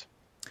 That was good.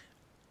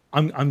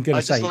 I'm going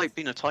to say... I just like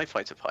being a TIE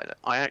Fighter pilot.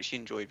 I actually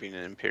enjoy being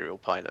an Imperial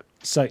pilot.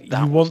 So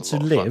you want to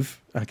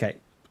live,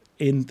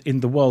 in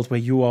the world where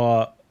you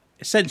are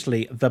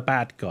essentially the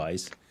bad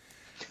guys,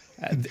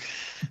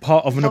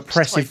 part of an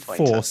oppressive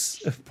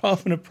force,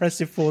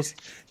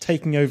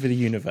 taking over the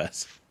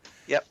universe.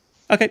 Yep.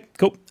 Okay,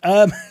 cool.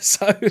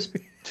 So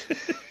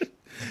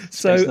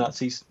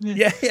Nazis.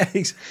 Yeah.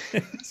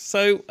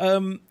 So I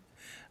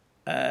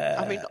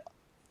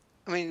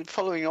mean,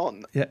 following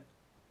on. Yeah.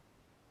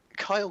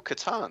 Kyle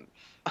Katarn.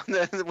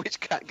 Which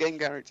game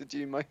character do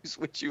you most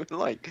wish you would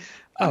like?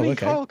 Okay.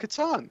 Kyle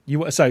Katarn.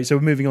 So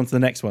we're moving on to the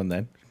next one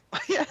then.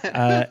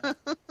 Yeah.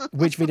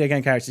 Which video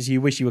game characters do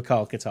you wish you were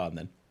Kyle Katarn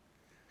then?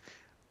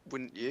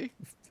 Wouldn't you?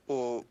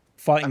 Or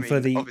fighting for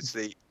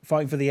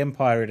the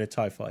Empire in a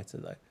TIE Fighter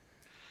though.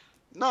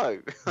 No,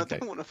 I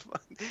don't want to.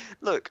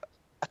 Look,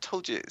 I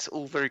told you it's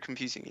all very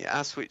confusing. Yeah,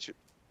 I Switch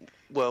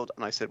World,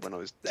 and I said when I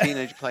was a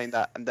teenager playing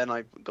that, and then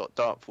I got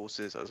Dark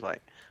Forces. I was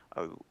like,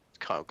 oh,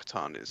 Kyle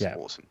Katarn is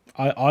awesome.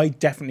 I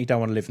definitely don't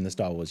want to live in the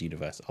Star Wars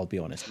universe. I'll be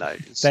honest. No,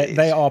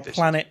 they are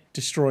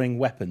planet-destroying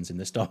weapons in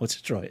the Star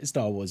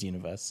Wars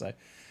universe.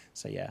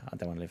 So yeah, I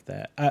don't want to live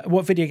there.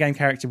 What video game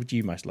character would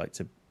you most like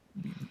to?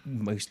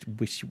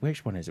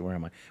 Which one is it? Where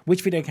am I?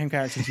 Which video game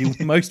character do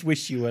you most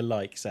wish you were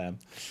like, Sam?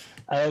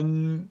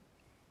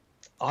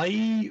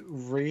 I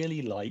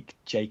really like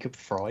Jacob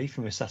Fry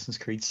from Assassin's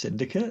Creed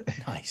Syndicate.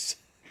 Nice.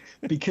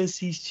 Because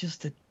he's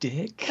just a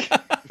dick.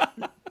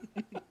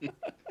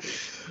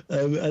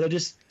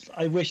 And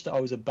I wish that I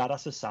was a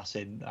badass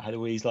assassin that had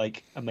all these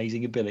like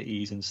amazing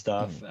abilities and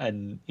stuff,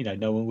 and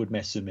no one would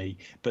mess with me.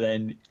 But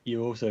then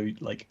you also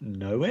like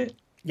know it.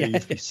 Yeah, you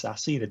have to be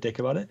sassy and a dick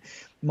about it.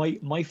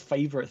 My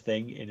favorite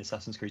thing in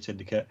Assassin's Creed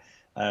Syndicate,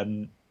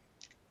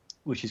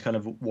 which is kind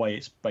of why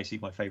it's basically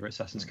my favorite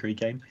Assassin's Creed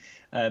game.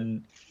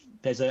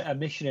 There's a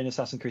mission in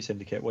Assassin's Creed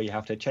Syndicate where you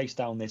have to chase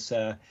down this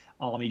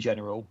army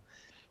general,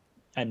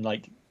 and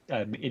like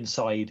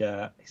inside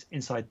the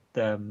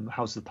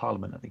House of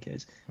Parliament, I think it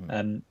is,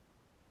 and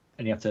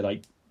you have to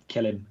like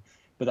kill him.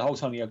 But the whole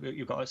time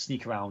you've got to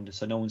sneak around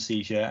so no one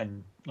sees you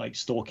and like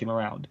stalk him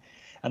around.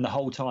 And the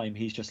whole time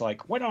he's just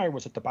like, when I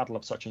was at the battle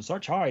of such and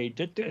such, I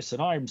did this,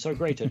 and I'm so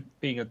great at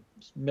being a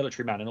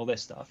military man and all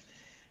this stuff.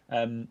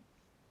 And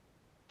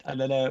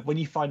then when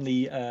you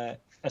finally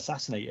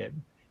assassinate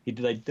him,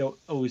 they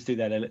always do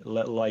that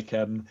little like,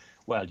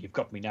 well, you've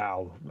got me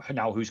now.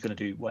 Now who's going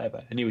to do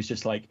whatever? And he was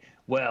just like,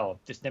 well,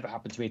 this never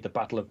happened to me at the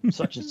battle of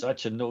such and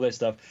such and all this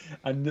stuff.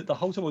 And the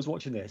whole time I was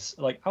watching this,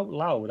 like out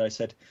loud, I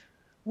said,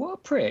 what a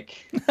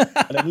prick.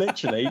 And then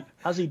literally,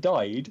 as he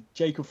died,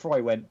 Jacob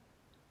Fry went,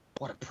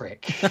 what a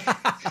prick.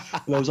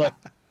 And I was like,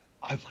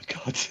 oh my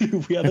God,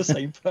 we are the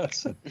same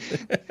person.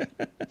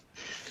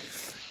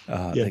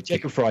 Yeah,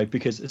 Jacob Fry,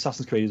 because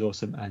Assassin's Creed is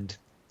awesome and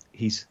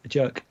he's a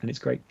jerk and it's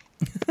great.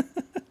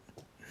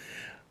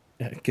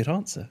 Good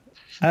answer.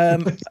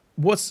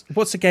 What's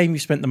the game you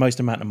spent the most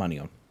amount of money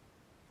on?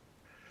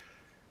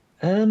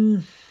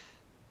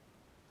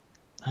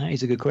 That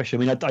is a good question.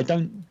 I mean, I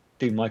don't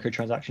do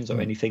microtransactions or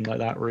anything like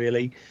that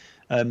really.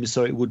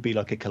 So it would be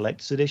like a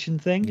collector's edition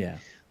thing. Yeah.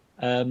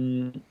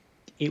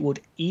 It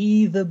would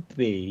either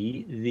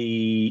be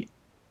the...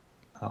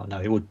 Oh, no,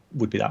 it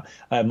would be that.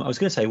 I was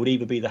going to say it would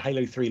either be the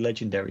Halo 3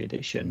 Legendary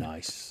Edition.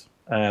 Nice.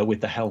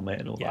 With the helmet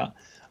and all that.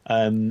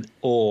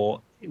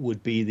 Or it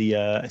would be the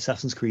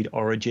Assassin's Creed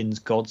Origins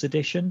Gods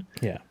Edition.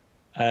 Yeah.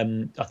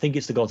 I think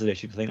it's the Gods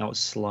Edition. I think that was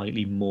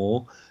slightly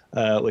more,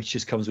 which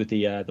just comes with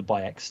the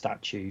Bayek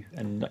statue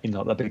and in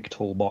like the big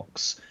tall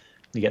box.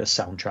 You get the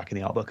soundtrack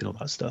and the art book and all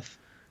that stuff.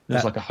 It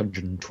was like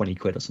 120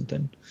 quid or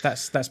something.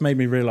 That's made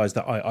me realise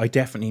that I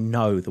definitely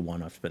know the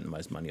one I've spent the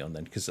most money on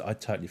then, because I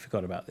totally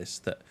forgot about this.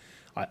 That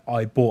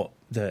I bought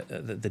the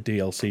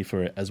DLC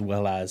for it as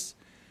well as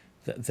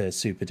the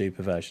super duper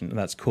version, and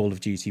that's Call of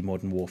Duty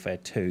Modern Warfare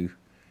 2,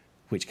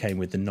 which came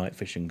with the night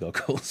vision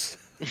goggles.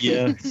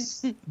 Yeah,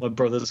 my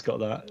brother's got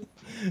that.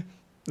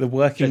 The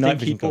working night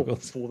vision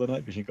goggles. For the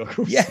night vision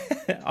goggles. Yeah,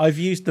 I've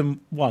used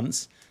them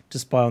once to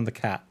spy on the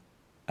cat,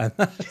 and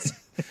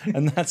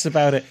that's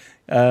about it.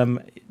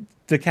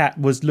 The cat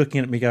was looking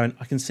at me going,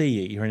 I can see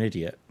you, you're an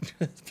idiot.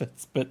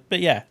 but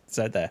yeah,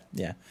 so there,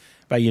 yeah.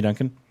 About you,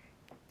 Duncan?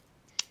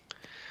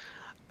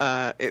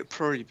 It'd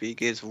probably be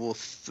Gears of War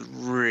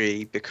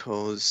 3,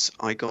 because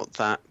I got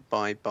that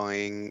by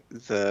buying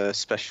the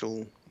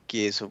special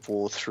Gears of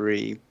War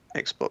 3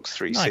 Xbox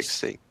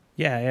 360. Nice.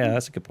 Yeah,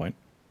 that's a good point.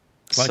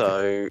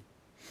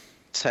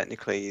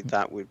 Technically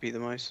that would be the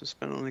most I've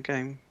spent on a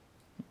game.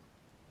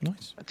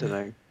 Nice. I don't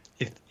know.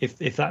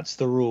 If that's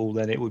the rule,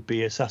 then it would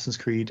be Assassin's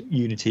Creed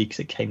Unity, because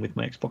it came with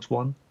my Xbox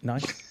One.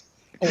 Nice.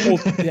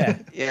 Yeah.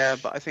 Yeah,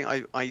 but I think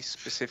I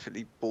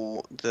specifically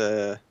bought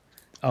the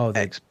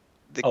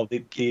the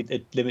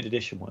limited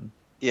edition one.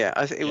 Yeah,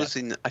 I think it was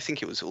in. I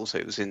think it was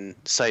in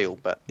sale,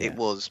 but it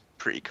was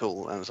pretty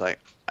cool. And I was like,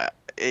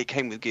 it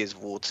came with Gears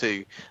of War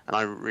 2, and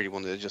I really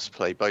wanted to just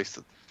play both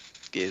the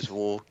Gears of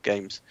War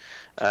games.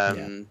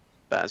 But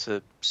as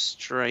a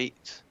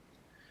straight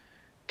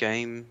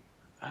game,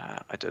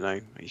 I don't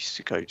know.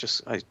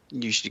 I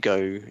usually go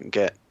and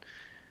get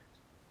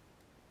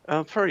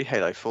probably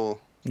Halo 4.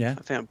 Yeah,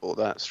 I think I bought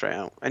that straight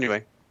out.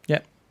 Anyway.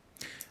 Yep.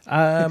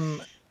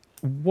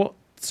 What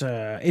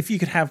if you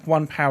could have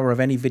one power of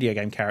any video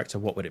game character?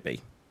 What would it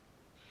be?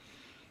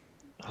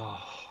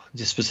 Oh,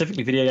 just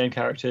specifically video game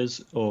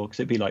characters, or could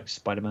it be like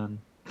Spider-Man?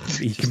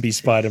 You can be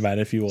Spider-Man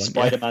if you want.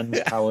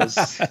 Spider-Man's powers.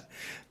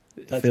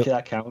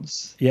 That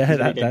counts. Yeah,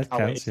 that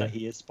counts. That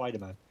he is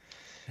Spider-Man.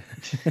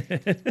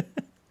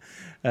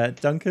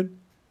 Duncan?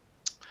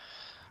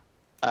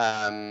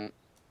 I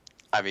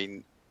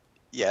mean,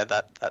 yeah,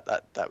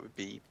 that'd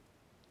be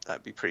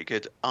pretty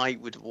good. I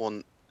would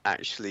want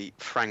actually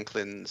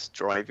Franklin's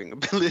driving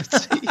ability.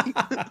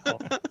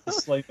 The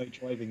slow-mo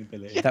driving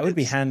ability. That would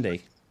be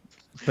handy,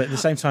 but at the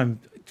same time,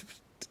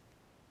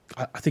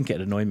 I think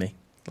it'd annoy me,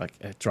 like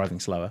driving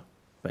slower.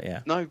 But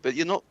yeah. No, but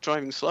you're not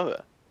driving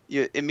slower.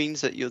 It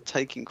means that you're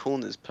taking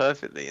corners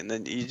perfectly, and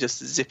then you're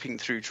just zipping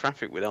through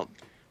traffic without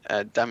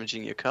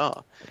damaging your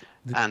car,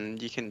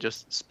 and you can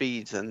just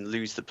speed and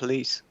lose the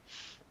police.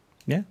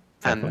 Yeah,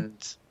 and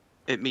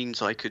it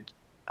means I could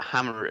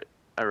hammer it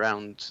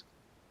around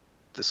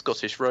the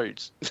Scottish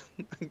roads,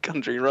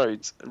 country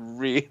roads.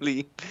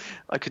 Really,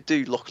 I could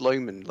do Loch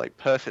Lomond like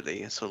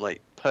perfectly. Sort of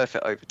like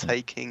perfect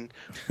overtaking,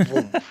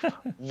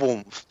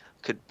 warmth.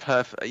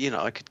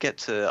 I could get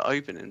to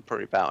Oban in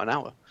probably about an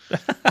hour.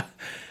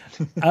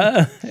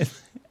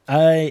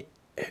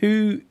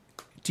 Who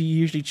do you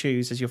usually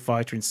choose as your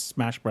fighter in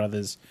Smash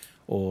Brothers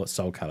or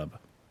Soul Calibur?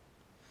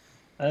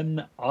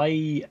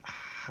 I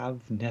have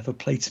never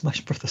played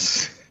Smash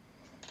Brothers.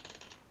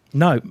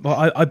 No,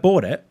 well, I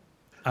bought it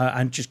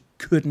and just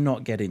could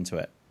not get into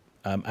it.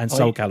 And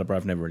Soul Calibur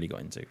I've never really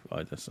got into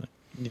either. So.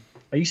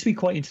 I used to be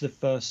quite into the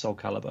first Soul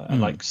Calibur and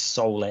like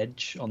Soul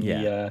Edge on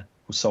the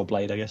Soul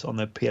Blade, I guess, on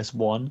the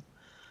PS1.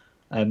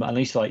 And I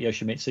used to like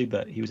Yoshimitsu,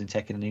 but he was in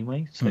Tekken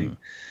anyway, so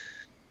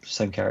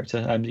same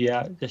character.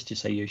 Let's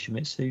just say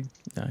Yoshimitsu.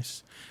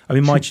 Nice. I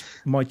mean, my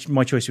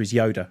choice was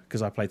Yoda,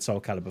 because I played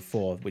Soul Calibur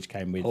 4, which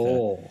came with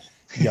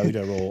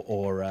Yoda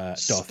or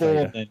Darth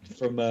Vader.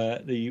 From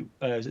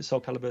is it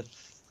Soul Calibur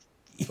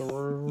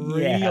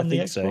 3 yeah, on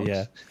the I think Xbox? so,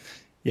 yeah.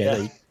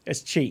 Yeah.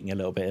 It's cheating a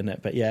little bit, isn't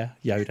it? But yeah,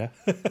 Yoda.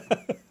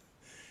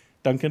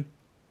 Duncan?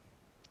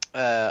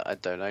 I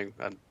don't know.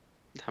 I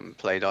haven't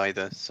played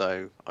either,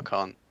 so I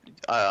can't.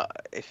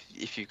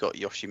 If you've got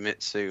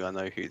Yoshimitsu, I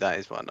know who that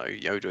is. Well, I know who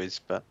Yoda is,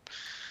 but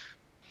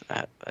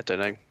I don't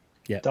know.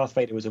 Yeah, Darth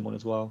Vader was in one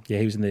as well. Yeah,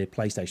 he was in the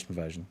PlayStation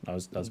version. I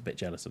was a bit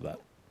jealous of that,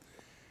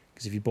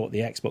 because if you bought the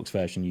Xbox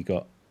version, you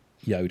got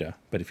Yoda,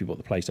 but if you bought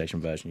the PlayStation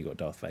version, you got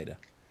Darth Vader.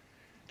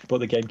 If you bought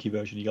the GameCube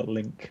version, you got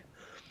Link.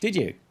 Did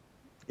you?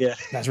 Yeah,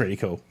 that's really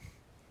cool.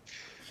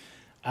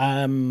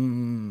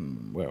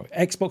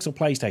 Xbox or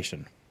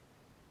PlayStation?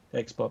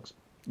 Xbox.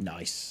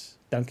 Nice.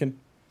 Duncan?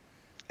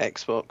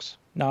 Xbox.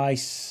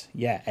 Nice.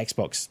 Yeah,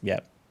 Xbox. Yeah.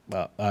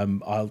 Well,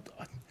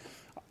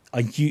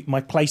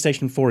 my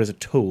PlayStation 4 is a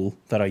tool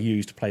that I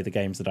use to play the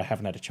games that I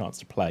haven't had a chance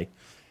to play.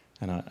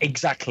 And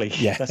exactly.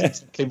 Yeah, that's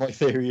exactly my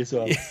theory as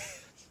well.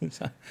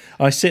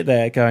 I sit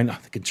there going, the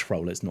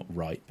controller's not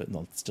right, but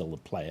not still to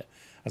play it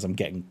as I'm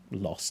getting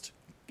lost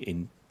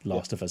in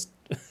Last of Us.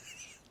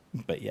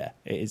 But yeah,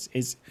 it's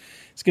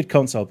a good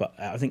console. But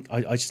I think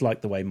I just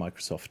like the way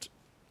Microsoft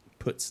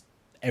puts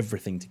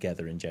everything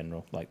together in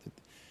general. Like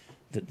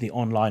the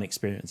online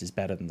experience is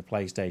better than the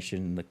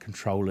PlayStation. The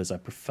controllers I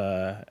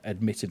prefer.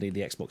 Admittedly,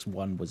 the Xbox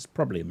One was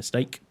probably a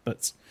mistake,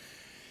 but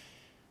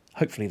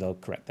hopefully they'll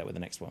correct that with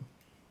the next one.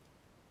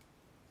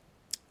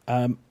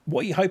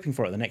 What are you hoping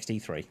for at the next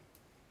E3?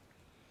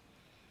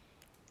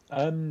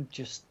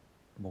 Just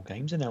more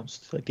games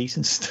announced, like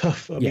decent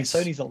stuff. I mean,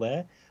 Sony's not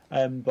there,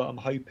 but I'm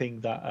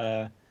hoping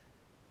that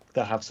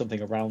they'll have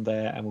something around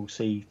there, and we'll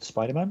see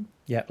Spider-Man.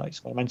 Yeah, like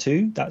Spider-Man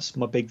 2. That's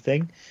my big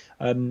thing.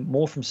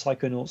 More from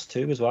Psychonauts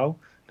 2 as well,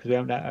 because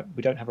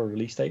we don't have a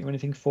release date or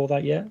anything for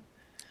that yet,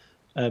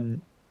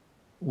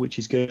 which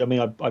is good. I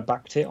mean, I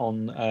backed it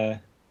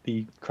on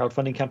the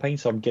crowdfunding campaign,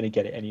 so I'm going to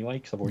get it anyway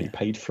because I've already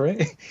paid for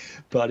it.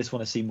 But I just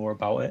want to see more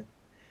about it.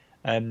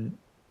 And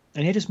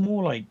here, just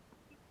more like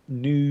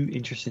new,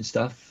 interesting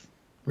stuff,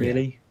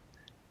 really.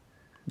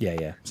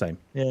 Yeah, same.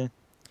 Yeah.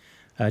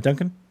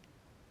 Duncan?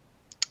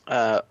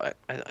 I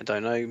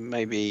don't know.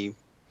 Maybe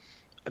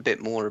a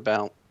bit more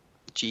about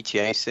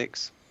GTA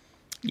 6.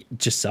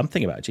 Just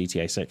something about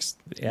GTA 6.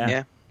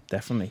 Yeah.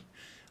 Definitely.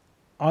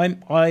 I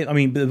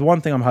mean, the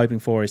one thing I'm hoping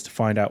for is to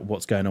find out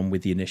what's going on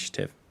with the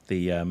initiative,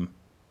 the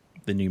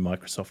new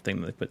Microsoft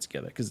thing that they put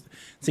together, because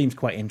it seems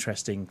quite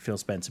interesting. Phil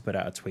Spencer put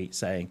out a tweet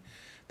saying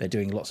they're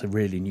doing lots of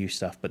really new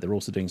stuff, but they're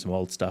also doing some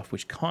old stuff,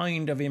 which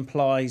kind of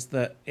implies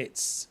that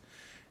it's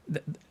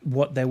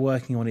what they're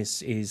working on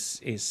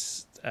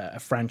is a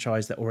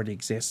franchise that already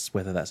exists,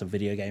 whether that's a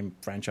video game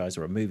franchise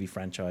or a movie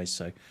franchise.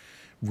 So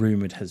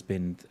rumored has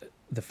been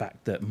the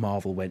fact that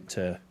Marvel went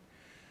to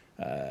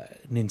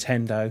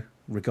Nintendo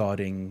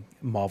regarding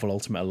Marvel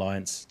Ultimate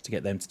Alliance to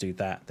get them to do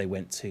that. They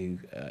went to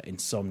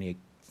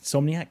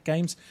Insomniac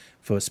Games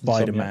for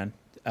Spider-Man,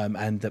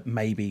 and that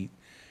maybe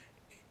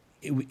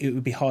it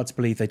would be hard to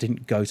believe they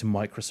didn't go to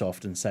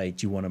Microsoft and say,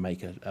 do you want to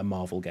make a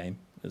Marvel game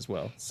as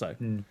well? So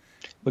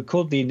but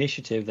called the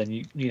initiative, then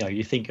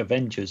you think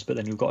Avengers, but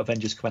then you've got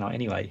Avengers coming out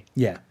anyway.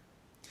 Yeah.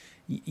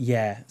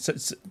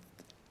 So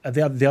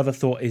the other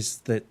thought is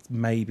that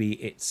maybe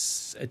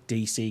it's a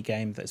DC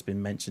game that's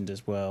been mentioned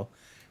as well,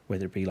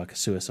 whether it be like a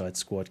Suicide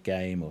Squad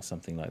game or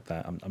something like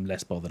that. I'm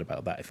less bothered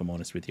about that, if I'm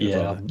honest with you.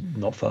 Yeah, I'm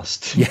not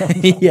fussed.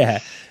 Yeah.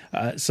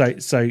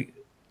 So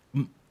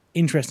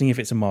interesting if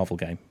it's a Marvel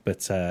game,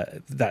 but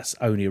that's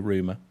only a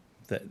rumor.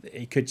 That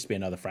it could just be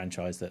another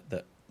franchise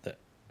that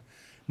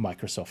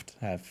Microsoft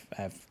have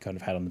kind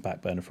of had on the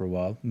back burner for a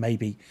while.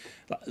 Maybe,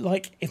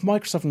 like, if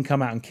Microsoft can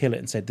come out and kill it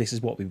and said, this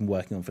is what we've been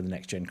working on for the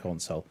next gen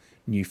console,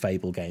 new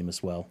Fable game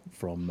as well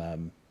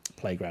from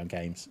Playground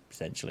Games,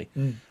 essentially.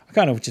 I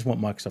kind of just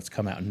want Microsoft to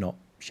come out and not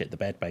shit the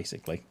bed,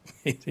 basically.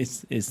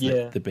 is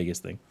the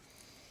biggest thing.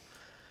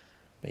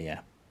 But yeah.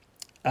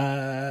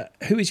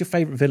 Who is your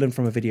favourite villain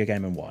from a video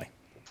game and why?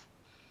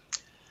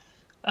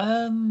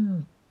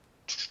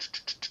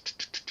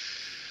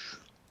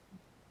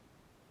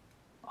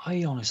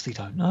 I honestly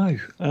don't know.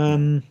 I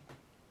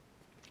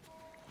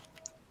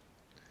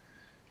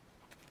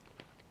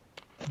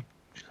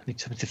need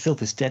something to fill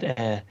this dead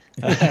air.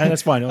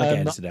 That's fine.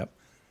 I'll get it out.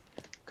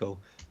 Cool.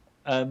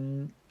 I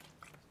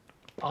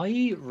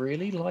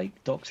really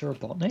like Dr.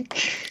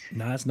 Robotnik.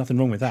 No, there's nothing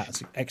wrong with that.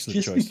 It's an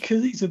excellent choice. Just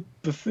because he's a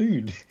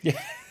buffoon. Yeah.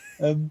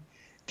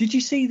 Did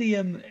you see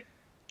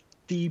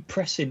the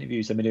press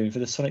interviews they've been doing for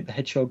the Sonic the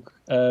Hedgehog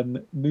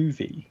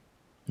movie?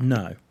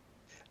 No.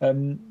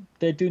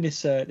 They're doing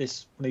this one of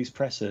these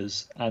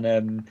pressers,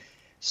 and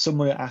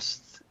someone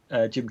asked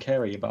Jim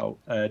Carrey about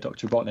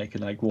Dr. Robotnik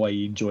and like why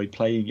he enjoyed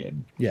playing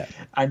him. Yeah.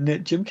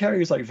 And Jim Carrey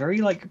was like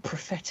very like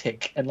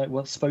prophetic and like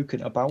well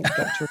spoken about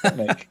Dr.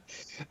 Robotnik,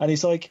 and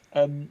he's like,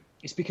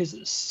 it's because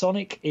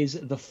Sonic is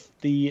the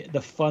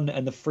fun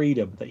and the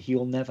freedom that he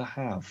will never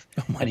have,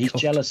 and he's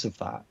jealous of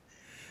that,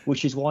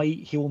 which is why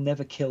he will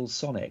never kill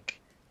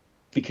Sonic,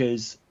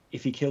 because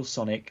if he kills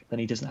Sonic, then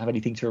he doesn't have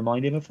anything to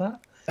remind him of that.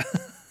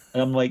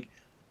 And I'm like,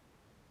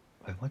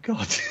 oh my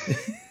god,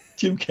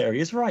 Jim Carrey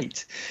is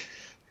right.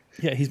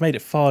 Yeah, he's made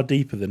it far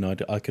deeper than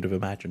I could have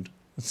imagined.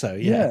 So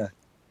yeah.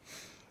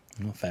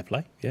 Well, fair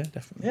play. Yeah,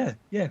 definitely.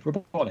 Yeah,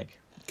 Robotnik.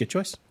 Good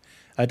choice.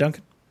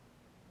 Duncan?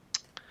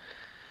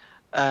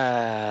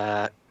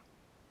 I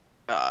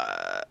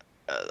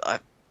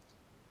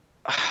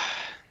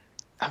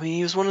mean,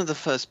 he was one of the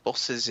first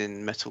bosses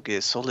in Metal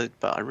Gear Solid,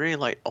 but I really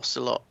like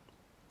Ocelot.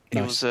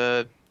 He was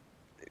a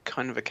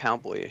kind of a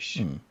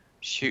cowboyish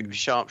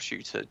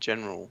sharpshooter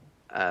general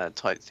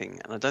type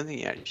thing, and I don't think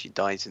he actually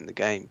dies in the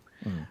game.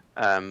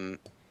 And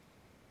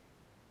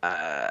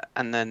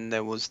then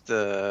there was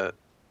the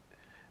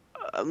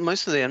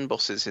most of the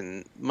bosses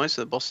in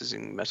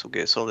Metal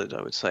Gear Solid,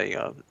 I would say,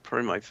 are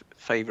probably my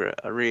favorite.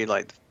 I really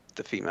like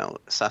the female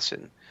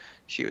assassin.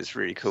 She was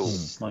really cool.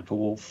 Sniper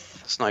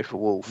Wolf.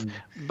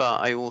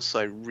 But I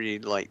also really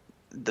like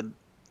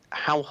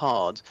how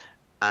hard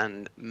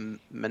and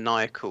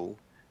maniacal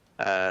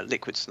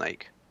Liquid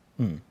Snake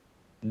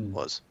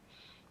was.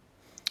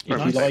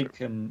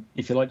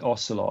 If you like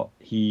Ocelot,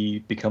 he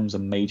becomes a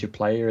major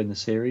player in the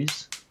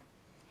series.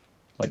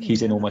 Like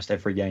he's in almost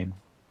every game.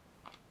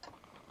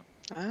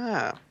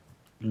 Well,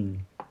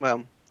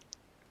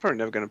 probably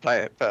never going to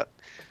play it, but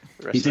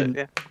the rest of it,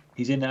 yeah.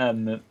 He's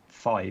in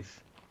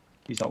 5.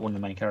 He's like one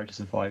of the main characters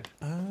in 5.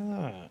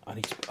 I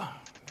need to.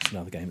 It's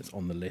another game that's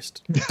on the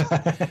list.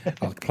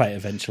 I'll play it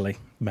eventually,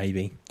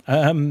 maybe.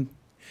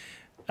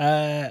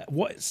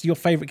 What's your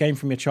favourite game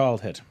from your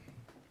childhood?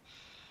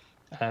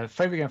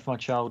 Favourite game from my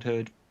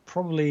childhood,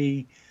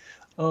 probably.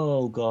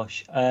 Oh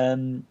gosh,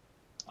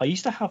 I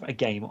used to have a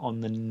game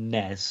on the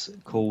NES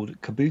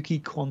called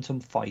Kabuki Quantum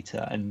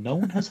Fighter, and no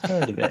one has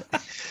heard of it.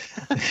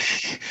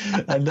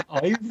 And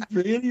I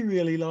really,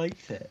 really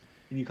liked it.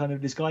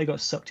 And this guy got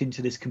sucked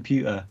into this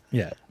computer,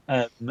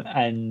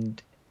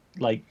 and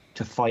like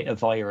to fight a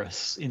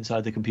virus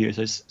inside the computer.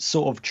 So it's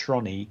sort of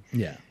Tron-y,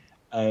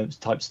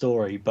 type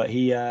story, but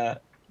he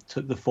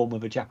took the form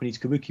of a Japanese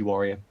kabuki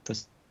warrior,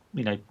 because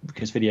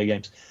video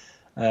games,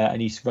 and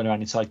he used to run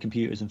around inside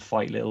computers and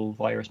fight little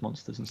virus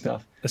monsters and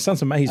stuff. That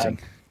sounds amazing.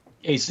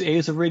 It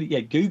is a really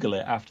Google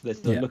it after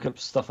this. Look up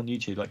stuff on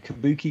YouTube like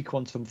Kabuki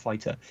Quantum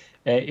Fighter.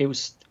 It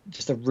was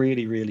just a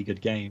really, really good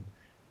game,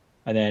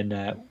 and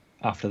then.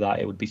 After that,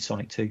 it would be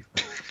Sonic 2.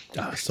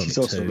 Sonic it's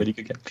also 2. a really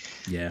good game.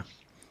 Yeah,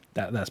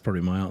 that's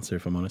probably my answer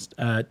if I'm honest.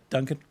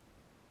 Duncan?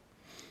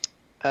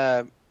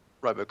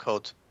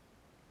 Robocod.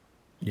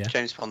 Yeah.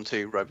 James Bond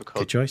 2, Robocod.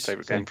 Good choice.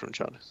 Favourite game from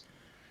childhood.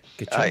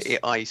 Good choice.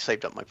 I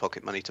saved up my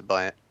pocket money to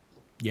buy it.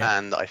 Yeah.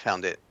 And I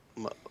found it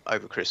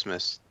over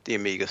Christmas. The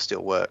Amiga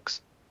still works.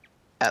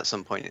 At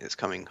some point, it's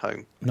coming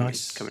home.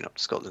 Nice. It's coming up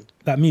to Scotland.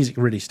 That music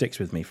really sticks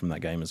with me from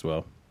that game as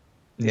well.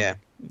 Yeah.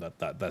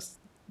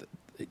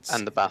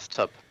 And the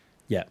bathtub.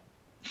 Yeah.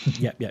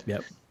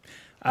 Yep.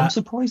 I'm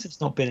surprised there's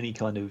not been any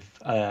kind of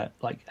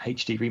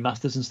HD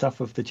remasters and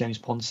stuff of the James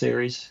Bond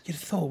series. You'd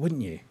have thought,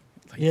 wouldn't you?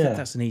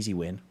 That's an easy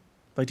win.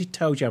 But I did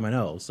tell Jam and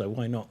Earl, so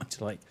why not?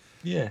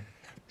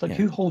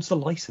 Who holds the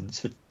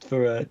license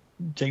for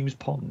James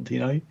Bond?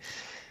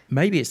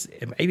 Maybe it's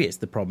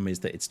the problem is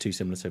that it's too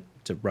similar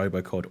to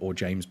Robocod or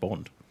James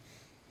Bond.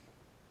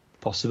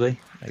 Possibly.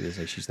 Maybe there's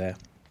issues there.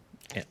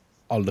 Yeah,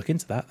 I'll look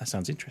into that. That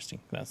sounds interesting.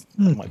 That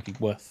might be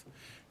worth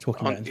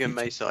talking about. Aren't you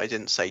amazed that I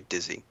didn't say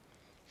Dizzy?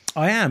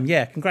 I am,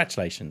 yeah.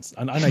 Congratulations.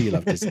 I know you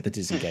love the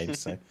Disney games.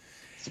 So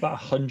it's about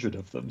 100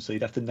 of them, so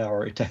you'd have to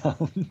narrow it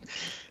down.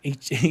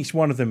 Each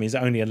one of them is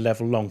only a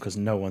level long because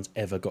no one's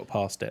ever got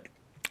past it.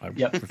 I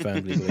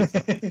firmly believe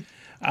that.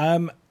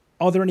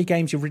 Are there any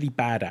games you're really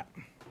bad at?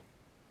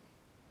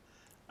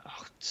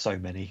 Oh, so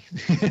many.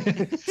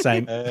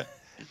 Same.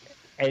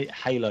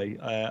 Halo.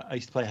 I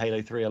used to play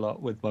Halo 3 a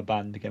lot with my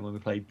band again when we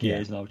played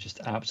Gears, and I was just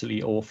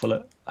absolutely awful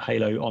at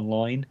Halo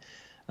Online.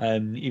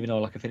 Even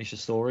though I finished the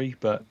story,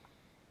 but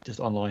just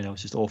online I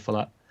was just awful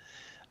at.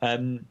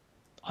 I'm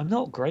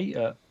not great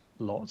at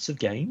lots of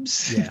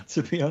games,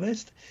 to be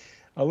honest.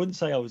 I wouldn't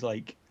say I was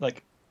like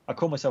I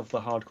call myself the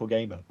hardcore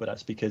gamer, but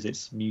that's because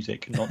it's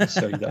music, not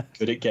necessarily that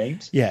good at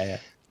games.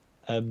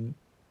 I'm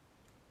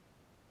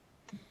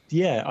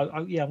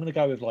going to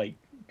go with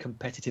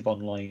competitive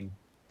online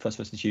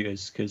first-person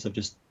shooters because I'm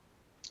just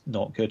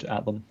not good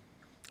at them.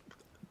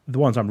 The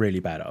ones I'm really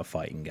bad at are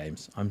fighting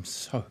games. I'm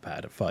so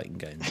bad at fighting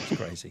games. It's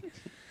crazy.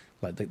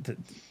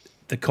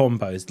 The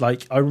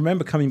combos. I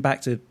remember coming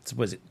back to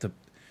was it the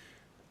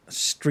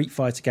Street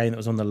Fighter game that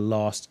was on the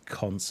last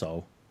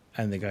console,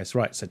 and they goes,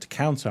 right, so to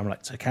counter, I'm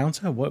like, to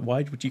counter?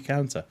 Why would you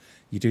counter?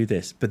 You do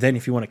this. But then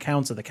if you want to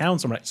counter the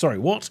counter, I'm like, sorry,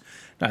 what?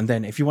 And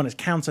then if you want to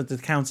counter the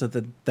counter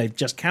that they've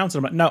just countered,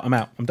 I'm like, no, I'm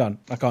out. I'm done.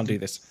 I can't do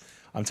this.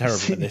 I'm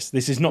terrible at this.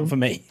 This is not for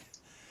me.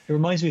 It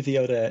reminds me of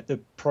the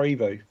Pro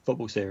Evo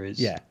football series.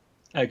 Yeah.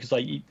 Because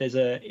there's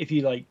if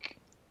you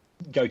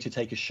go to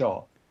take a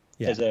shot,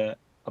 there's a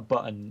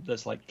button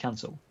that's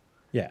cancel.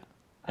 Yeah.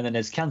 And then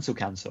there's cancel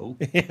to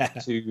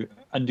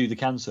undo the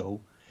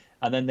cancel.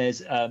 And then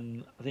there's I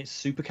think it's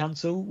super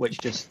cancel, which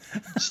just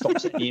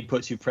stops at the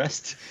inputs you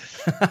pressed.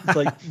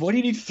 It's why do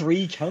you need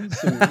 3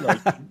 cancel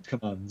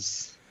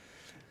commands?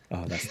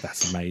 Oh,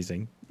 that's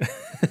amazing.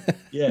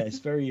 Yeah, it's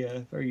very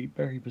very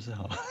very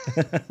bizarre.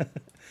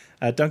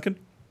 Duncan?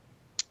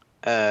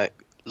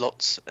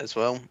 lots as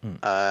well.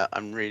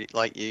 I'm really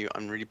like you.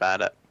 I'm really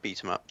bad at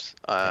beat 'em ups.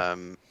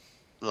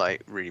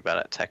 Like really bad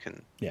at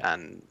Tekken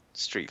and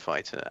Street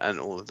Fighter and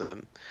all of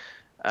them.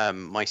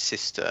 My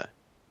sister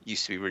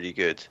used to be really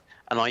good,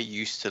 and I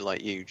used to,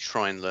 like you,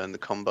 try and learn the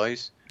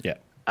combos. Yeah.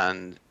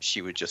 And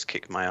she would just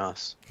kick my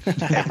ass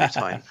every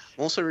time.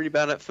 I'm also really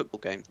bad at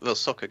football games,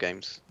 soccer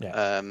games.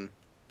 Yeah.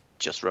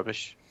 Just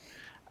rubbish.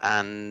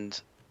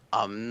 And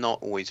I'm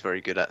not always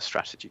very good at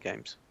strategy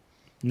games.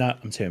 No,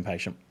 I'm too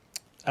impatient.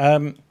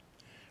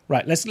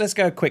 Right, let's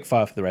go quick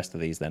fire for the rest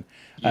of these then.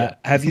 Yeah.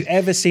 Have you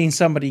ever seen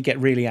somebody get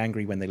really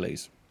angry when they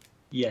lose?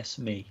 Yes,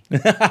 me.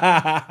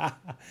 A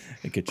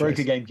good Broke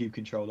choice. a GameCube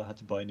controller, had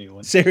to buy a new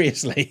one.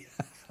 Seriously?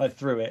 I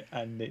threw it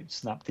and it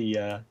snapped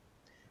the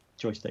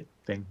joystick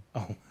thing.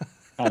 Oh,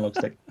 Analog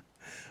stick.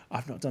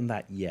 I've not done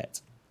that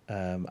yet.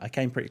 I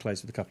came pretty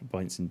close with a couple of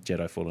points in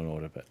Jedi Fallen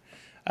Order, but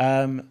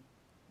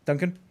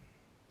Duncan?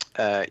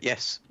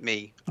 Yes,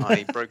 me.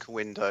 I broke a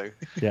window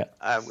Yeah.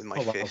 with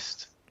my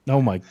fist.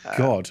 Oh my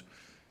God.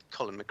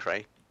 Colin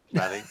McRae,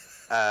 Rally.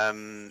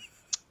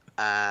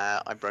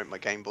 I broke my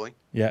Game Boy.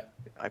 Yeah.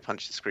 I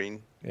punched the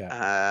screen.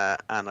 Yeah.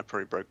 And I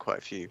probably broke quite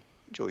a few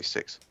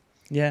joysticks.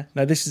 Yeah.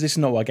 No, this is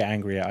not what I get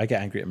angry at. I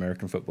get angry at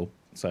American football.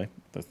 So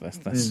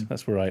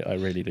that's where I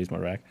really lose my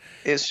rag.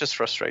 It's just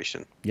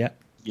frustration. Yeah.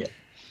 Yeah.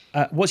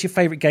 What's your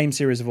favourite game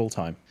series of all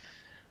time?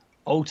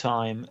 Old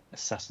time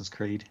Assassin's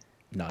Creed.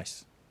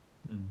 Nice.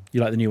 You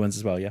like the new ones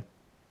as well, yeah?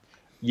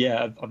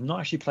 Yeah, I've not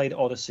actually played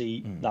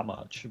Odyssey that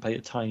much. I played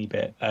a tiny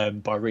bit,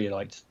 but I really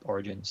liked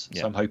Origins.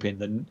 Yeah. So I'm hoping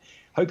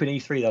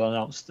E3 they'll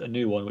announce a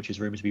new one, which is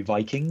rumored to be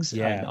Vikings.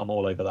 Yeah. And I'm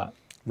all over that.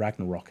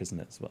 Ragnarok, isn't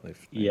it? Is what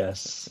they've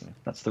Yes,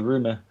 that's the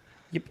rumor.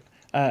 Yep.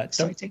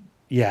 Exciting.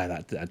 Yeah,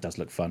 that does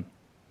look fun.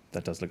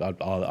 That does look.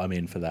 I'm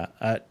in for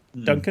that.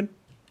 Duncan.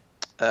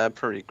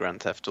 Probably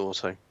Grand Theft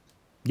Auto.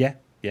 Yeah,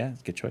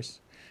 good choice.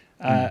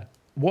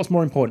 What's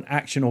more important,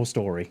 action or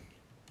story?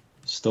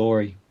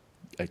 Story.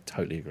 I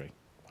totally agree,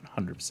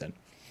 100%.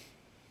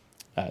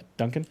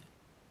 Duncan.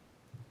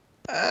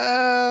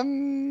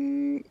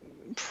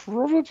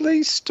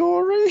 Probably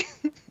story.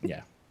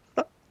 Yeah.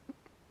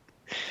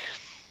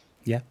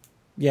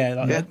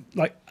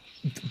 Like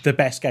the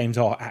best games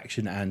are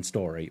action and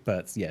story,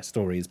 but yeah,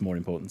 story is more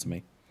important to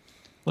me.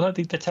 Well, I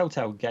think the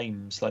Telltale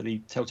games, like the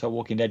Telltale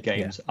Walking Dead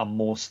games, are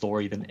more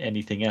story than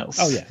anything else.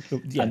 Oh yeah,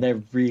 And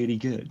they're really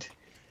good.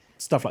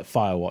 Stuff like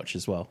Firewatch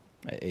as well.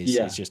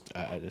 It's just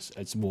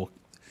it's more.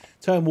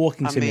 Term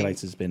walking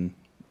simulator's been.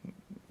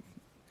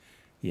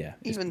 Yeah,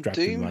 even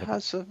Doom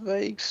has a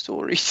vague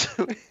story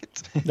to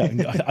it.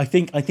 No, I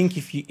think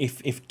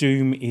if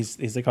Doom is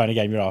the kind of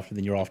game you're after,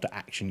 then you're after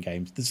action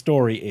games. The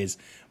story is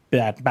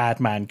bad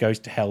man goes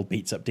to hell,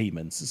 beats up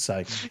demons.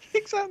 So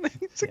exactly,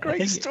 it's a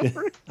great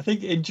story. I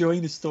think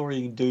enjoying the story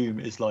in Doom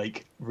is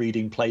like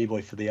reading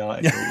Playboy for the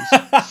articles.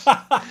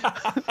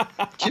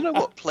 Do you know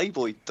what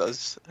Playboy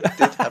does? It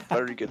did have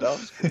very good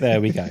articles. There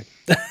we go.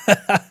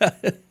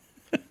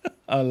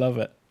 I love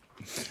it.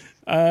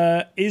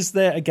 Is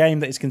there a game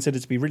that is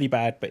considered to be really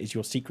bad but is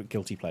your secret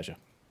guilty pleasure?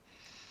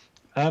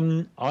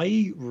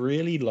 I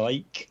really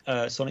like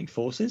Sonic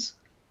Forces.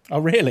 Oh,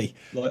 really?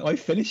 Like I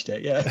finished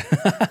it, yeah.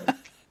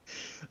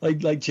 I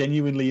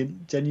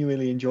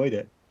genuinely enjoyed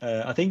it.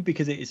 I think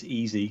because it is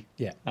easy,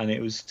 and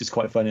it was just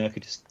quite funny. I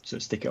could just sort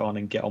of stick it on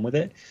and get on with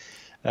it.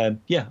 I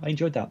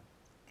enjoyed that.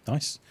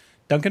 Nice,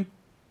 Duncan.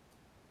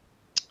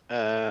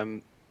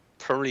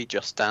 Probably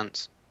Just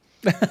Dance.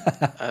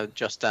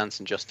 Just Dance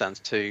and Just Dance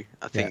 2.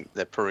 I think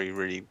they're probably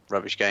really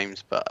rubbish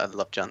games, but I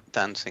love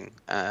dancing.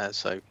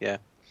 So yeah.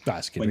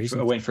 That's a good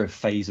reason. I went for a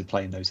phase of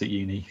playing those at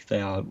uni.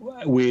 They are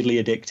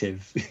weirdly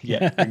addictive,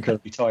 yet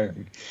incredibly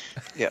tiring.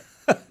 Yeah.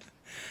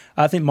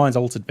 I think mine's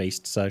Altered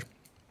Beast,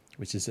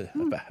 which is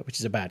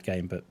a bad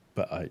game, but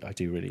I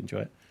do really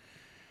enjoy it.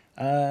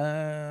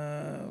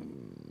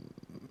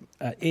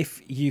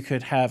 If you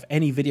could have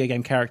any video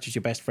game character as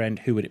your best friend,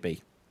 who would it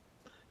be?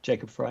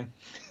 Jacob Fry.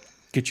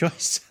 Good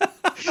choice.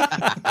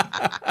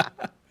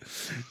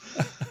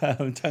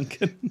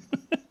 Duncan.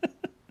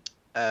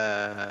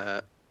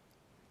 I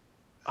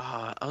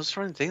was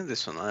trying to think of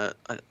this one. I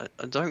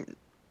don't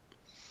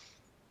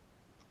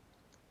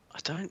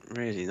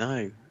really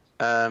know.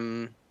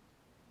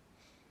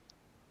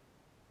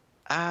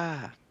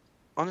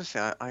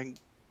 Honestly, I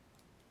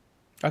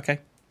Okay.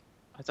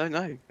 I don't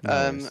know.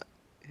 No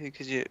who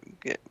could you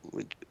get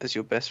as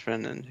your best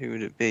friend, and who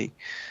would it be?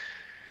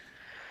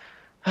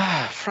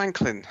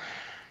 Franklin.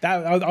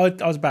 I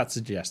was about to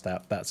suggest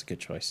that. That's a good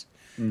choice.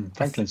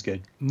 Franklin's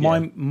good. I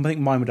think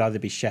mine would either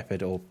be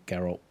Shepard or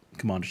Geralt.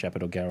 Commander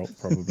Shepard or Geralt,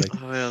 probably.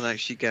 Well,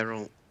 actually,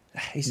 Geralt.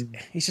 He's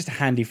just a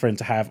handy friend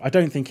to have. I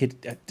don't think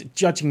it.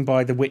 Judging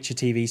by the Witcher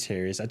TV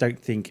series, I don't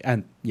think,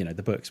 and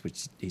the books,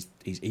 which he's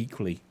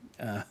equally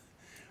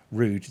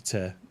rude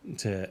to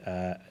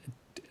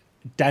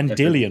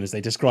Dandelion, as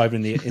they describe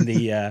in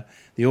the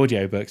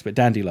audio books, but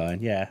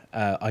Dandelion,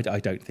 I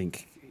don't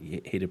think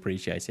he'd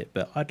appreciate it,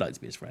 but I'd like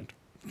to be his friend.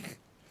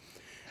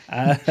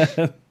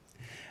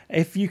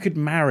 If you could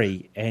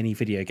marry any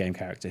video game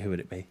character, who would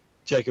it be?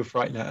 Jacob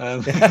Frightner.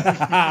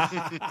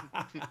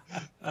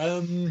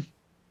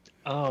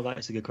 Oh, that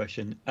is a good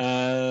question.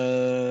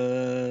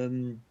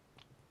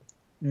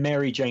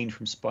 Mary Jane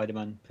from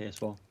Spider-Man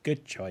PS4.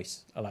 Good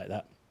choice. I like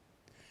that.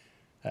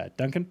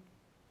 Duncan?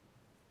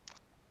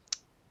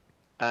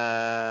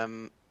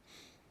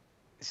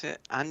 Is it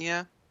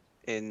Anya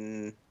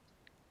in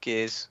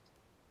Gears?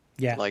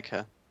 Yeah. Like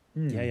her.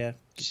 Yeah.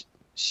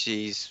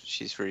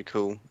 She's really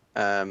cool.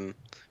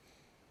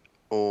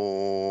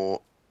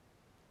 Or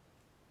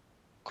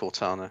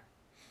Cortana.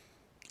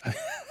 Good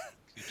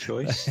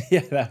choice.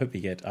 Yeah, that would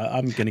be good.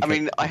 I'm gonna. I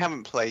mean, I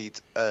haven't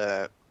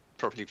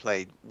properly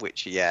played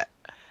Witcher yet.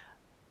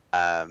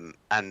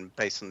 And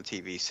based on the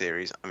TV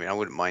series, I mean, I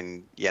wouldn't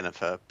mind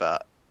Yennefer,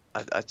 but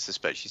I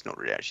suspect she's not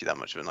really actually that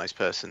much of a nice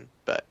person.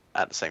 But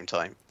at the same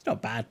time, She's not a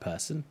bad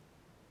person.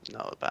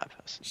 not a bad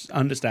person. It's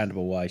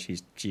understandable why she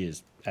is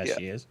as Yeah.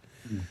 she is.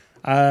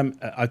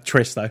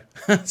 Triss though,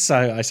 so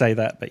I say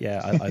that, but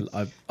yeah,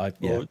 I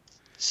yeah. Or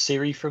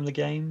Siri from the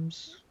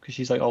games, because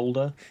she's like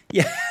older.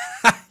 Yeah,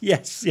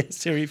 yes,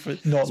 Siri.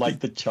 Not like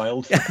the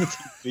child from the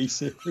TV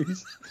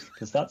series,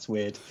 because that's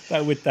weird.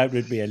 That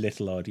would be a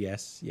little odd.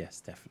 Yes,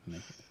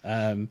 definitely.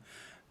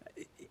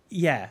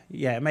 Yeah,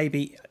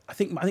 maybe. I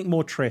think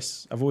more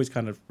Triss. I've always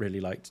kind of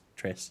really liked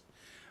Triss.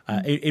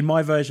 In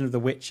my version of The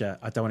Witcher,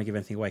 I don't want to give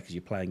anything away because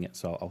you're playing it,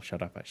 so I'll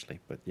shut up actually.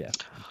 But yeah.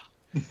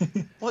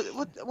 What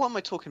am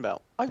I talking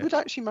about? I would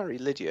actually marry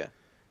Lydia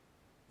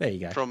There you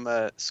go. from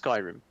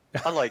Skyrim.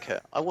 I like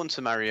her. I want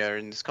to marry her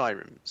in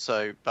Skyrim.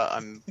 So, but I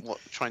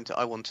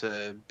want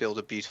to build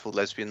a beautiful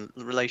lesbian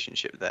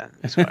relationship there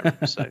in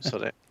Skyrim. So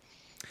it.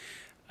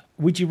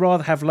 Would you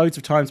rather have loads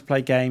of time to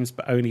play games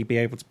but only be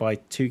able to buy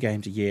 2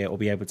 games a year, or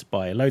be able to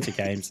buy loads of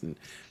games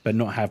but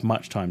not have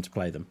much time to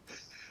play them?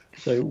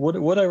 So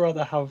would I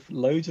rather have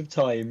loads of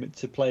time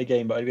to play a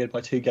game but only be able to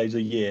buy 2 games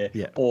a year,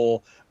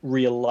 or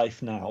real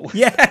life now?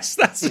 Yes,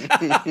 that's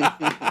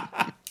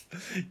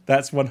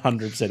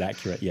 100%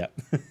 accurate. Yeah.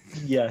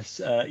 Yes,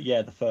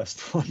 the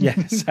first one. Yeah,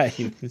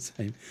 same.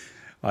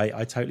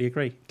 I totally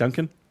agree.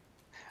 Duncan?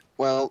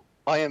 Well,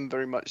 I am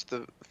very much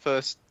the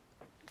first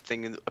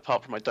thing,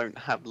 apart from I don't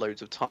have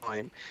loads of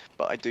time,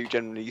 but I do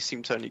generally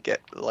seem to only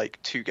get like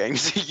 2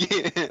 games a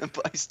year,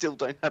 but I still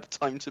don't have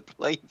time to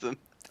play them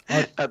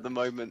at the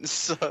moment.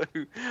 So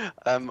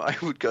I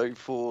would go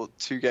for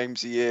 2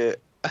 games a year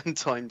and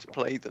time to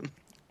play them.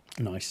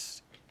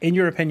 Nice. In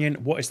your opinion,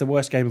 what is the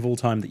worst game of all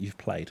time that you've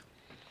played?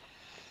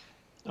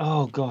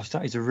 Oh gosh,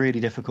 that is a really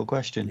difficult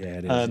question. Yeah,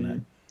 it is, isn't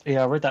it?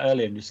 Yeah, I read that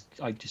earlier and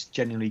I just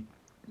genuinely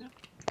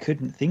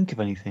couldn't think of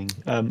anything.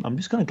 I'm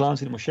just going to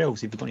glance at my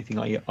shelves, see if I've got anything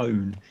I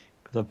own,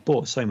 because I've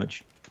bought so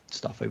much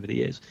stuff over the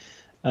years.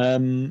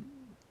 I'm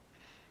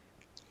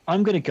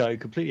going to go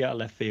completely out of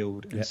left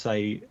field and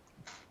say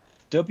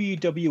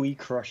WWE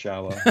Crush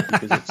Hour,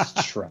 because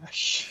it's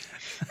trash.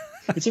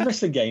 It's a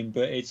wrestling game,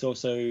 but it's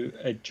also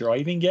a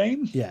driving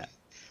game. Yeah.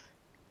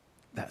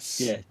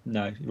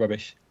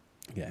 Rubbish.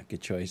 Yeah,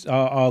 good choice.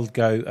 I'll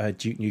go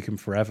Duke Nukem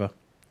Forever.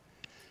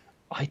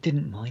 I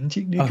didn't mind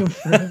Duke Nukem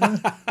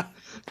Forever.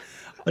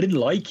 I didn't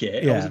like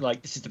it. I wasn't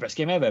like, this is the best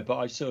game ever, but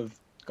I sort of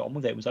got on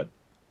with it. It was like,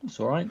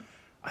 it's all right.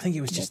 I think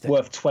it was just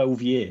worth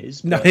 12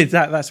 years. But... No,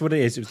 that's what it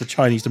is. It was the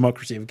Chinese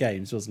democracy of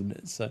games, wasn't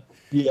it? So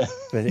yeah,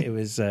 but it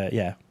was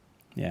I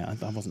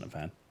wasn't a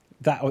fan.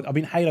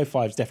 Halo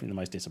 5 is definitely the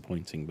most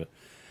disappointing. But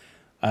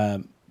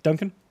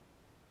Duncan,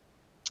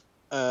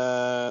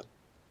 I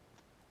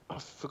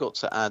forgot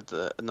to add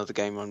another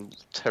game. I'm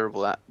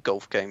terrible at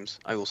golf games.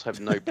 I also have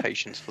no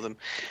patience for them.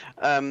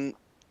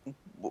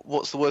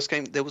 What's the worst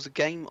game? There was a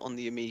game on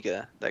the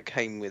Amiga that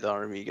came with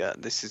our Amiga.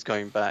 This is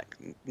going back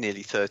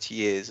nearly 30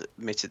 years,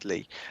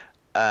 admittedly.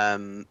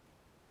 It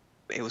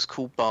was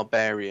called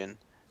Barbarian,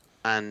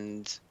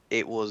 and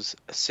it was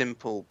a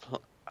simple...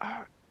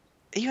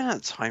 even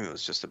at the time, it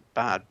was just a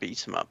bad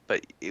beat-em-up,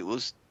 but you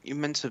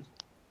meant to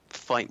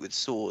fight with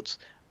swords,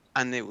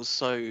 and the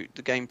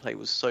gameplay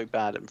was so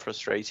bad and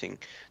frustrating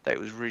that it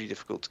was really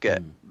difficult to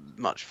get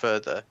much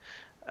further.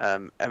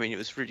 It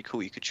was really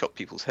cool. You could chop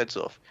people's heads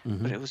off,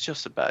 but it was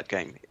just a bad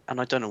game. And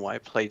I don't know why I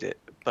played it,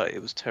 but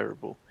it was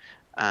terrible.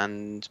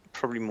 And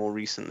probably more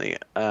recently,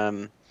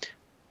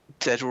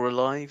 Dead or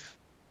Alive.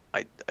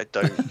 I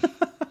don't.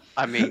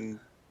 I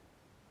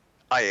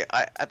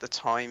at the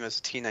time as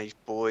a teenage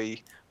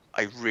boy,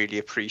 I really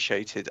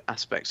appreciated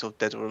aspects of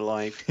Dead or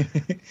Alive.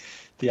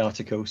 The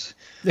articles.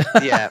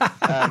 Yeah.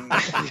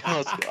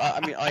 I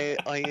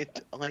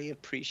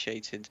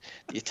appreciated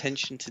the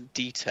attention to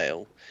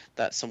detail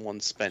that someone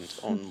spent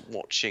on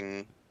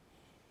watching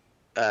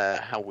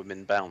how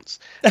women bounce.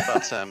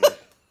 But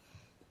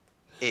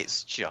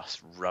it's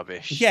just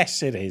rubbish.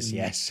 Yes, it is.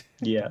 Yes.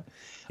 Yeah.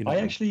 I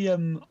actually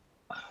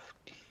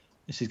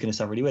this is going to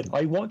sound really weird.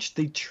 I watched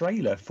the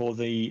trailer for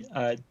the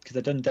because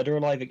they've done Dead or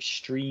Alive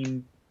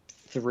Extreme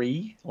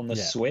 3 on the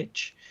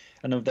Switch,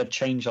 and they've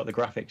changed like the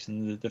graphics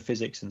and the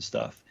physics and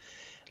stuff.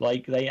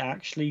 Like they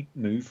actually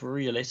move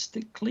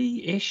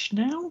realistically-ish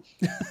now.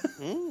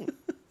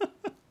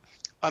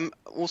 I'm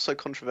also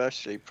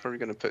controversially probably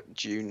going to put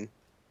Dune.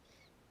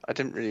 I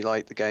didn't really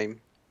like the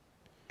game.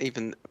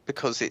 even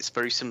because it's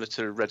very similar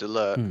to Red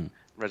Alert,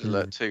 Red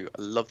Alert 2.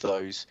 I love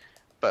those.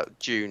 But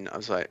Dune, I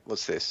was like,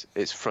 what's this?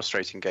 It's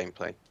frustrating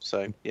gameplay.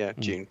 So, yeah,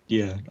 Dune.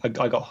 Yeah, I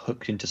got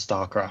hooked into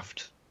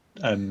StarCraft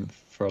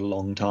for a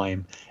long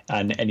time.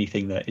 And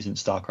anything that isn't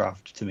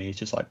StarCraft to me is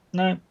just like,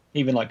 no.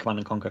 Even like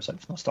Command & Conquer, it's like,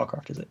 it's not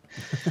StarCraft, is it?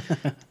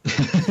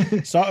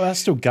 So that's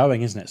still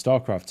going, isn't it?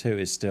 StarCraft 2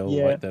 is still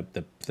like the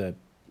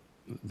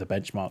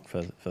benchmark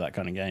for that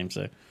kind of game.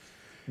 So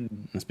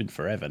it's been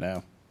forever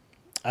now.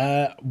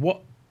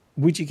 What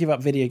would you give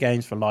up video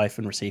games for life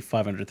and receive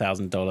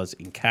 $500,000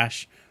 in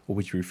cash, or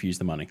would you refuse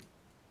the money?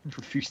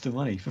 Refuse the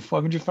money for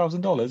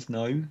 $500,000?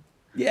 No.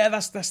 Yeah,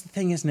 that's the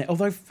thing, isn't it?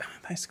 Although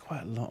that's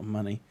quite a lot of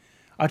money.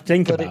 I'd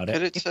think about it.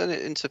 Could it turn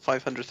it into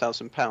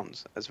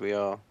 £500,000 as we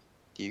are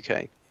the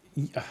UK?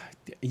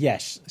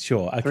 Yes,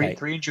 sure. Okay.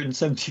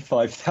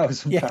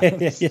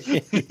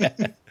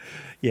 £375,000.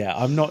 Yeah.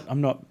 I'm not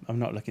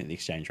looking at the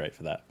exchange rate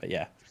for that, but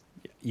yeah,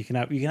 you can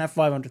have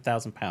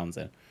 £500,000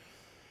 then.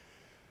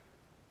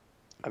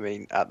 I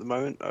mean, at the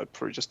moment, I'd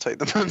probably just take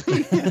the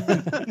money.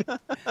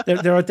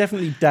 there are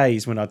definitely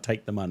days when I'd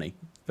take the money,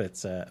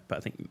 but I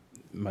think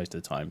most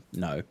of the time,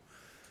 no.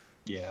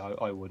 Yeah,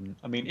 I wouldn't.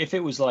 I mean, if it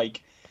was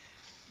like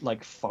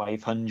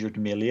 500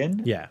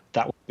 million, yeah,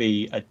 that would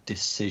be a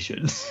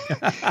decision.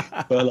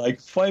 But like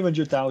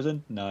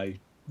 500,000, no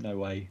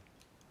way.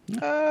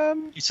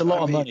 It's a lot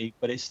of money,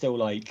 but it's still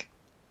like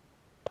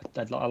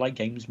I like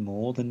games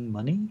more than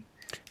money.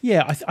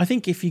 Yeah, I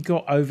think if you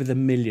got over the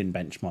million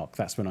benchmark,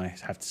 that's when I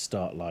have to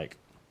start like,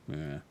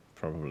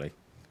 probably.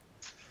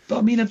 But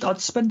I mean, I'd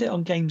spend it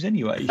on games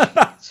anyway.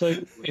 So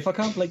if I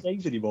can't play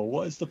games anymore,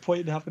 what is the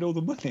point in having all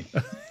the money?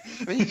 I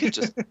mean, you could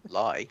just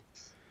lie.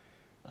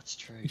 That's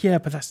true. Yeah,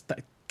 but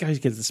that goes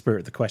against the spirit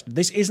of the question.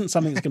 This isn't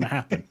something that's going to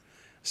happen.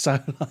 So,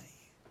 like...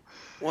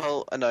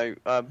 Well, I know,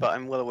 but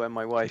I'm well aware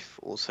my wife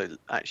also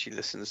actually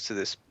listens to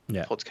this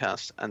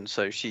podcast, and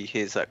so she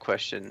hears that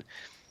question.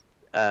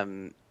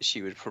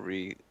 She would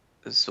probably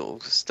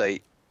sort of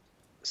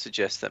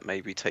suggest that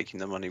maybe taking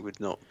the money would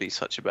not be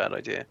such a bad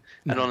idea.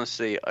 No. And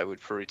honestly, I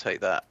would probably take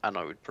that, and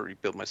I would probably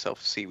build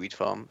myself a seaweed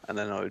farm, and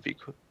then I would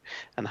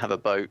and have a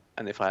boat.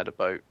 And if I had a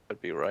boat,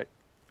 I'd be all right.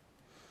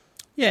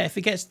 Yeah, if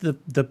it gets the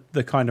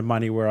kind of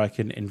money where I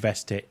can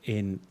invest it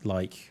in,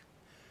 like,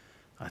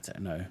 I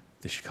don't know,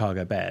 the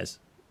Chicago Bears,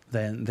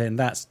 then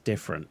that's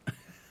different.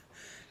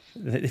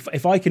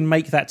 If I can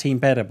make that team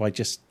better by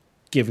just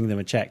giving them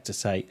a check to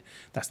say,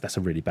 that's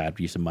a really bad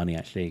use of money,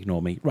 actually,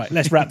 ignore me. Right,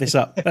 let's wrap this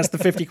up. That's the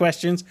 50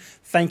 questions.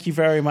 Thank you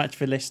very much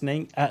for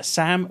listening.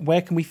 Sam,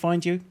 where can we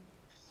find you?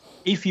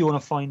 If you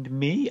want to find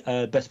me,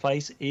 best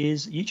place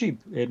is YouTube,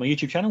 my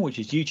YouTube channel, which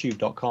is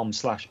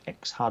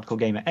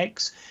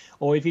youtube.com/xhardcoregamerx.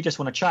 Or if you just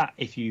want to chat,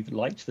 if you've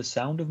liked the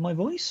sound of my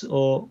voice,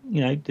 or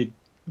the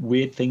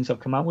weird things I've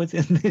come out with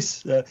in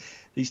these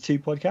two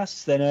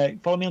podcasts, then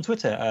follow me on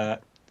Twitter,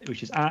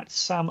 which is at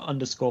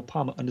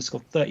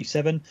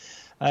Sam_Palmer_37.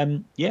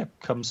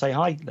 Come say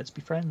hi. Let's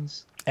be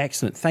friends.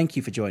 Excellent. Thank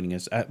you for joining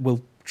us. We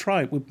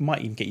might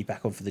even get you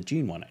back on for the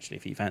June one, actually,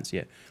 if you fancy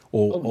it.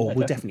 Or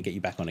we'll definitely get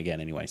you back on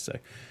again anyway. So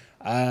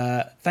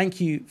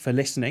thank you for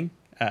listening.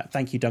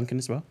 Thank you, Duncan,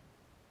 as well.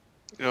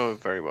 You're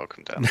very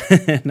welcome, Dan.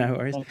 No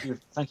worries.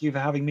 Thank you for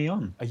having me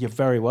on. You're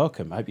very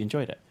welcome. I hope you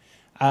enjoyed it.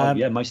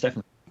 Most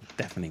definitely.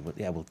 Definitely.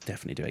 Yeah, we'll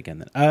definitely do it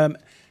again then.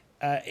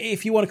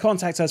 If you want to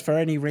contact us for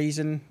any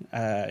reason,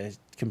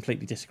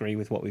 completely disagree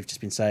with what we've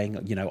just been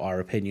saying, our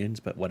opinions,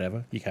 but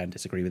whatever, you can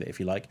disagree with it if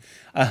you like.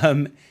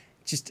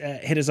 Just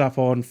hit us up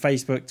on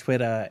Facebook,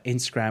 Twitter,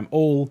 Instagram,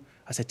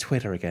 I said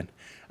Twitter again,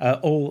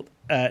 all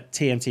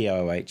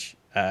TMTOOH.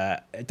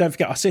 Don't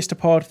forget our sister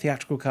pod,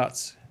 Theatrical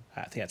Cuts,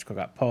 Theatrical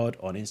Cut Pod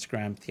on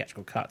Instagram,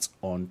 Theatrical Cuts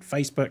on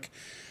Facebook.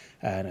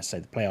 And I say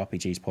the Play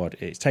RPGs pod,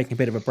 it's taking a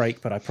bit of a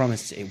break, but I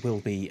promise it will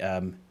be...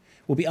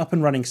 we'll be up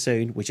and running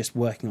soon. We're just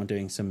working on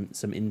doing some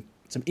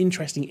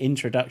interesting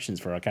introductions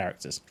for our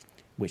characters,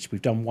 which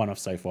we've done one off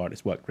so far, and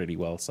it's worked really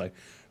well. So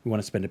we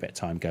want to spend a bit of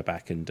time, go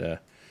back and...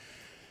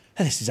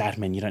 this is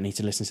admin. You don't need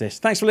to listen to this.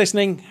 Thanks for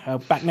listening.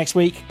 Back next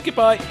week.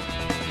 Goodbye.